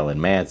 Marilyn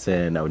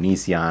Manson,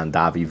 Onision,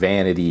 Davi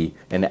Vanity,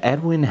 and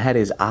Edwin had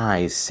his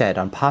eyes set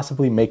on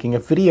possibly making a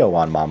video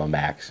on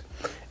MamaMax.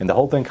 and the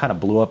whole thing kind of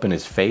blew up in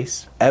his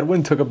face.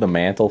 Edwin took up the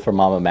mantle for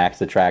MamaMax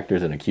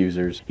detractors and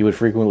accusers. He would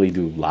frequently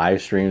do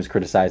live streams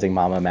criticizing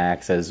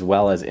MamaMax, as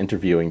well as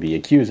interviewing the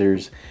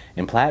accusers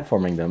and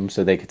platforming them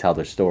so they could tell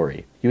their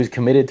story. He was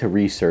committed to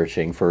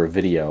researching for a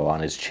video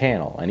on his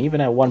channel, and even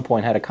at one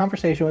point had a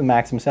conversation with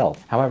Max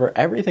himself. However,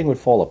 everything would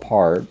fall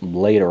apart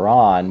later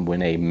on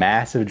when a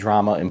massive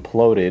drama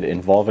imploded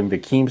involving the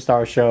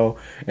Keemstar show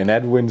and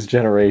Edwin's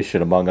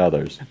generation, among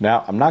others.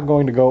 Now, I'm not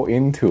going to go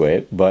into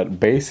it, but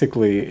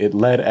basically it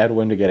led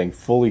Edwin to getting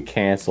fully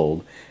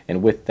canceled,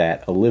 and with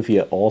that,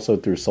 Olivia also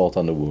threw salt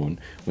on the wound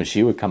when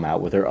she would come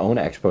out with her own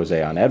expose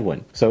on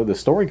Edwin. So the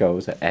story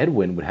goes that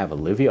Edwin would have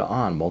Olivia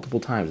on multiple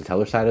times to tell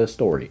her side of the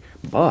story,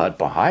 but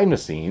behind the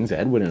scenes,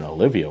 Edwin and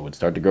Olivia would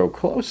start to grow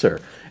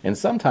closer, and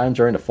sometime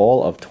during the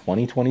fall of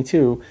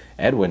 2022,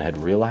 Edwin had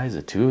realized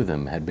the two of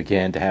them had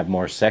began to have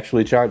more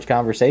sexually charged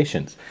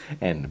conversations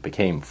and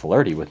became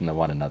flirty with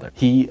one another.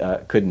 He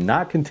could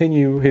not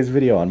continue his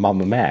video on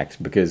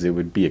MamaMax because it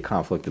would be a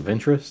conflict of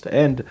interest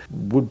and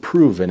would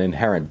prove an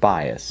inherent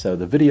bias, so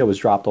the video was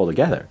dropped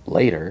altogether.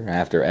 Later,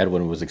 after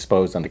Edwin was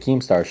exposed on the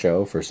Keemstar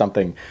show for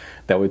something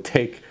that would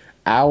take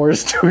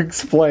hours to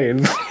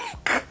explain,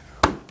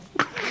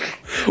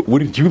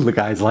 wouldn't you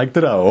guys like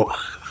to know?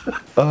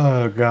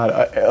 Oh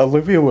god,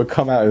 Olivia would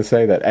come out and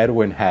say that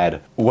Edwin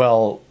had,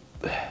 well,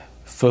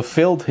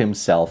 fulfilled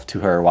himself to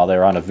her while they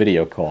were on a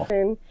video call.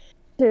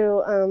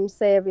 To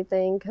say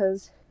everything,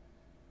 because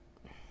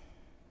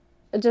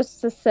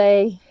just to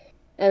say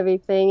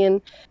everything,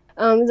 and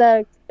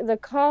the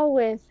call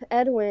with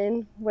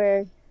Edwin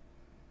where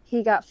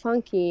he got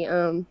funky,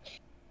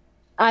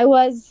 I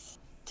was,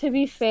 to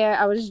be fair,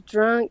 I was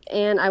drunk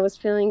and I was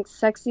feeling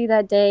sexy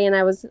that day, and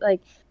I was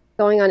like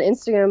going on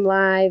Instagram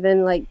Live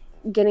and like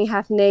getting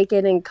half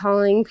naked and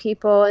calling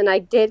people, and I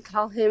did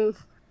call him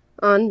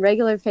on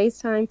regular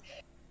FaceTime,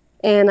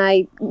 and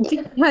I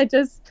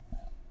just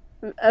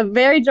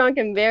very drunk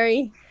and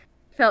very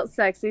felt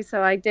sexy,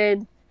 so I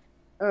did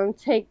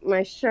take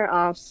my shirt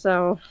off,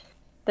 so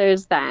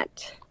there's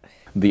that.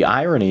 The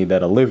irony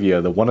that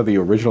Olivia, one of the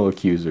original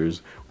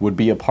accusers, would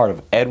be a part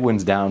of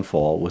Edwin's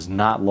downfall was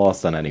not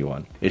lost on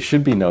anyone. It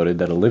should be noted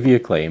that Olivia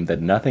claimed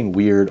that nothing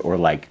weird or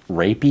like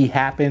rapey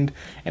happened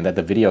and that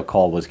the video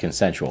call was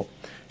consensual.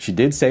 She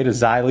did say to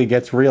Xylee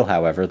Gets Real,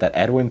 however, that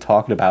Edwin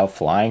talked about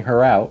flying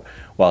her out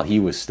while he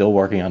was still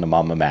working on the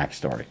MamaMax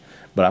story.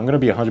 But I'm going to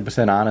be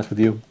 100% honest with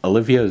you,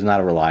 Olivia is not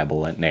a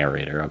reliable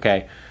narrator,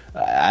 okay?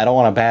 I don't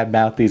want to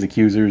badmouth these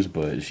accusers,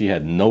 but she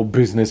had no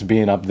business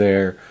being up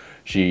there.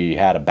 She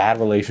had a bad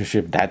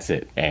relationship, that's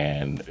it.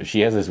 And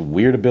she has this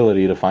weird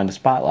ability to find the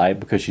spotlight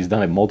because she's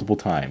done it multiple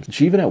times.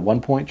 She even at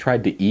one point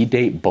tried to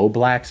e-date Bo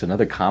Blacks,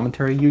 another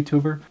commentary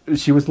YouTuber.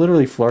 She was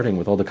literally flirting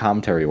with all the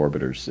commentary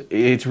orbiters.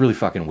 It's really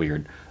fucking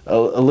weird.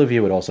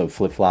 Olivia would also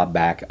flip-flop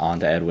back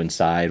onto Edwin's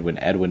side when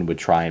Edwin would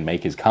try and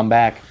make his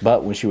comeback,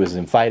 but when she was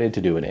invited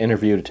to do an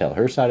interview to tell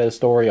her side of the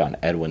story on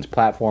Edwin's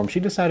platform, she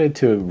decided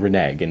to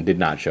renege and did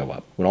not show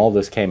up. When all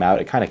this came out,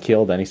 it kind of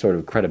killed any sort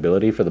of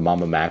credibility for the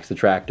MamaMax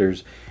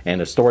detractors, and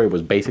the story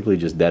was basically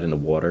just dead in the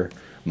water.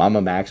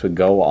 MamaMax would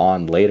go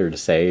on later to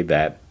say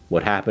that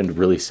what happened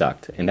really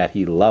sucked, and that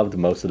he loved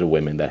most of the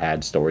women that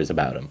had stories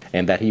about him,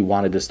 and that he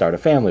wanted to start a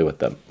family with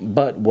them,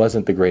 but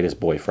wasn't the greatest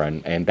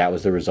boyfriend, and that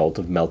was the result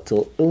of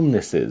mental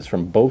illnesses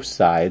from both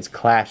sides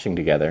clashing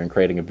together and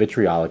creating a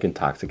vitriolic and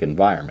toxic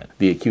environment.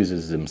 The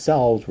accusers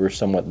themselves were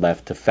somewhat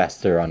left to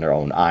fester on their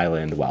own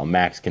island, while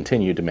Max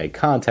continued to make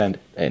content,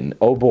 and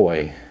oh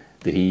boy,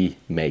 did he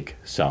make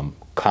some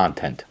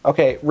content.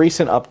 Okay,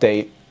 recent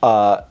update.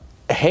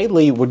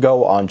 Haley would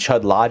go on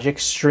Chud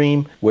Logic's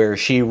stream where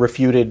she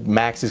refuted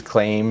Max's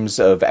claims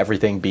of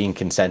everything being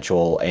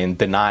consensual and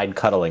denied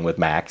cuddling with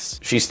Max.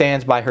 She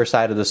stands by her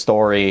side of the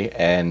story,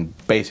 and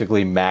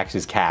basically Max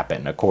is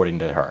capping, according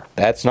to her.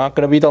 That's not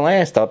going to be the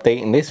last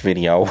update in this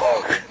video.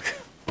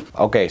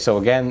 Okay, so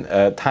again,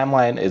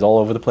 timeline is all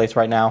over the place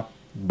right now,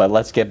 but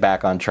let's get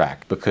back on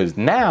track, because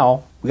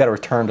now we got to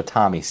return to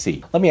Tommy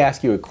C. Let me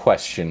ask you a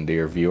question,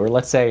 dear viewer.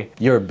 Let's say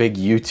you're a big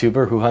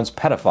YouTuber who hunts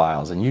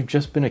pedophiles and you've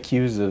just been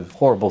accused of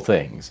horrible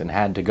things and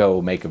had to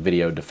go make a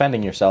video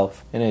defending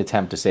yourself in an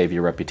attempt to save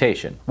your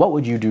reputation. What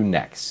would you do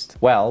next?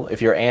 Well, if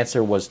your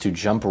answer was to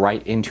jump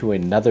right into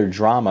another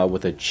drama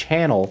with a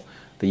channel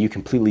that you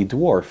completely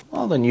dwarf,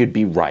 well, then you'd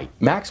be right.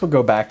 Max would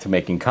go back to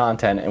making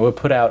content and would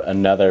put out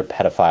another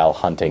pedophile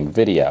hunting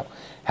video.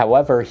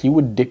 However, he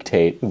would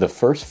dictate the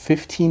first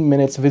 15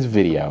 minutes of his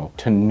video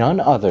to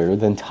none other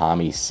than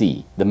Tommy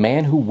C, the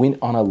man who went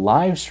on a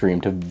live stream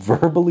to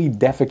verbally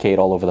defecate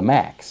all over the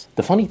Max.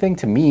 The funny thing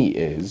to me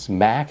is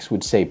Max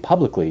would say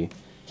publicly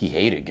he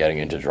hated getting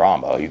into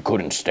drama, he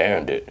couldn't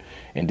stand it,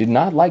 and did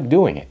not like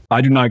doing it.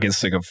 I do not get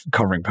sick of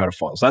covering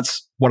pedophiles.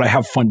 That's what I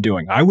have fun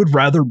doing. I would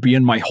rather be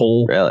in my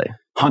hole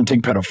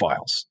hunting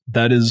pedophiles.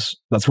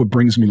 That's what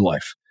brings me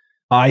life.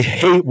 I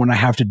hate when I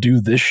have to do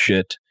this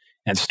shit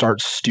and start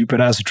stupid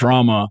ass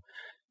drama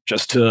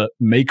just to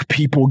make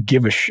people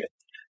give a shit.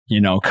 you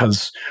know,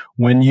 because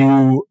when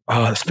you,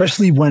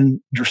 especially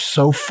when you're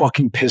so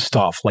fucking pissed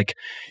off, like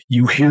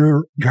you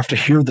have to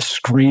hear the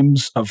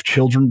screams of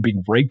children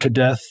being raped to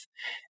death,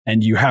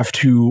 and you have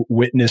to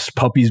witness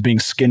puppies being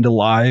skinned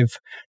alive,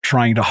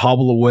 trying to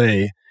hobble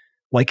away.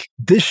 Like,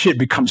 this shit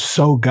becomes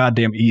so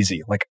goddamn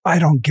easy. Like, I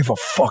don't give a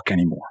fuck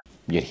anymore.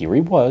 Yet here he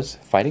was,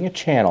 fighting a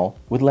channel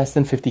with less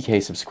than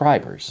 50k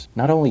subscribers.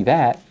 Not only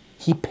that,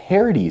 he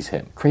parodies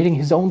him, creating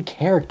his own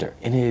character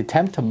in an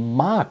attempt to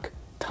mock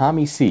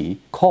Tommy C,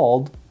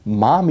 called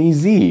Mommy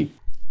Z.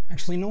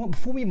 Actually, you know what?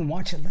 Before we even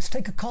watch it, let's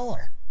take a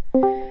caller.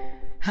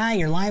 Hi,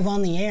 you're live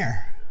on the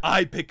air.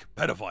 I pick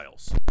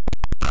pedophiles.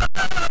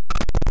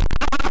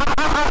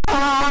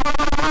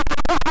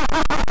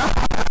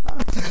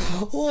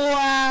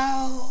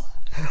 Wow.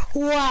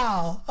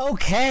 Wow.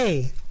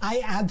 Okay.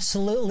 I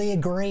absolutely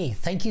agree.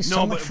 Thank you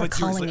so much for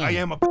calling in. I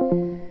am a...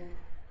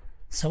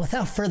 So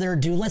without further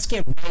ado, let's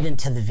get right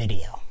into the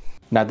video.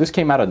 Now, this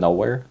came out of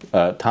nowhere.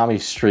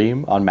 Tommy's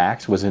stream on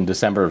Max was in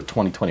December of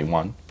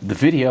 2021. The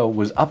video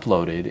was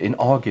uploaded in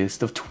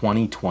August of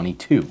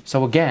 2022.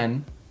 So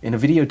again, in a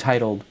video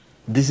titled,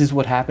 "This is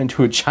what happened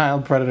to a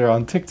child predator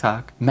on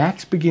TikTok,"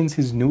 Max begins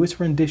his newest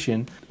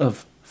rendition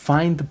of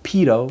Find the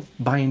Pedo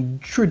by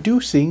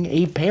introducing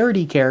a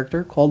parody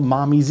character called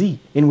Mommy Z,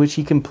 in which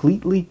he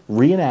completely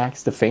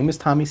reenacts the famous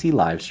Tommy C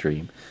live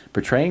stream,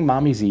 portraying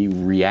Mommy Z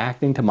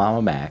reacting to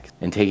MamaMax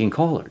and taking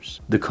callers.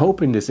 The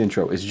cope in this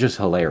intro is just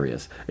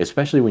hilarious,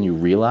 especially when you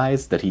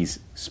realize that he's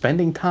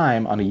spending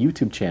time on a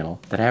YouTube channel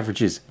that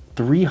averages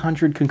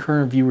 300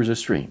 concurrent viewers a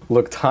stream.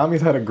 Look,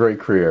 Tommy's had a great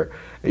career.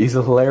 He's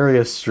a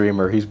hilarious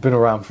streamer. He's been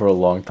around for a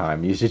long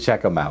time. You should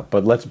check him out.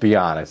 But let's be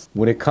honest,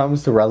 when it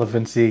comes to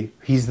relevancy,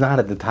 he's not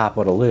at the top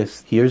of the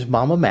list. Here's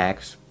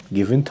MamaMax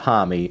giving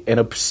Tommy an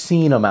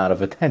obscene amount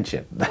of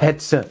attention.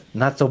 That's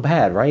not so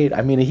bad, right?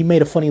 I mean, he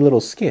made a funny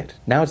little skit.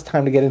 Now it's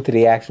time to get into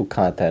the actual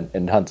content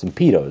and hunt some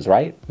pedos,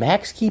 right?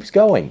 Max keeps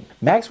going.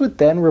 Max would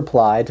then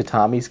reply to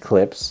Tommy's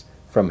clips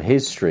from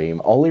his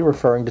stream, only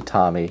referring to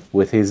Tommy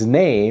with his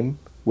name,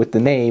 with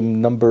the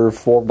name number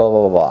 4 blah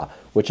blah blah,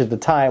 which at the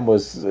time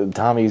was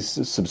Tommy's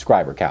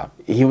subscriber count.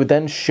 He would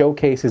then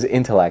showcase his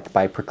intellect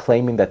by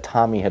proclaiming that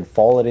Tommy had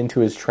fallen into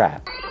his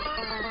trap.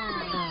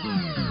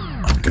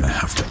 I'm gonna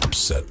have to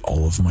upset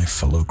all of my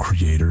fellow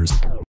creators.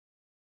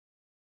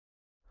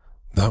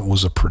 That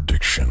was a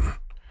prediction,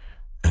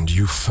 and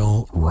you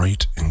fell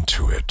right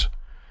into it,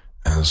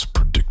 as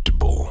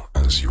predictable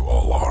as you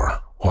all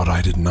are. What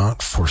I did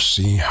not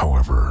foresee,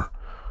 however,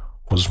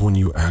 was when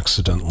you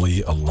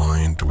accidentally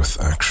aligned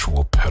with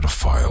actual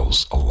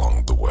pedophiles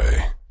along the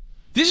way.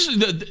 This is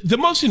the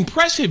most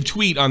impressive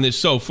tweet on this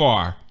so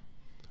far.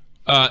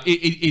 And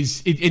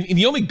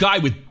the only guy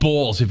with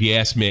balls, if you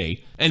ask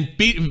me. And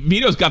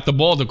Vito's got the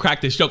ball to crack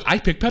this joke. I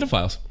pick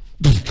pedophiles.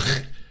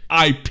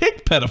 I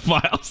pick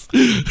pedophiles.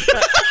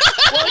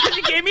 Well, because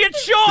you gave me a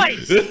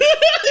choice.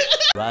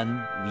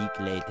 1 week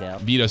later.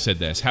 Vito said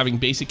this: having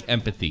basic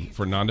empathy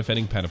for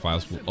non-offending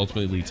pedophiles will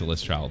ultimately lead to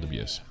less child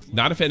abuse.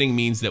 Non-offending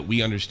means that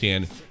we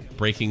understand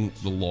breaking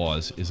the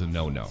laws is a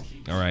no-no.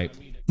 All right?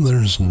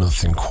 There's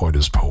nothing quite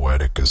as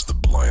poetic as the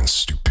blind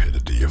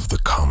stupidity of the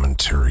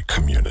commentary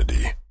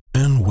community.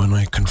 And when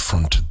I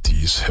confronted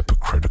these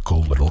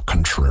hypocritical little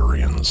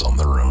contrarians on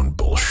their own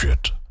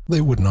bullshit,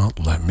 they would not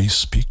let me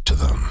speak to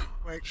them.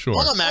 Sure.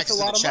 MamaMax is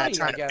in the chat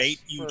trying to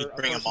bait you to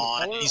bring him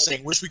on. And he's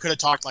saying, "Wish we could have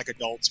talked like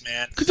adults,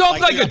 man." Talk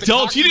like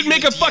adults? You didn't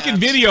make a fucking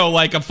video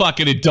like a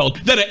fucking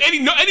adult. That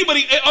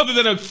anybody other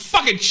than a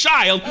fucking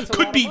child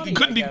couldn't be.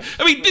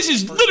 I mean, this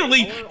is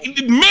literally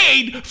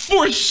made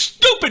for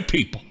stupid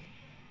people.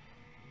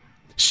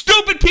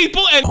 Stupid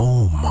people and.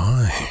 Oh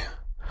my.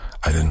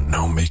 I didn't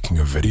know making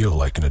a video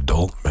like an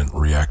adult meant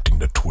reacting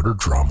to Twitter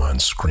drama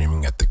and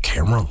screaming at the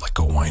camera like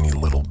a whiny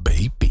little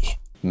baby.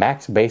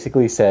 Max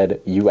basically said,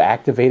 "You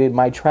activated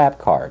my trap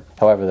card."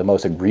 However, the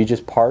most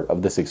egregious part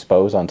of this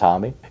expose on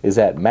Tommy is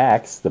that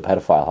Max, the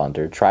pedophile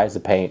hunter, tries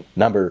to paint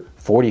number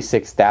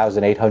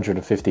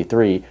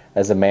 46,853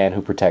 as a man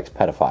who protects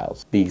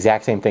pedophiles. The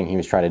exact same thing he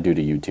was trying to do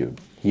to YouTube.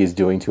 He is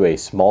doing to a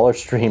smaller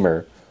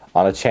streamer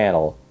on a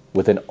channel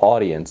with an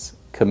audience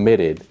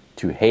committed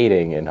to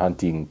hating and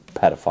hunting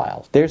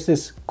pedophiles. There's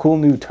this cool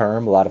new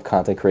term a lot of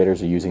content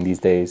creators are using these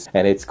days,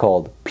 and it's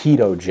called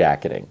pedo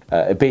jacketing.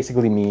 It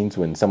basically means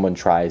when someone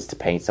tries to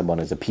paint someone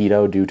as a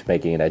pedo due to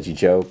making an edgy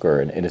joke or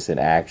an innocent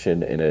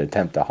action in an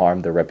attempt to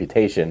harm their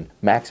reputation.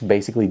 Max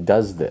basically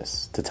does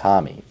this to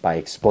Tommy by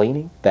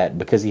explaining that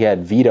because he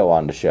had Vito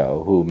on the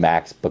show, who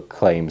Max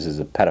claims is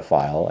a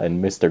pedophile,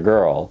 and Mr.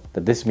 Girl,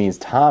 that this means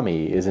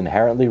Tommy is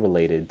inherently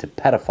related to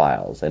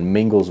pedophiles and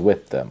mingles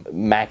with them.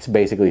 Max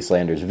basically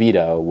slanders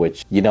Vito,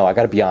 which, you know, I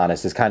gotta be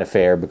honest, is kind of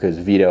fair because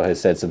Vito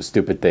has said some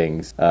stupid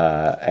things,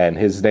 and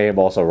his name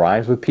also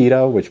rhymes with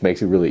pedo, which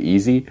makes it really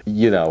easy.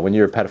 You know, when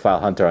you're a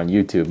pedophile hunter on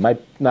YouTube,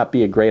 might not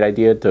be a great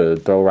idea to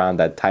throw around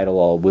that title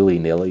all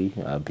willy-nilly.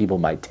 People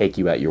might take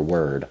you at your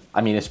word.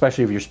 I mean,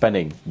 especially if you're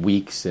spending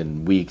weeks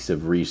and weeks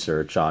of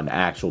research on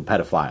actual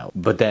pedophiles,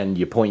 but then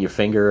you point your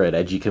finger at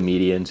edgy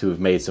comedians who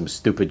have made some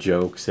stupid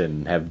jokes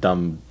and have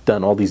done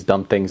done all these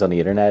dumb things on the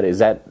internet. Is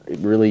that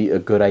really a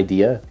good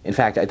idea? In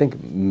fact, I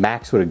think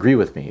Max would agree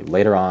with me.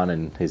 Later on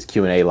in his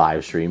Q&A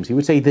live streams, he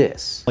would say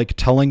this. Like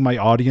telling my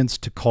audience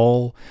to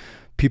call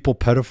people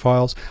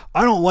pedophiles.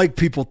 I don't like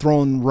people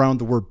throwing around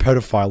the word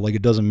pedophile like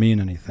it doesn't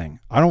mean anything.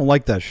 I don't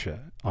like that shit.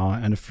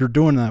 And if you're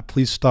doing that,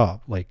 please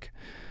stop. Like,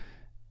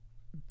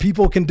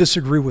 people can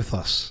disagree with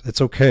us. It's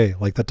okay.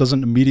 Like, that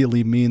doesn't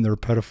immediately mean they're a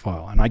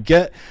pedophile. And I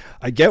get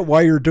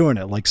why you're doing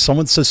it. Like,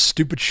 someone says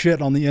stupid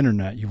shit on the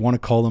internet, you want to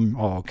call them,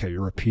 oh, okay,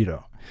 you're a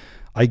pedo.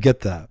 I get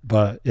that,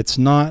 but it's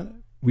not,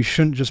 we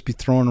shouldn't just be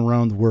throwing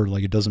around the word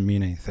like it doesn't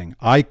mean anything.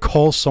 I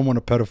call someone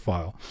a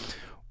pedophile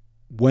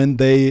when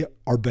they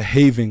are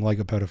behaving like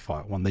a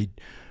pedophile, when they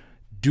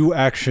do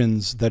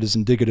actions that is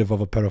indicative of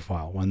a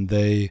pedophile, when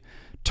they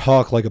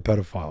talk like a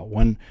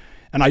pedophile,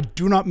 and I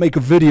do not make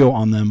a video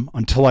on them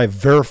until I have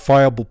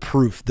verifiable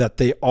proof that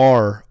they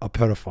are a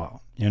pedophile.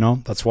 You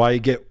know, that's why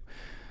I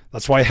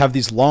have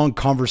these long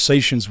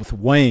conversations with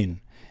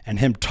Wayne and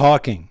him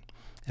talking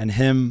and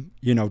him,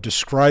 you know,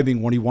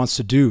 describing what he wants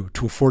to do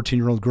to a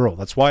 14-year-old girl.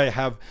 That's why I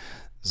have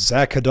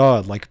Zach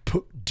Haddad like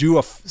do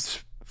a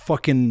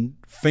fucking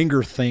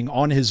finger thing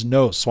on his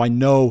nose, so I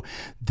know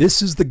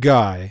this is the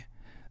guy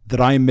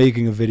that I am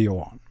making a video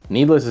on.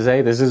 Needless to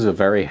say, this is a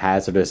very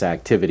hazardous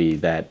activity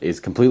that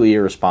is completely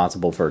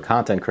irresponsible for a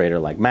content creator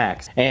like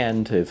Max.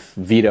 And if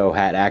Vito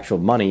had actual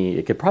money,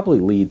 it could probably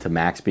lead to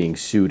Max being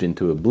sued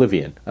into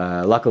oblivion.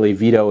 Luckily,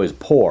 Vito is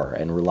poor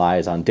and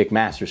relies on Dick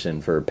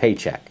Masterson for a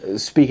paycheck.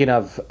 Speaking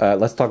of,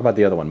 let's talk about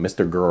the other one,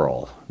 Mr.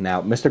 Girl.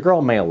 Now, Mr.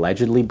 Girl may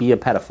allegedly be a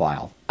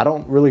pedophile. I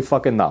don't really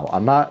fucking know.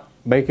 I'm not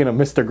making a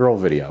Mr. Girl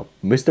video.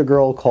 Mr.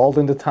 Girl called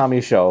into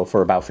Tommy's show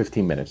for about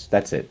 15 minutes.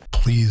 That's it.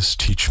 Please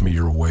teach me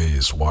your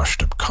ways,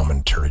 washed up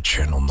commentary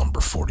channel number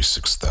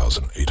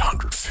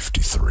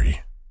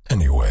 46,853.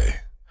 Anyway,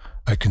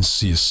 I can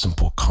see a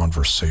simple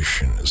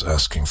conversation is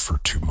asking for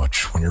too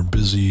much when you're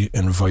busy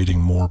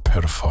inviting more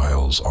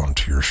pedophiles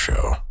onto your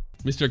show.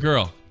 Mr.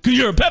 Girl, 'cause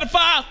you're a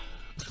pedophile?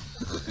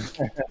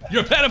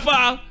 You're a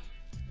pedophile?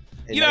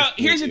 You know,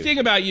 here's the thing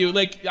about you.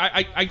 Like,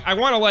 I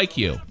want to like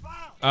you.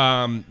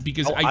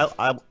 Because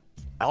I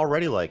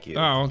already like you.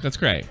 Oh, that's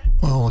great.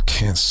 Well, I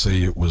can't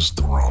say it was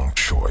the wrong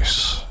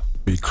choice,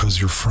 because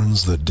your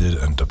friends that did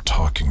end up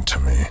talking to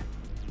me,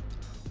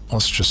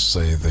 let's just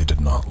say they did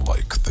not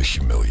like the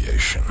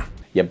humiliation.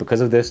 Yet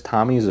because of this,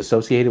 Tommy is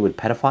associated with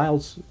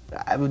pedophiles?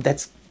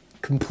 That's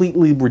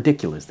completely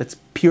ridiculous. That's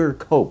pure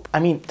cope. I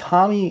mean,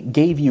 Tommy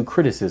gave you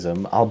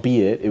criticism,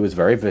 albeit it was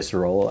very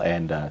visceral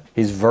and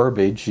his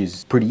verbiage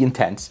is pretty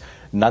intense.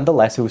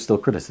 Nonetheless, it was still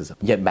criticism.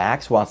 Yet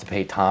Max wants to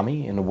paint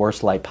Tommy in the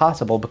worst light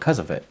possible because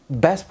of it.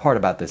 Best part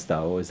about this,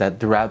 though, is that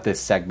throughout this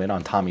segment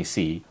on Tommy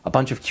C, a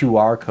bunch of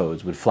QR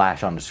codes would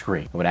flash on the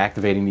screen. And when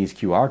activating these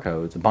QR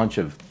codes, a bunch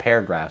of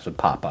paragraphs would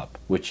pop up,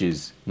 which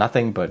is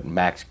nothing but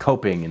Max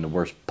coping in the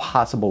worst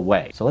possible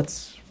way. So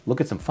let's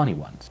look at some funny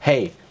ones.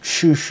 Hey,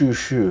 shoo, shoo,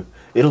 shoo.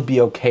 It'll be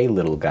okay,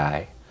 little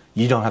guy.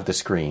 You don't have to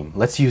scream.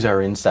 Let's use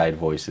our inside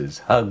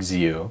voices. Hugs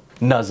you.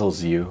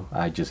 Nuzzles you.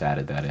 I just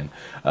added that in.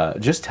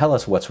 Just tell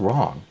us what's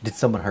wrong. Did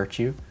someone hurt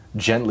you?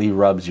 Gently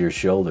rubs your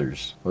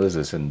shoulders. What is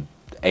this, an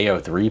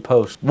AO3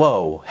 post?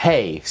 Whoa,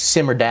 hey,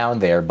 simmer down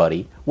there,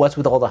 buddy. What's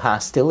with all the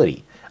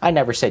hostility? I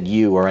never said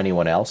you or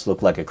anyone else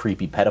looked like a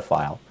creepy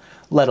pedophile.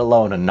 Let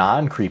alone a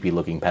non-creepy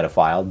looking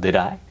pedophile, did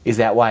I? Is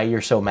that why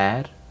you're so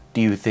mad? Do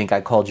you think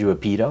I called you a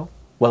pedo?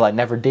 Well, I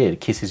never did.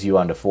 Kisses you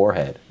on the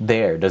forehead.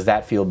 There, does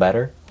that feel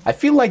better? I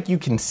feel like you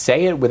can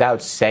say it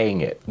without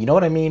saying it. You know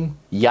what I mean?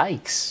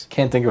 Yikes.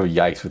 Can't think of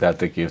yikes without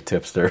thinking of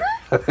Tipster.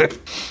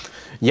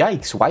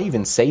 Yikes, why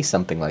even say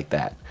something like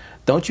that?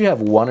 Don't you have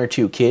 1 or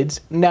 2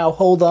 kids? Now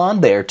hold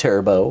on there,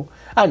 Turbo.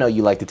 I know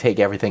you like to take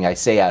everything I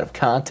say out of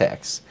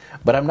context,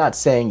 but I'm not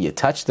saying you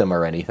touched them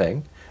or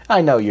anything.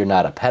 I know you're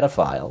not a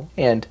pedophile,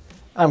 and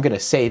I'm gonna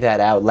say that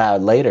out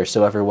loud later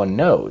so everyone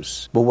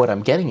knows. But what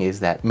I'm getting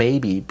is that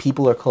maybe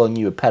people are calling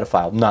you a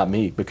pedophile, not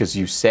me, because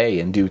you say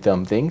and do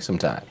dumb things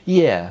sometimes.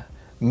 Yeah,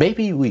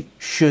 maybe we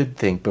should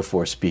think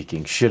before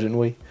speaking, shouldn't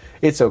we?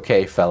 It's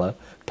okay, fella.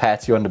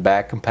 Pats you on the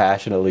back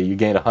compassionately. You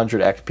gain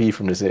 100 XP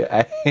from this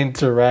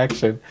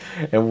interaction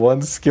and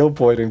 1 skill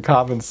point in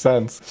common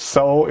sense.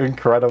 So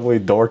incredibly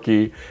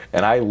dorky.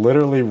 And I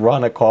literally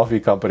run a coffee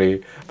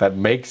company that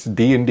makes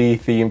D&D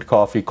themed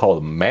coffee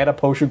called Mana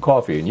Potion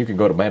Coffee. And you can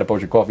go to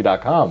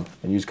manapotioncoffee.com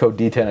and use code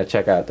D10 at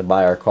checkout to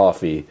buy our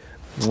coffee.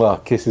 Well,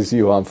 kisses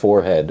you on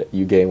forehead.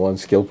 You gain 1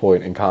 skill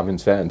point in common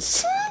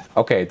sense.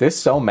 Okay, there's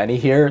so many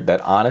here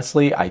that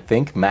honestly, I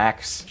think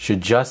Max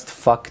should just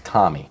fuck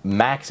Tommy.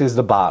 Max is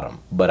the bottom,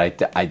 but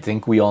I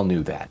think we all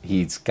knew that.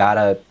 He's got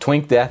a...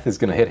 Twink Death is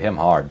gonna hit him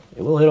hard.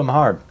 It will hit him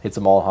hard. Hits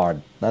him all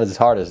hard. Not as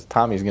hard as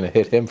Tommy's gonna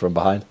hit him from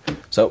behind.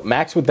 So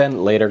Max would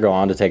then later go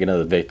on to take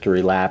another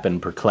victory lap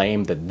and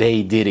proclaim that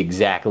they did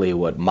exactly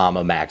what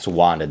MamaMax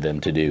wanted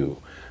them to do.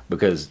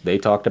 Because they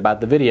talked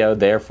about the video,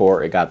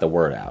 therefore it got the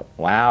word out.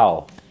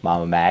 Wow,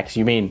 MamaMax,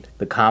 you mean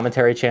the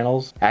commentary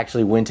channels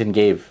actually went and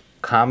gave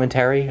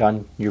commentary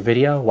on your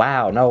video?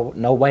 Wow,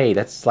 no way.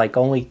 That's like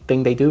only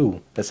thing they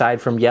do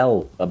aside from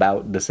yell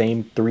about the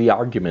same 3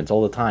 arguments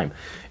all the time.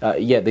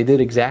 Yeah, they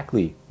did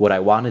exactly what I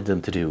wanted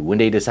them to do when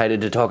they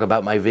decided to talk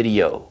about my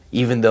video.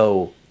 Even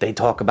though they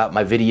talk about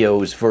my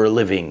videos for a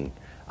living,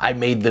 I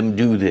made them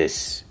do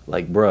this.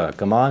 Like, bruh,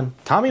 come on.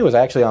 Tommy was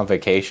actually on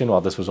vacation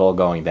while this was all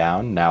going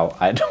down. Now,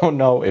 I don't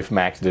know if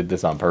Max did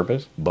this on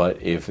purpose, but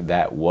if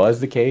that was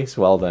the case,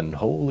 well then,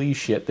 holy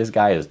shit, this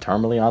guy is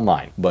terminally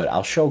online. But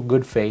I'll show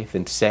good faith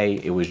and say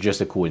it was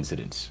just a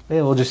coincidence.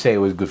 Yeah, we'll just say it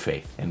was good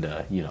faith and,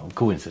 you know,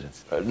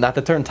 coincidence. Not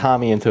to turn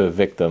Tommy into a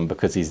victim,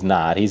 because he's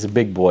not. He's a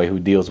big boy who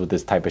deals with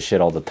this type of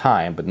shit all the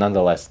time, but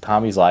nonetheless,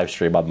 Tommy's live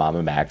stream on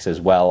MamaMax, as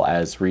well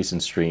as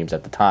recent streams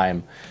at the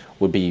time,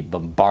 would be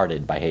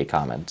bombarded by hate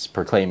comments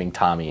proclaiming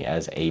Tommy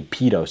as a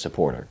pedo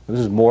supporter. This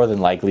is more than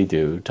likely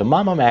due to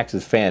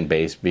MamaMax's fan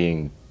base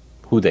being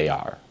who they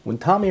are. When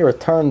Tommy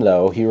returned,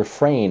 though, he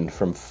refrained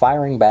from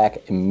firing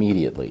back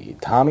immediately.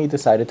 Tommy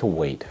decided to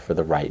wait for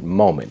the right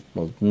moment.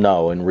 Well,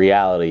 no, in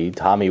reality,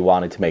 Tommy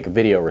wanted to make a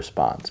video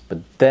response, but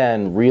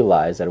then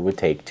realized that it would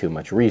take too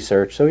much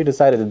research, so he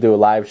decided to do a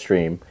live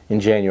stream in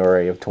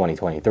January of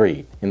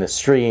 2023. In the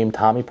stream,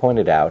 Tommy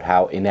pointed out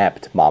how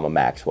inept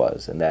MamaMax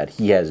was, and that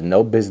he has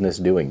no business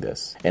doing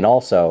this, and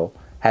also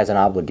has an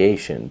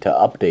obligation to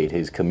update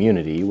his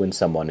community when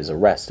someone is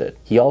arrested.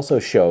 He also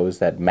shows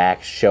that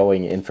Max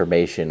showing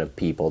information of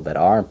people that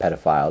aren't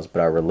pedophiles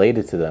but are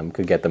related to them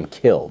could get them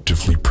killed.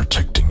 Actively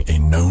protecting a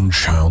known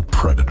child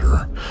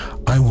predator,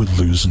 I would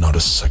lose not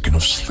a second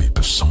of sleep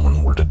if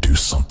someone were to do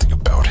something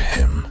about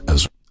him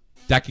as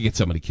that could get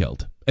somebody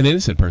killed. An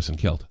innocent person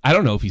killed. I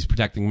don't know if he's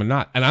protecting them or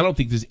not, and I don't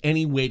think there's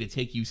any way to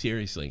take you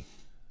seriously.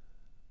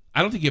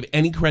 I don't think you have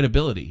any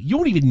credibility. You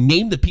won't even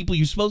name the people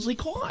you supposedly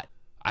caught.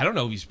 I don't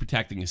know if he's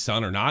protecting his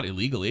son or not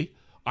illegally.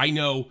 I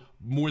know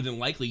more than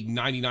likely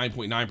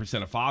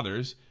 99.9% of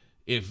fathers,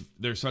 if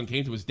their son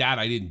came to his dad,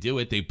 I didn't do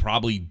it, they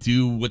probably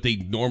do what they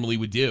normally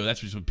would do. That's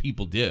just what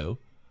people do.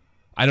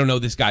 I don't know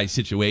this guy's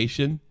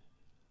situation.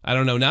 I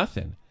don't know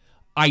nothing.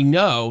 I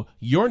know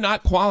you're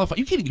not qualified.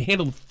 You can't even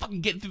handle the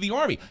fucking getting through the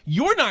army.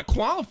 You're not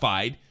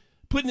qualified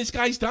putting this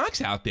guy's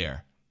docs out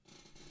there.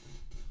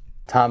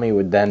 Tommy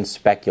would then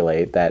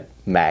speculate that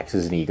Max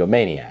is an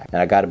egomaniac.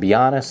 And I gotta be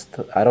honest,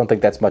 I don't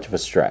think that's much of a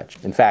stretch.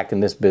 In fact, in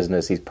this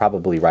business, he's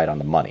probably right on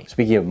the money.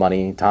 Speaking of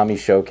money, Tommy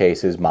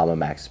showcases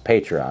MamaMax's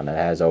Patreon that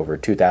has over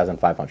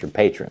 2,500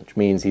 patrons, which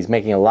means he's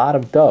making a lot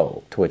of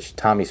dough, to which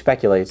Tommy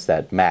speculates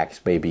that Max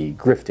may be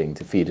grifting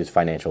to feed his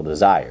financial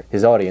desire.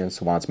 His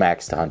audience wants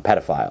Max to hunt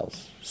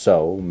pedophiles,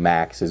 so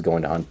Max is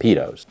going to hunt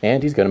pedos,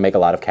 and he's going to make a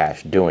lot of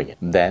cash doing it.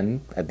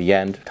 Then, at the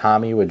end,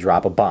 Tommy would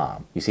drop a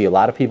bomb. You see, a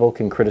lot of people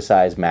can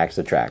criticize Max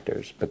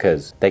detractors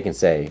because they can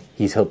say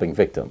he's helping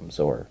victims,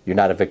 or you're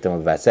not a victim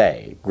of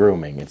SA,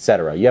 grooming,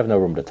 etc. You have no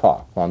room to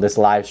talk. Well, on this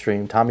live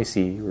stream, Tommy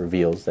C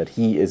reveals that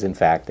he is in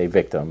fact a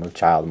victim of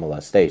child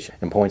molestation,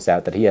 and points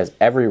out that he has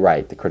every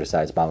right to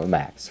criticize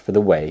MamaMax for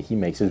the way he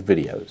makes his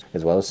videos,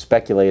 as well as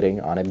speculating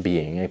on it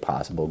being a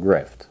possible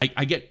grift.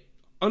 I get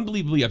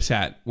unbelievably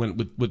upset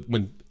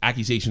when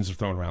accusations are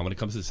thrown around when it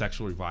comes to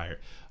sexual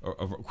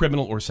or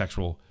criminal or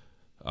sexual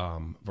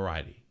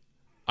variety.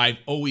 I've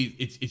always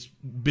it's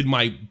been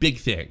my big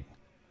thing.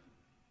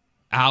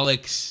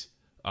 Alex,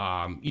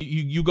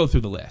 you go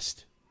through the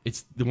list.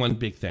 It's the one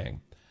big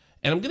thing,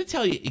 and I'm going to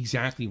tell you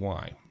exactly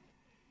why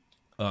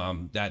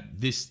that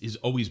this is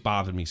always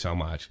bothered me so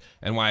much,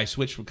 and why I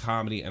switched from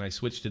comedy and I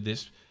switched to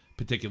this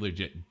particular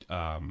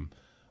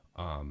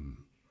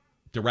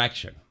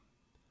direction.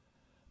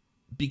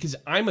 Because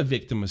I'm a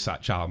victim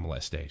of child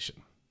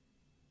molestation.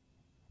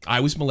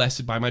 I was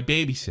molested by my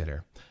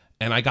babysitter,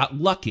 and I got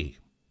lucky.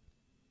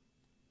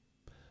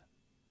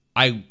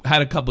 I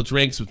had a couple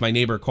drinks with my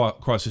neighbor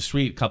across the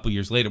street a couple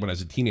years later when I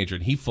was a teenager,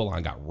 and he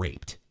full-on got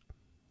raped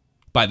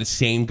by the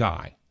same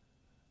guy.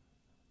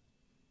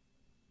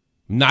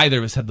 Neither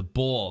of us had the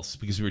balls,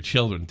 because we were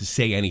children, to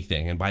say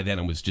anything, and by then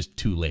it was just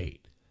too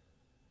late.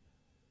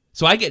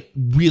 So I get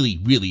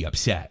really, really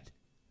upset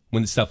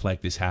when stuff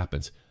like this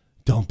happens.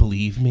 Don't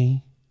believe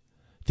me?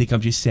 Think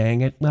I'm just saying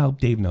it? Well,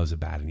 Dave knows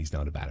about it, and he's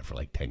known about it for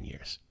like 10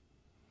 years.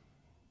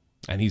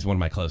 And he's one of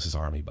my closest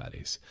army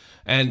buddies.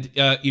 And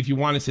if you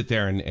want to sit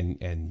there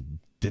and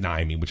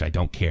deny me, which I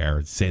don't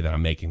care, say that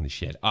I'm making the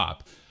shit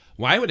up,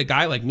 why would a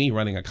guy like me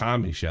running a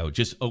comedy show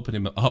just open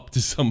him up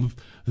to some of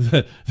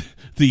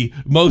the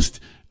most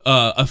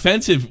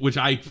offensive, which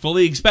I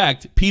fully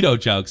expect, pedo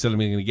jokes that I'm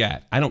going to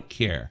get? I don't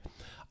care.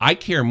 I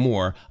care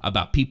more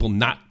about people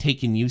not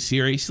taking you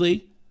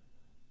seriously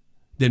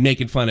than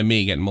making fun of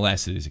me getting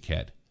molested as a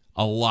kid.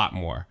 A lot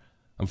more.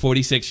 I'm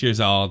 46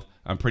 years old.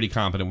 I'm pretty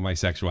confident with my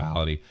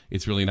sexuality.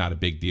 It's really not a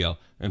big deal.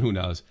 And who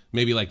knows?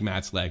 Maybe like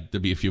Matt's leg,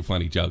 there'd be a few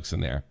funny jokes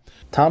in there.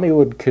 Tommy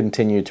would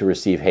continue to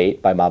receive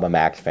hate by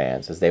MamaMax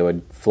fans as they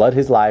would flood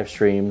his live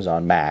streams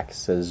on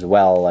Max as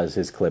well as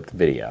his clipped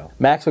video.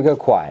 Max would go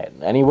quiet,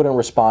 and he wouldn't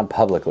respond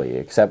publicly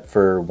except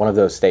for one of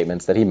those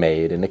statements that he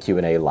made in a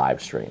Q&A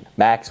live stream.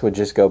 Max would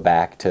just go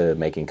back to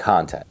making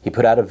content. He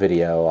put out a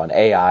video on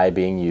AI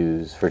being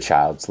used for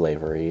child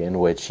slavery in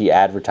which he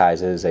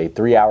advertises a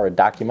 3-hour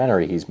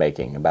documentary he's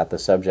making about the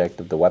subject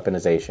of the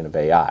weaponization of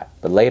AI.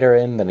 But later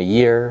in a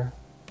year,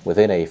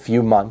 within a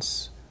few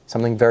months,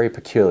 something very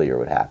peculiar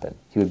would happen.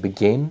 He would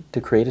begin to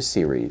create a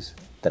series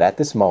that at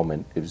this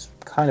moment is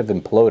kind of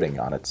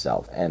imploding on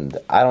itself. And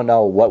I don't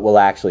know what will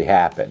actually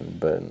happen,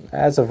 but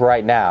as of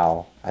right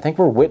now, I think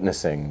we're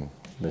witnessing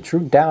the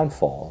true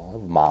downfall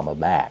of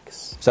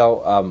MamaMax.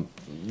 So,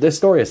 this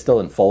story is still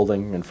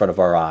unfolding in front of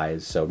our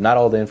eyes, so not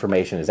all the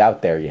information is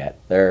out there yet.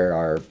 There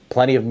are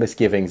plenty of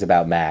misgivings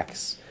about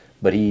Max,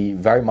 but he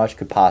very much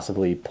could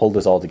possibly pull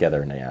this all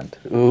together in the end.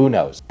 Who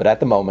knows? But at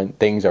the moment,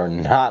 things are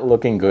not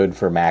looking good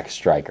for Max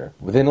Striker.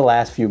 Within the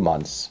last few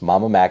months,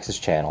 MamaMax's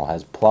channel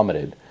has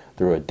plummeted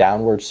through a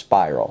downward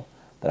spiral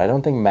that I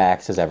don't think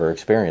Max has ever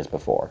experienced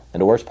before.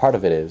 And the worst part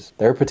of it is,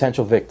 there are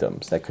potential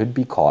victims that could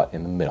be caught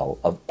in the middle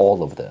of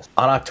all of this.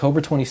 On October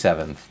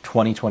 27th,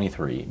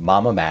 2023,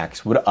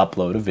 MamaMax would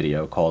upload a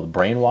video called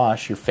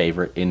Brainwash Your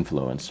Favorite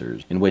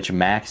Influencers, in which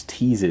Max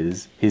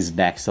teases his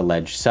next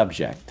alleged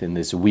subject in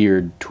this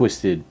weird,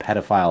 twisted,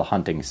 pedophile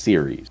hunting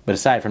series. But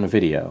aside from the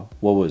video,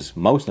 what was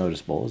most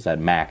noticeable is that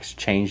Max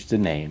changed the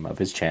name of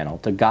his channel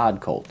to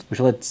God Cult, which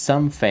led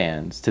some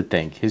fans to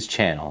think his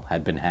channel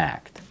had been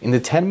hacked. In the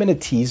 10-minute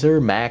teaser,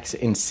 Max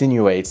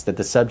insinuates that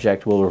the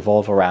subject will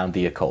revolve around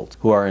the occult,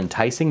 who are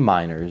enticing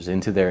minors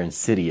into their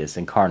insidious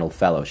and carnal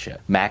fellowship.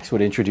 Max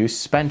would introduce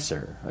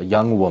Spencer, a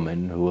young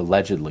woman who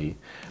allegedly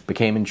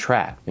became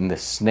entrapped in the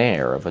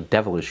snare of a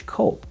devilish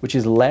cult, which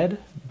is led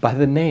by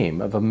the name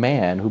of a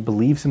man who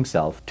believes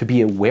himself to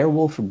be a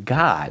werewolf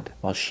god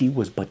while she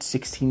was but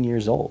 16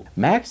 years old.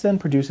 Max then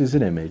produces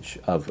an image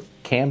of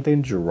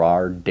Camden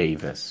Gerard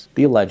Davis,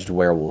 the alleged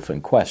werewolf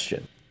in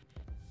question.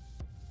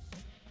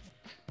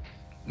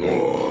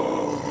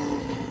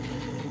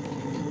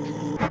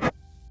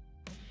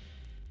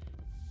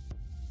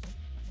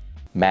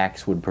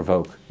 Max would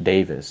provoke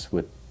Davis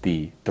with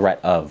the threat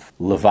of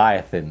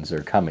 "Leviathans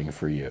are coming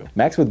for you."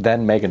 Max would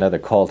then make another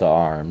call to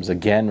arms,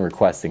 again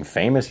requesting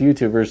famous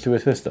YouTubers to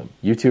assist him.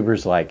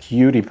 YouTubers like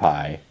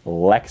PewDiePie,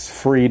 Lex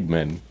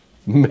Friedman,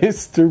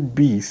 Mr.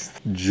 Beast,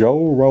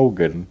 Joe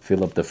Rogan,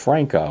 Philip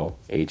DeFranco,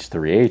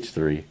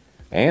 H3H3,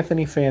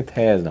 Anthony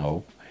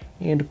Fantano,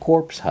 and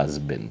Corpse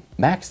Husband.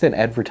 Max then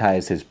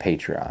advertised his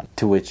Patreon,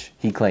 to which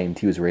he claimed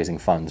he was raising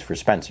funds for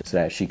Spencer so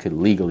that she could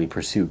legally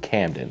pursue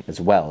Camden,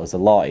 as well as the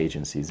law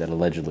agencies that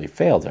allegedly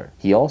failed her.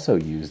 He also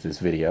used this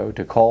video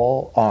to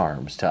call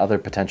arms to other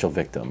potential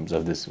victims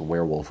of this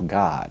werewolf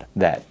god,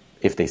 that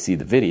if they see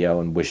the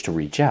video and wish to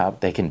reach out,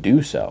 they can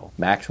do so.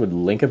 Max would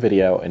link a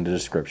video in the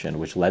description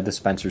which led to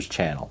Spencer's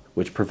channel,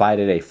 which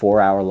provided a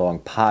 4-hour-long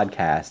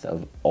podcast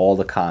of all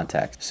the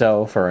context.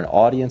 So for an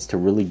audience to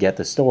really get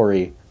the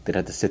story, they'd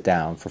have to sit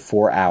down for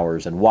 4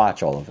 hours and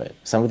watch all of it.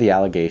 Some of the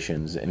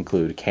allegations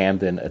include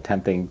Camden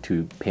attempting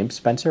to pimp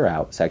Spencer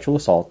out, sexual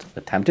assault,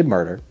 attempted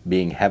murder,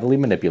 being heavily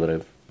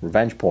manipulative,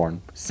 revenge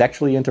porn,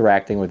 sexually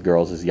interacting with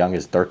girls as young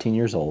as 13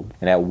 years old,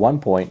 and at one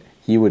point,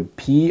 he would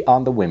pee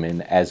on the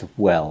women as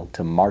well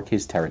to mark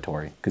his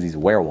territory, because he's a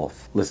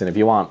werewolf. Listen, if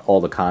you want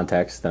all the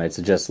context, then I'd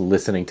suggest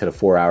listening to the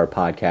 4-hour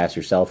podcast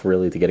yourself,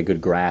 really, to get a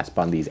good grasp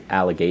on these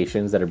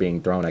allegations that are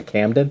being thrown at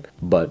Camden.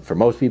 But for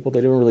most people,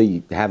 they don't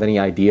really have any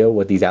idea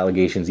what these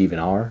allegations even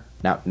are.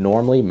 Now,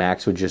 normally,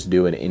 Max would just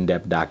do an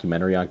in-depth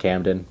documentary on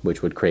Camden,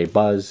 which would create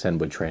buzz and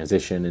would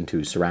transition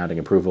into surrounding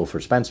approval for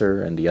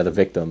Spencer and the other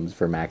victims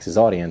for Max's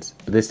audience.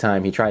 But this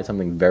time, he tried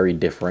something very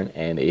different,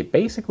 and it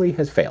basically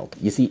has failed.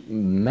 You see,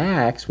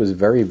 Max was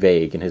very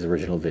vague in his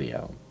original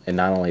video. And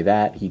not only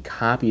that, he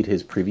copied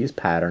his previous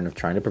pattern of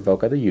trying to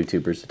provoke other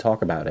YouTubers to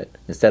talk about it,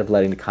 instead of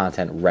letting the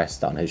content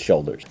rest on his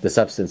shoulders. The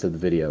substance of the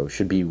video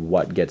should be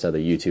what gets other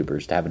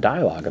YouTubers to have a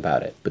dialogue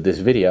about it. But this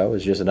video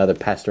is just another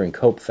pestering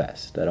cope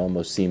fest that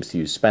almost seems to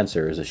use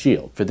Spencer as a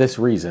shield. For this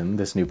reason,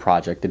 this new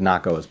project did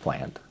not go as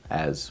planned,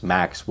 as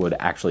Max would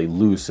actually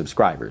lose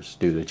subscribers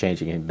due to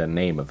changing the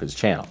name of his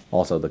channel.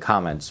 Also, the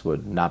comments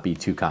would not be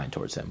too kind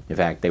towards him. In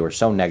fact, they were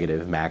so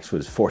negative, Max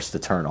was forced to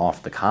turn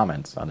off the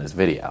comments on his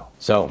video.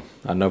 So,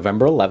 on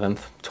November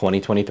 11th,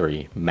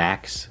 2023,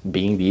 Max,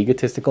 being the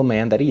egotistical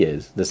man that he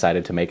is,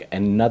 decided to make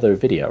another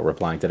video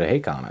replying to the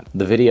hate comment.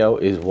 The video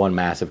is one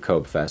massive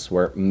cope fest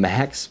where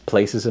Max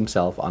places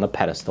himself on a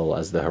pedestal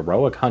as the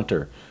heroic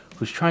hunter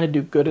who's trying to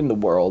do good in the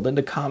world, and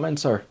the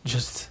comments are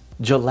just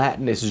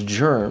gelatinous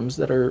germs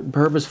that are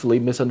purposefully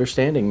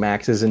misunderstanding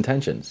Max's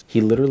intentions.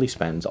 He literally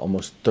spends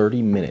almost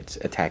 30 minutes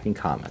attacking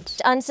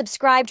comments.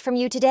 Unsubscribed from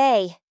you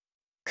today.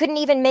 Couldn't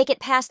even make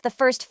it past the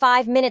first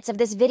 5 minutes of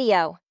this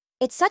video.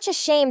 It's such a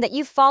shame that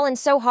you've fallen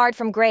so hard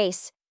from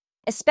grace,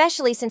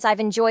 especially since I've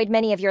enjoyed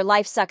many of your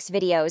Life Sucks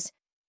videos.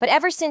 But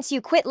ever since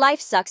you quit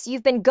Life Sucks,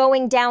 you've been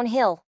going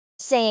downhill,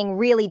 saying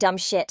really dumb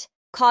shit.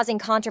 causing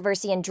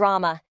controversy and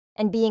drama,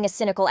 and being a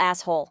cynical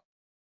asshole.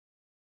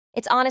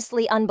 It's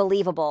honestly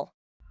unbelievable.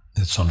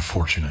 It's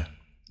unfortunate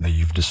that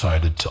you've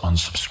decided to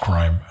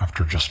unsubscribe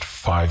after just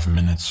 5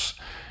 minutes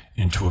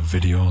into a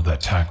video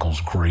that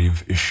tackles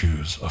grave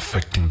issues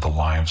affecting the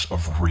lives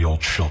of real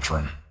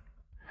children.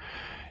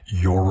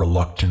 Your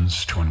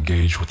reluctance to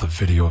engage with a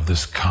video of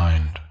this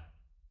kind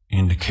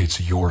indicates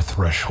your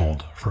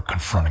threshold for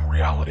confronting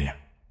reality.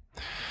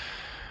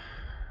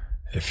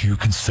 If you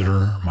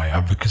consider my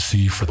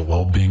advocacy for the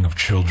well-being of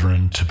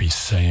children to be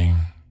saying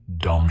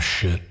dumb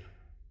shit,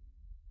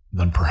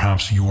 then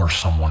perhaps you are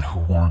someone who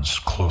warrants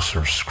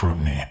closer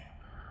scrutiny.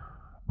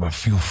 But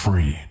feel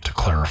free to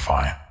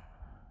clarify,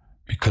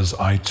 because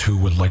I too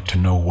would like to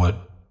know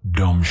what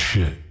dumb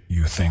shit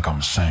you think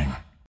I'm saying.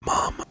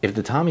 Mom. If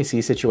the Tommy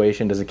C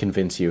situation doesn't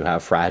convince you how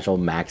fragile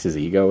Max's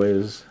ego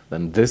is,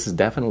 then this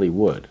definitely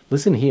would.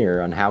 Listen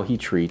here on how he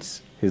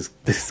treats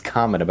this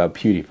comment about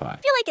PewDiePie. I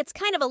feel like it's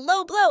kind of a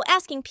low blow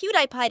asking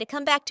PewDiePie to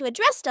come back to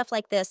address stuff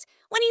like this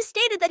when he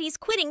stated that he's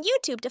quitting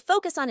YouTube to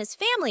focus on his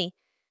family.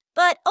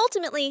 But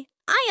ultimately,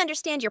 I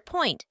understand your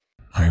point.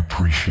 I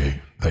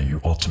appreciate that you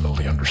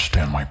ultimately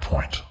understand my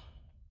point.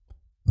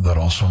 That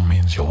also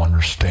means you'll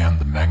understand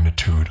the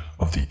magnitude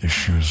of the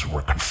issues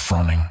we're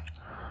confronting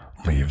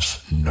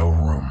leaves no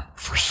room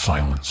for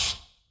silence.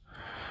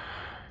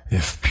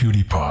 If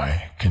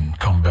PewDiePie can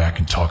come back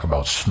and talk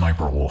about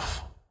Sniper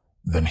Wolf,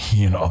 then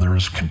he and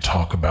others can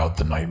talk about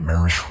the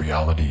nightmarish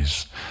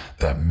realities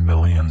that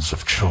millions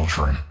of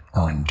children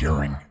are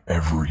enduring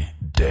every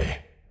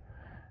day,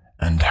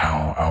 and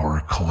how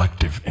our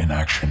collective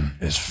inaction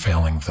is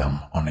failing them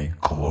on a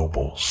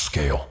global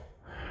scale.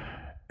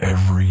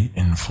 Every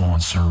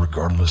influencer,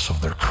 regardless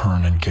of their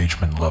current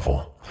engagement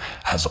level,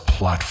 has a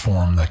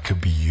platform that could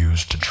be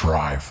used to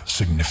drive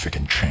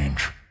significant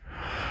change.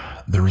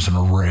 There is an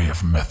array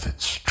of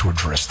methods to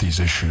address these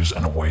issues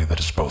in a way that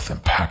is both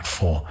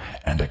impactful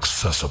and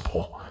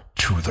accessible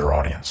to their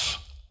audience.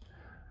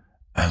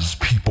 As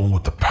people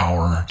with the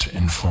power to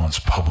influence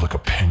public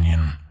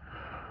opinion,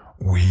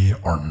 we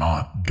are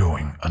not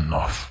doing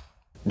enough.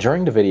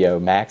 During the video,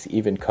 Max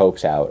even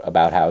copes out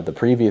about how the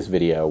previous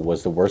video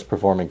was the worst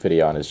performing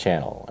video on his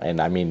channel. And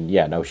I mean,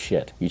 yeah, no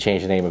shit. You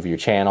changed the name of your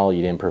channel,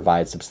 you didn't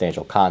provide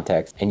substantial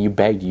context, and you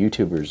begged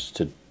YouTubers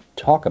to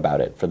talk about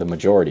it for the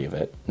majority of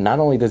it. Not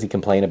only does he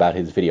complain about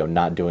his video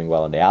not doing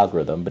well in the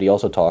algorithm, but he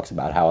also talks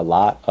about how a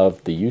lot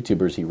of the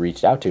YouTubers he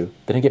reached out to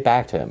didn't get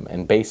back to him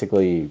and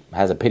basically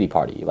has a pity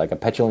party, like a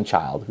petulant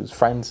child whose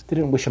friends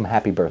didn't wish him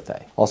happy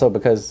birthday. Also,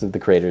 because the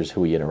creators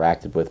who he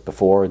interacted with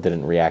before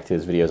didn't react to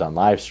his videos on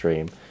live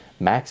stream,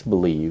 Max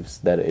believes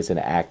that it's an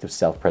act of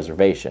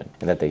self-preservation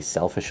and that they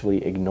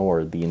selfishly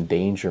ignored the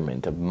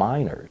endangerment of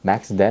minors.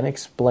 Max then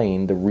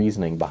explained the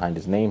reasoning behind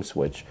his name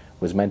switch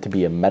was meant to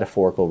be a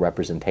metaphorical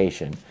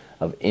representation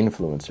of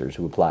influencers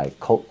who apply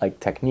cult-like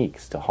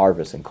techniques to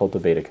harvest and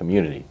cultivate a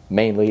community.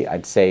 Mainly,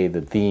 I'd say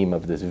the theme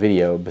of this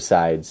video,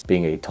 besides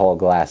being a tall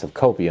glass of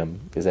copium,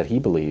 is that he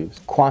believes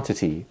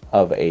quantity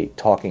of a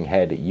talking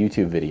head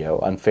YouTube video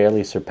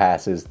unfairly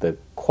surpasses the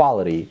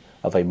quality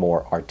of a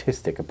more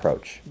artistic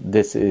approach.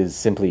 This is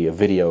simply a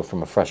video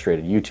from a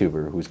frustrated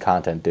YouTuber whose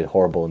content did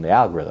horrible in the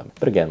algorithm.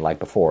 But again, like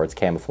before, it's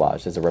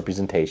camouflaged as a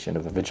representation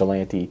of a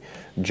vigilante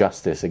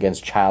justice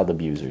against child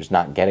abusers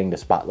not getting the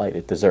spotlight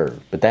it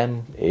deserved. But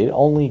then, it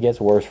only gets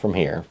worse from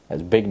here,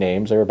 as big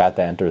names are about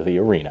to enter the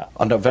arena.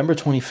 On November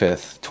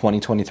 25th,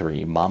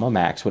 2023,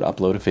 MamaMax would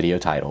upload a video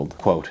titled,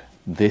 quote,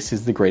 "This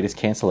is the greatest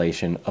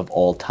cancellation of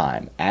all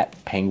time,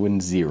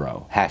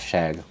 @Penguin0,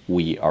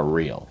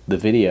 #WeAreReal." The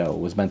video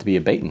was meant to be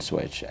a bait and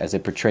switch, as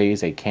it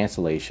portrays a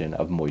cancellation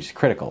of Moist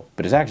Critical,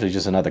 but it's actually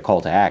just another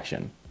call to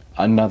action.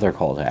 Another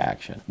call to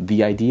action.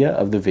 The idea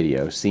of the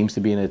video seems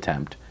to be an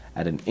attempt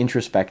at an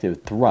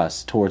introspective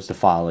thrust towards the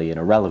folly and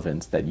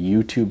irrelevance that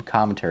YouTube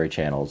commentary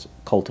channels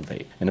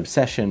cultivate, an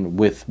obsession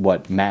with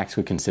what Max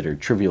would consider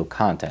trivial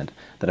content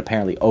that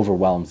apparently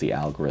overwhelms the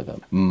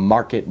algorithm,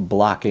 market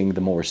blocking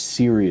the more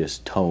serious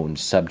toned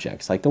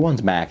subjects like the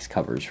ones Max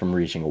covers from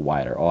reaching a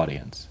wider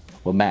audience.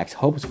 What Max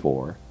hopes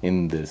for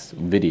in this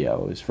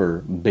video is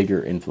for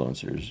bigger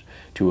influencers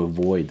to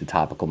avoid the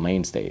topical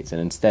mainstays and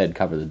instead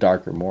cover the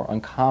darker, more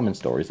uncommon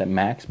stories that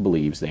Max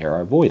believes they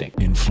are avoiding.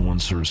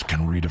 Influencers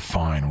can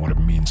redefine what it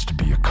means to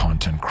be a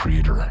content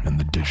creator in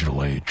the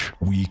digital age.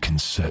 We can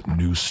set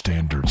new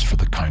standards for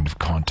the kind of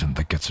content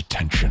that gets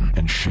attention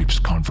and shapes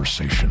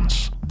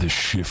conversations. This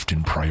shift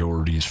in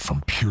priorities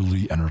from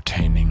purely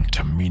entertaining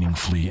to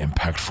meaningfully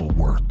impactful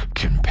work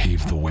can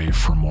pave the way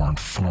for a more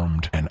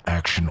informed and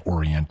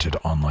action-oriented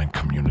online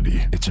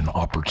community. It's an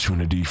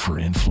opportunity for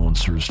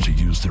influencers to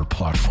use their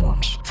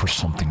platforms for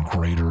something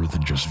greater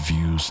than just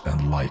views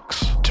and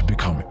likes, to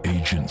become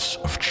agents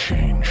of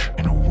change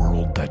in a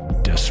world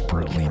that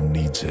desperately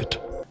needs it.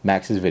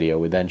 Max's video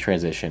would then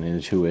transition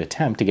into an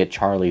attempt to get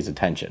Charlie's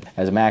attention,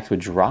 as Max would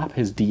drop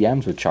his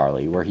DMs with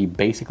Charlie, where he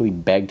basically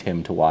begged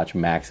him to watch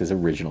Max's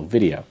original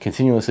video,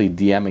 continuously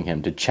DMing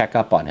him to check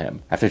up on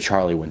him after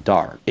Charlie went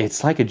dark.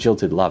 It's like a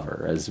jilted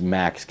lover, as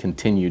Max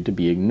continued to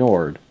be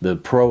ignored. The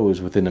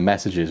prose within the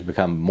messages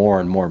become more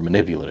and more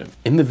manipulative.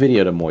 In the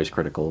video to Moist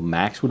Critical,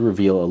 Max would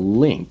reveal a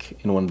link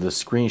in one of the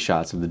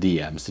screenshots of the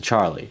DMs to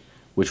Charlie,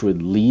 which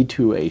would lead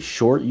to a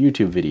short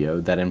YouTube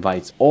video that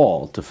invites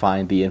all to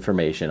find the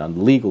information on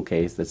the legal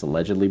case that's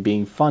allegedly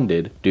being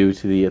funded due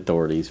to the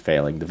authorities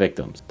failing the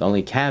victims. The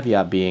only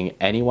caveat being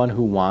anyone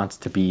who wants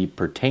to be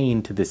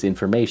pertained to this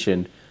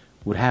information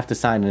would have to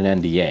sign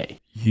an NDA.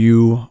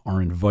 You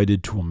are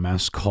invited to a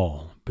mass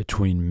call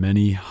between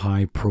many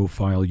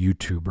high-profile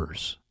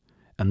YouTubers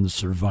and the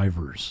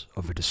survivors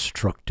of a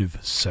destructive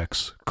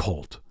sex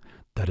cult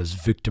that has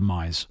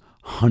victimized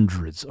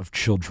hundreds of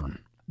children.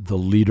 The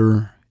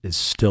leader is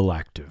still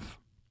active.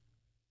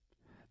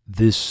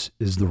 This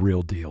is the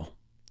real deal.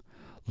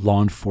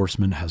 Law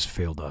enforcement has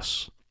failed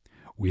us.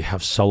 We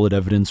have solid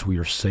evidence we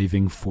are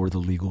saving for the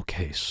legal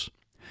case.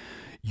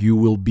 You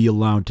will be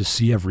allowed to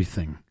see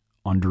everything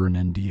under an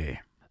NDA.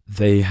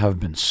 They have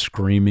been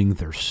screaming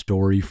their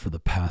story for the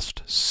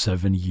past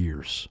 7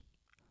 years.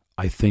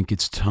 I think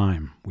it's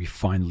time we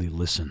finally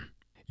listen.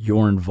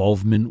 Your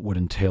involvement would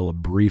entail a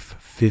brief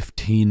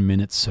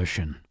 15-minute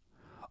session,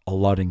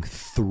 allotting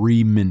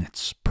 3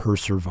 minutes per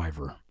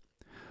survivor.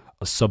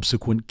 A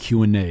subsequent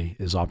Q&A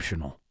is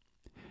optional.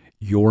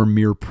 Your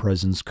mere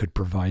presence could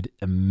provide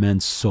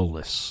immense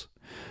solace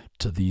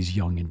to these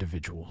young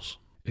individuals.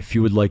 If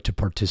you would like to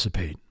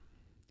participate,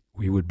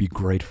 we would be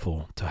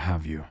grateful to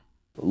have you.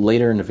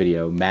 Later in the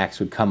video, Max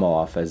would come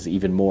off as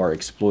even more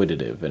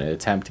exploitative in an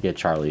attempt to get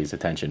Charlie's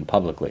attention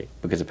publicly,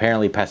 because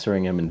apparently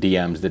pestering him in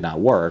DMs did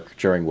not work,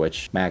 during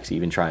which Max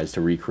even tries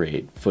to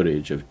recreate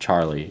footage of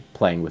Charlie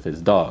playing with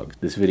his dog.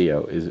 This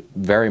video is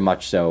very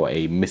much so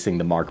a missing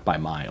the mark by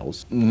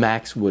miles.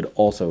 Max would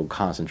also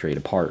concentrate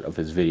a part of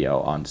his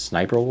video on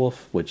Sniper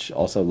Wolf, which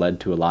also led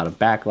to a lot of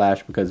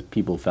backlash because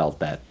people felt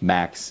that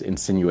Max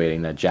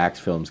insinuating that Jack's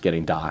films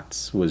getting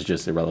doxxed was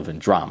just irrelevant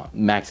drama.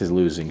 Max's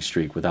losing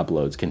streak with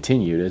uploads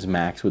continued as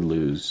Max would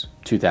lose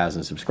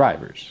 2,000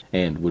 subscribers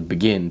and would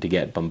begin to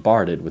get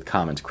bombarded with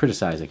comments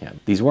criticizing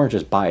him. These weren't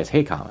just biased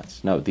hate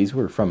comments. No, these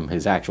were from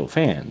his actual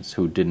fans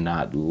who did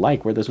not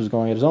like where this was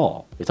going at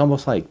all. It's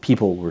almost like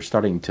people were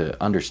starting to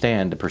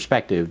understand the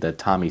perspective that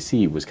Tommy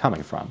C was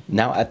coming from.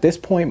 Now, at this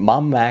point,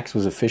 MamaMax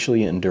was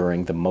officially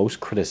enduring the most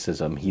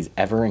criticism he's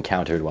ever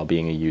encountered while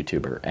being a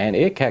YouTuber, and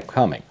it kept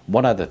coming.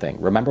 One other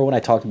thing, remember when I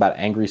talked about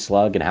Angry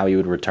Slug and how he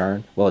would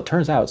return? Well, it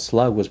turns out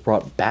Slug was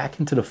brought back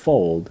into the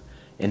fold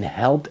and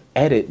helped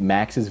edit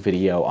Max's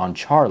video on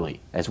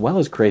Charlie, as well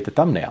as create the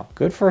thumbnail.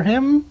 Good for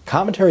him.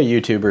 Commentary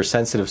YouTuber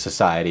Sensitive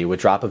Society would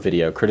drop a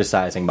video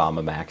criticizing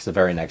MamaMax the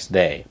very next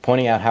day,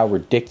 pointing out how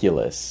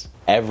ridiculous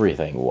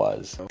everything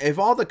was. If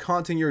all the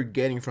content you're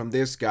getting from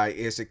this guy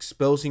is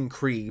exposing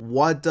Creed,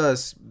 what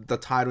does the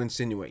title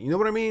insinuate? You know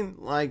what I mean?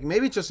 Like,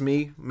 maybe it's just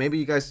me, maybe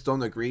you guys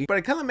don't agree, but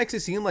it kind of makes it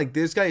seem like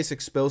this guy is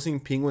exposing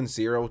Penguin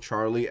Zero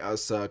Charlie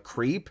as a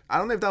creep. I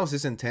don't know if that was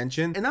his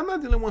intention, and I'm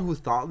not the only one who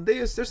thought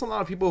this. There's a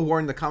lot of people who are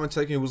in the comment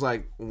section who was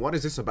like, what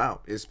is this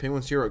about? Is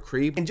Penguin Zero a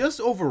creep? And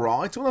just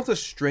overall, it's one of the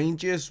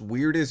strangest,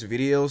 weirdest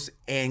videos,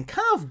 and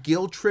kind of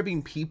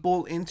guilt-tripping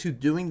people into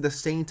doing the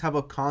same type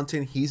of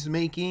content he's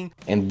making.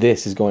 And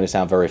this is going to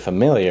sound very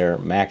familiar.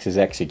 Max's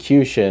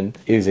execution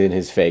is in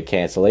his fake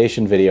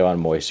cancellation video on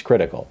Moist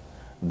Critical.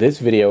 This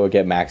video would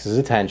get Max's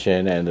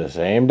attention, and the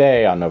same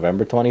day, on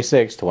November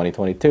 26,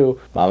 2022,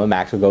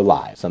 MamaMax would go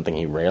live, something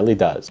he rarely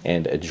does,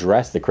 and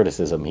address the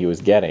criticism he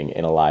was getting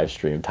in a live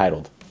stream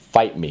titled,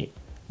 Fight Me.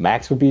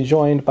 Max would be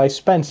joined by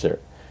Spencer,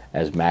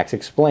 as Max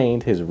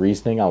explained his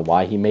reasoning on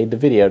why he made the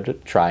video to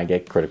try and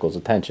get Critical's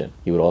attention.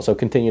 He would also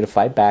continue to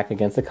fight back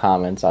against the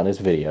comments on his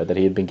video that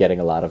he had been getting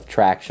a lot of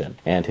traction,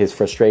 and his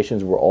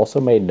frustrations were also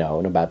made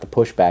known about the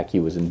pushback he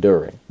was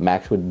enduring.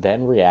 Max would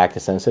then react to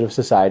Sensitive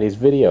Society's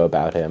video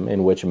about him,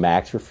 in which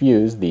Max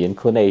refused the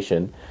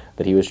inclination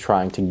that he was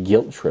trying to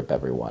guilt trip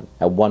everyone.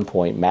 At one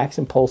point, Max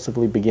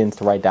impulsively begins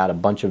to write down a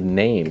bunch of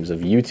names of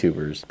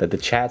YouTubers that the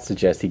chat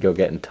suggests he go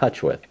get in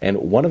touch with, and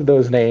one of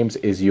those names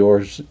is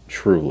yours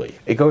truly.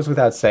 It goes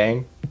without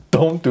saying,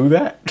 don't do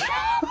that.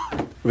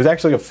 It was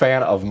actually a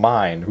fan of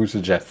mine who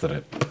suggested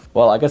it.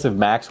 Well, I guess if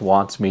Max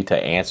wants me to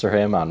answer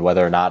him on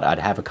whether or not I'd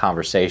have a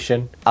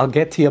conversation, I'll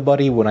get to you,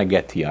 buddy, when I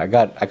get to you. I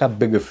got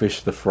bigger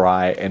fish to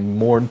fry and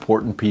more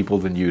important people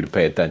than you to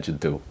pay attention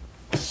to.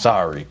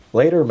 Sorry.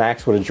 Later,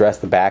 Max would address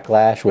the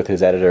backlash with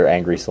his editor,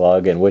 Angry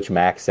Slug, in which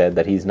Max said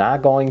that he's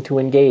not going to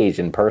engage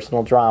in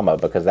personal drama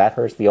because that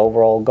hurts the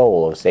overall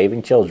goal of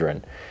saving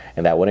children,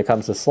 and that when it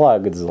comes to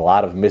Slug, there's a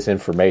lot of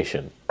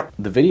misinformation.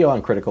 The video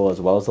on Critical,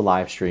 as well as the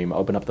live stream,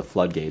 opened up the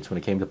floodgates when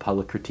it came to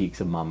public critiques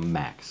of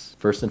MamaMax.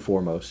 First and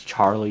foremost,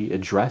 Charlie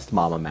addressed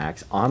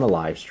MamaMax on a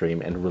live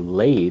stream and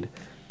relayed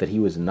that he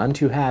was none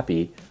too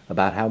happy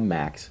about how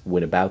Max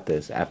went about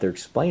this after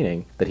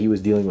explaining that he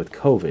was dealing with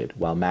COVID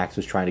while Max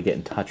was trying to get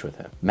in touch with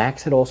him.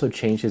 Max had also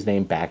changed his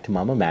name back to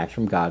MamaMax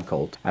from God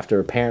Cult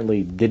after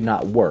apparently did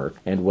not work,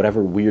 and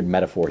whatever weird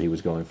metaphor he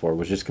was going for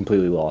was just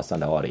completely lost on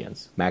the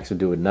audience. Max would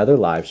do another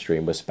live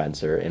stream with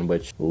Spencer in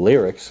which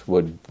Lyrics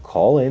would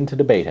call in to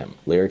debate him.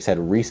 Lyrics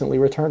had recently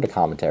returned to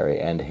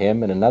commentary, and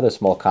him and another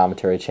small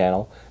commentary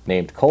channel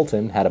named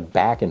Colton had a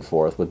back and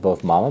forth with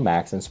both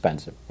MamaMax and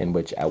Spencer, in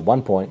which at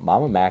one point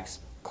MamaMax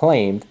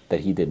claimed that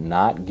he did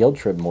not guilt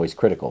trip Moist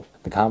Critical.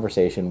 The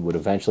conversation would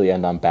eventually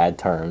end on bad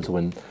terms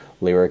when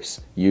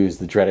Lyrics used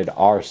the dreaded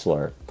R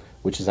slur,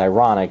 which is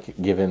ironic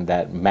given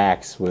that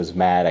Max was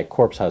mad at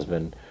Corpse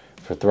Husband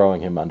for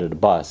throwing him under the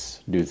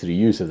bus due to the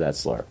use of that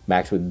slur.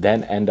 Max would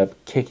then end up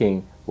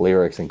kicking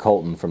Lyrics and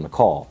Colton from the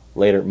call.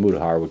 Later,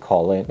 Mudahar would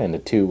call in, and the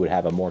two would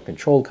have a more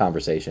controlled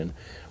conversation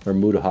where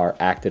Mudahar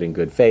acted in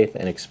good faith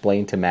and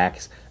explained to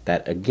Max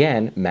that,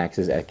 again,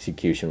 Max's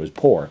execution was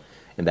poor,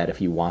 and that if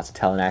he wants to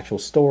tell an actual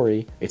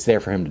story, it's there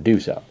for him to do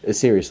so.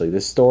 Seriously,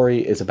 this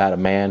story is about a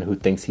man who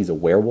thinks he's a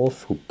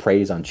werewolf who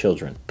preys on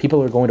children.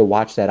 People are going to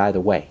watch that either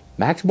way.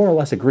 Max more or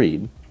less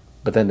agreed,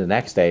 but then the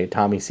next day,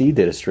 Tommy C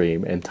did a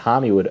stream, and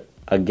Tommy would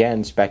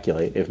again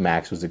speculate if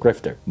Max was a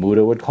grifter.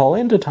 Muda would call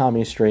into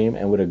Tommy's stream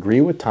and would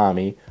agree with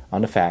Tommy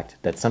on the fact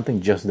that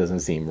something just doesn't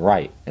seem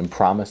right, and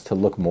promise to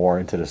look more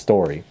into the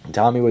story.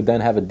 Tommy would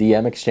then have a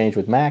DM exchange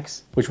with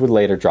Max, which would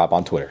later drop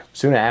on Twitter.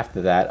 Soon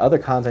after that, other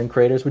content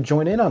creators would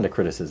join in on the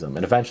criticism,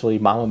 and eventually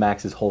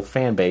MamaMax's whole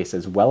fan base,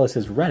 as well as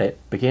his Reddit,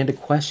 began to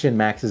question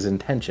Max's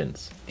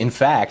intentions. In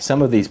fact,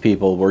 some of these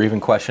people were even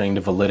questioning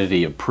the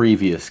validity of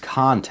previous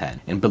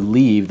content, and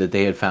believed that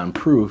they had found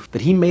proof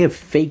that he may have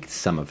faked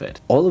some of it.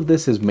 All of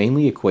this is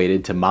mainly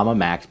equated to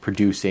MamaMax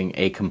producing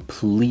a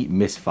complete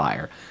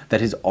misfire,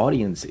 that his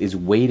audience is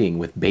waiting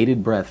with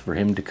bated breath for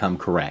him to come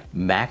correct.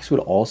 Max would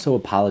also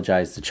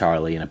apologize to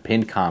Charlie in a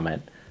pinned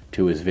comment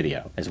to his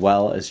video, as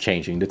well as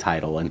changing the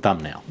title and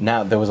thumbnail.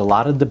 Now, there was a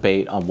lot of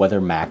debate on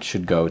whether Max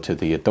should go to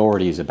the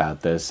authorities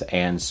about this,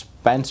 and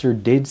Spencer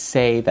did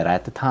say that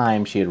at the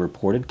time she had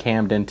reported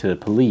Camden to the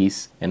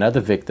police, and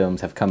other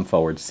victims have come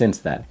forward since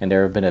then. And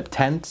there have been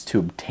attempts to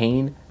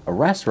obtain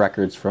arrest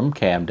records from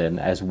Camden,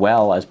 as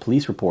well as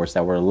police reports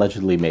that were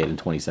allegedly made in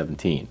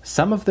 2017.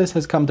 Some of this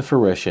has come to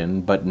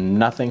fruition, but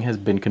nothing has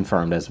been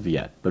confirmed as of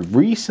yet. But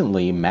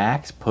recently,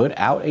 Max put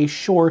out a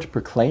short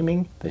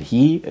proclaiming that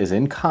he is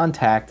in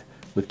contact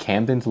with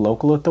Camden's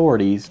local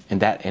authorities and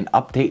that an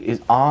update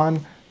is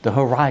on the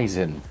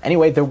horizon.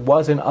 Anyway, there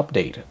was an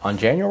update. On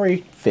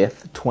January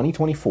 5th,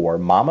 2024,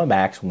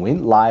 MamaMax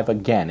went live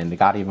again, and it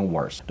got even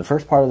worse. The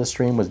first part of the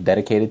stream was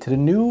dedicated to the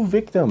new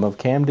victim of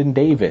Camden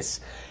Davis.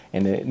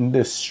 And in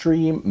the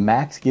stream,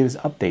 Max gives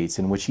updates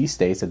in which he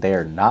states that they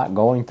are not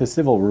going to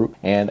civil route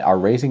and are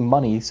raising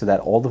money so that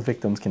all the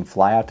victims can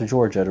fly out to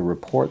Georgia to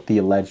report the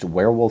alleged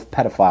werewolf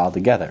pedophile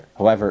together.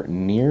 However,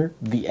 near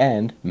the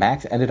end,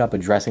 Max ended up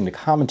addressing the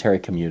commentary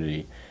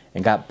community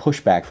and got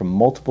pushback from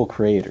multiple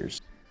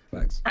creators.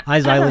 Hi,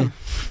 Xylee.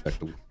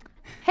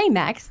 Hey,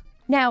 Max.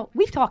 Now,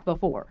 we've talked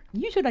before.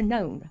 You should have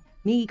known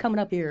me coming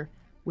up here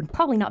would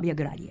probably not be a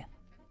good idea.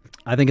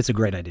 I think it's a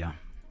great idea.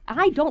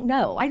 I don't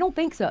know. I don't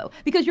think so.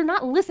 Because you're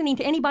not listening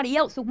to anybody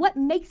else. So what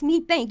makes me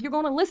think you're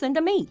going to listen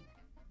to me?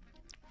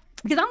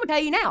 Because I'm going to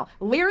tell you now,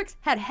 Lyrics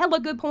had hella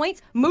good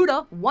points.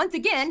 Muda, once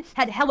again,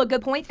 had hella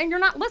good points, and you're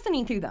not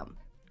listening to them.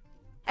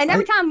 And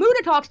every time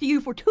Muda talks to you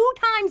for 2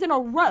 times in a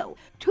row,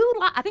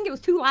 I think it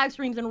was 2 live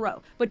streams in a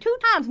row, but 2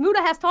 times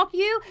Muda has talked to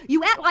you,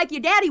 you act like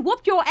your daddy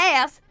whooped your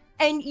ass,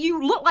 and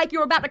you look like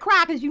you're about to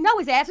cry because you know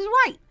his ass is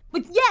right.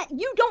 But yet,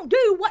 you don't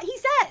do what he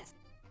says.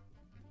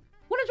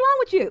 What is wrong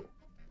with you?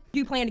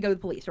 You plan to go to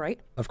the police, right?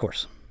 Of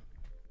course.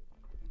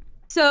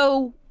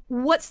 So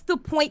what's the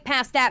point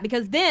past that?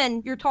 Because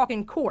then you're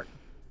talking court.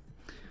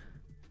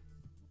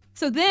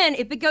 So then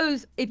if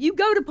you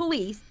go to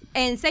police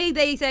and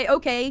they say,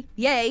 okay,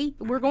 yay,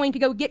 we're going to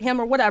go get him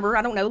or whatever,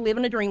 I don't know, live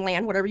in a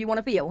dreamland, whatever you want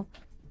to feel.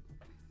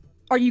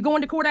 Are you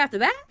going to court after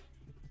that?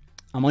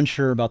 I'm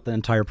unsure about the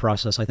entire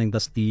process. I think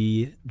that's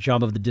the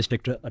job of the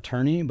district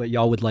attorney, but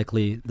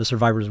the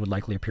survivors would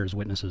likely appear as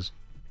witnesses.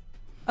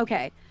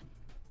 Okay.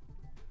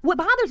 What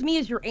bothers me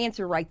is your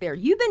answer right there.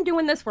 You've been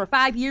doing this for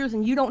 5 years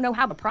and you don't know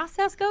how the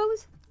process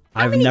goes?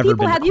 How many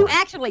people have you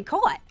actually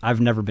caught?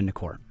 I've never been to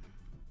court.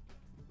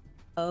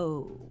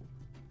 Oh,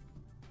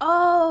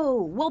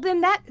 well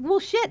then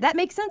shit, that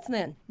makes sense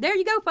then. There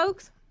you go,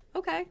 folks.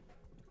 Okay.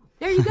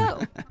 There you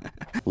go.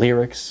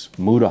 Lyrics,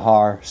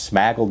 Mudahar,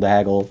 Smaggle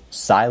Daggle,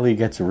 Siley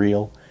Gets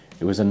Real.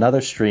 It was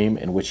another stream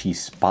in which he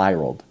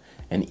spiraled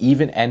and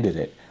even ended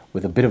it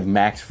with a bit of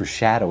Max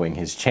foreshadowing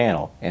his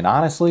channel. And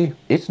honestly,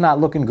 it's not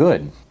looking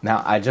good.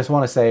 Now, I just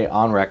want to say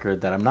on record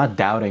that I'm not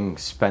doubting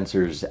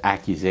Spencer's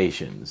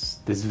accusations.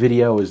 This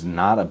video is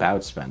not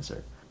about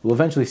Spencer. We'll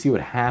eventually see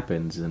what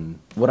happens, and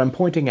what I'm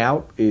pointing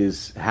out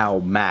is how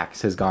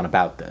Max has gone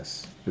about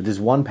this. If there's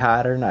one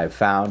pattern I've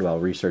found while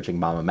researching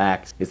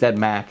MamaMax, is that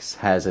Max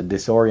has a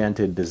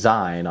disoriented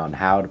design on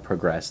how to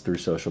progress through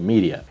social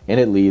media, and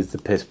it leads to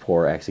piss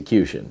poor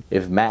execution.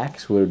 If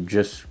Max would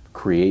just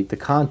create the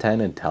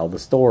content and tell the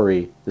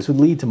story, this would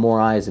lead to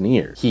more eyes and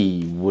ears.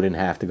 He wouldn't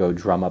have to go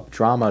drum up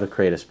drama to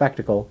create a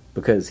spectacle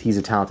because he's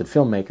a talented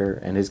filmmaker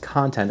and his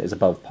content is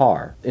above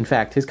par. In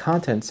fact, his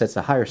content sets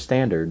a higher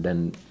standard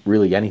than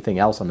really anything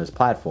else on this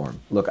platform.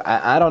 Look,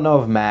 I don't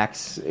know if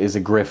Max is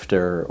a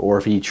grifter or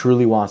if he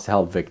truly wants to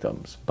help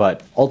victims,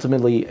 but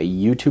ultimately a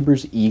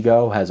YouTuber's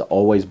ego has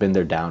always been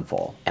their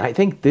downfall. And I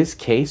think this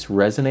case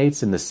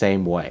resonates in the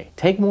same way.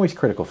 Take Moist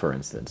Critical for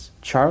instance.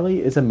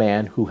 Charlie is a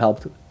man who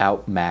helped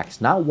out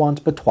Max not once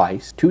but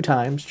twice. 2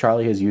 times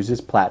Charlie has used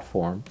his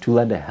platform to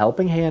lend a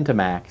helping hand to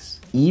Max,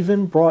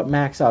 even brought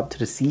Max up to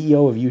the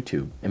CEO of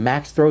YouTube, and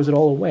Max throws it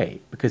all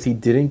away because he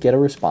didn't get a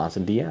response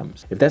in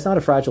DMs. If that's not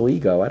a fragile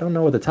ego, I don't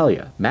know what to tell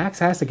you. Max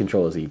has to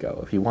control his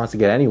ego if he wants to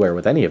get anywhere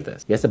with any of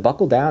this. He has to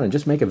buckle down and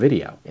just make a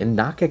video and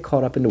not get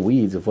caught up in the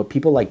weeds of what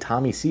people like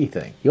Tommy C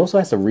think. He also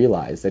has to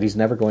realize that he's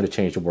never going to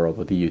change the world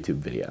with a YouTube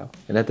video,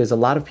 and that there's a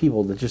lot of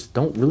people that just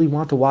don't really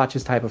want to watch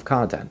his type of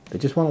content. They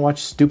just want to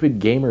watch stupid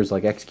gamers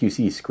like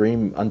XQC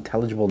scream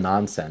unintelligible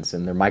nonsense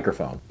in their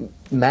microphone.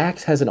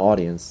 Max has an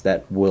audience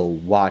that will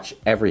watch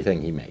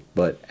everything he makes,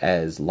 but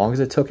as long as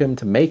it took him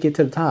to make it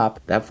to the top,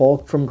 that fall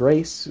from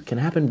grace can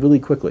happen really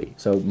quickly.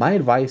 So my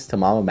advice to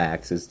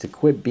MamaMax is to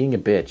quit being a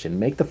bitch and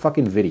make the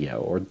fucking video,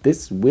 or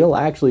this will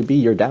actually be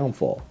your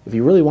downfall. If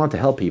you really want to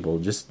help people,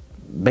 just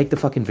make the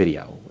fucking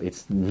video.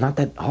 It's not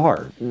that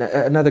hard.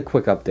 Another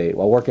quick update.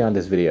 While working on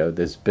this video,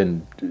 there's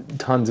been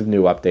tons of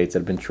new updates that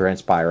have been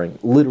transpiring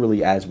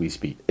literally as we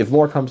speak. If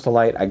more comes to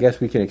light, I guess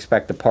we can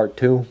expect a part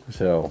 2.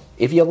 So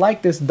if you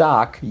like this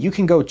doc, you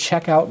can go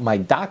check out my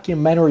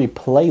documentary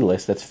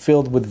playlist that's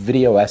filled with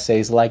video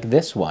essays like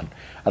this one.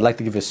 I'd like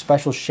to give a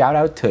special shout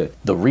out to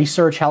the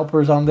research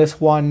helpers on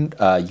this one.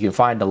 You can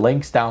find the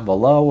links down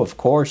below, of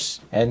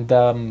course.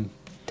 And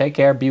take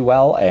care, be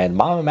well, and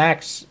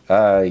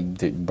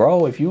MamaMax,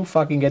 bro, if you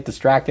fucking get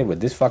distracted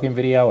with this fucking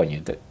video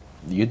and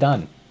you're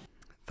done.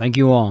 Thank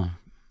you all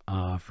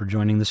for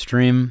joining the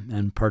stream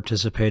and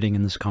participating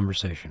in this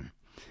conversation.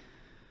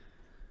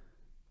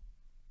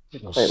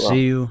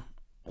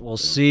 We'll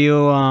see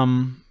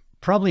you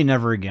probably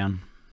never again.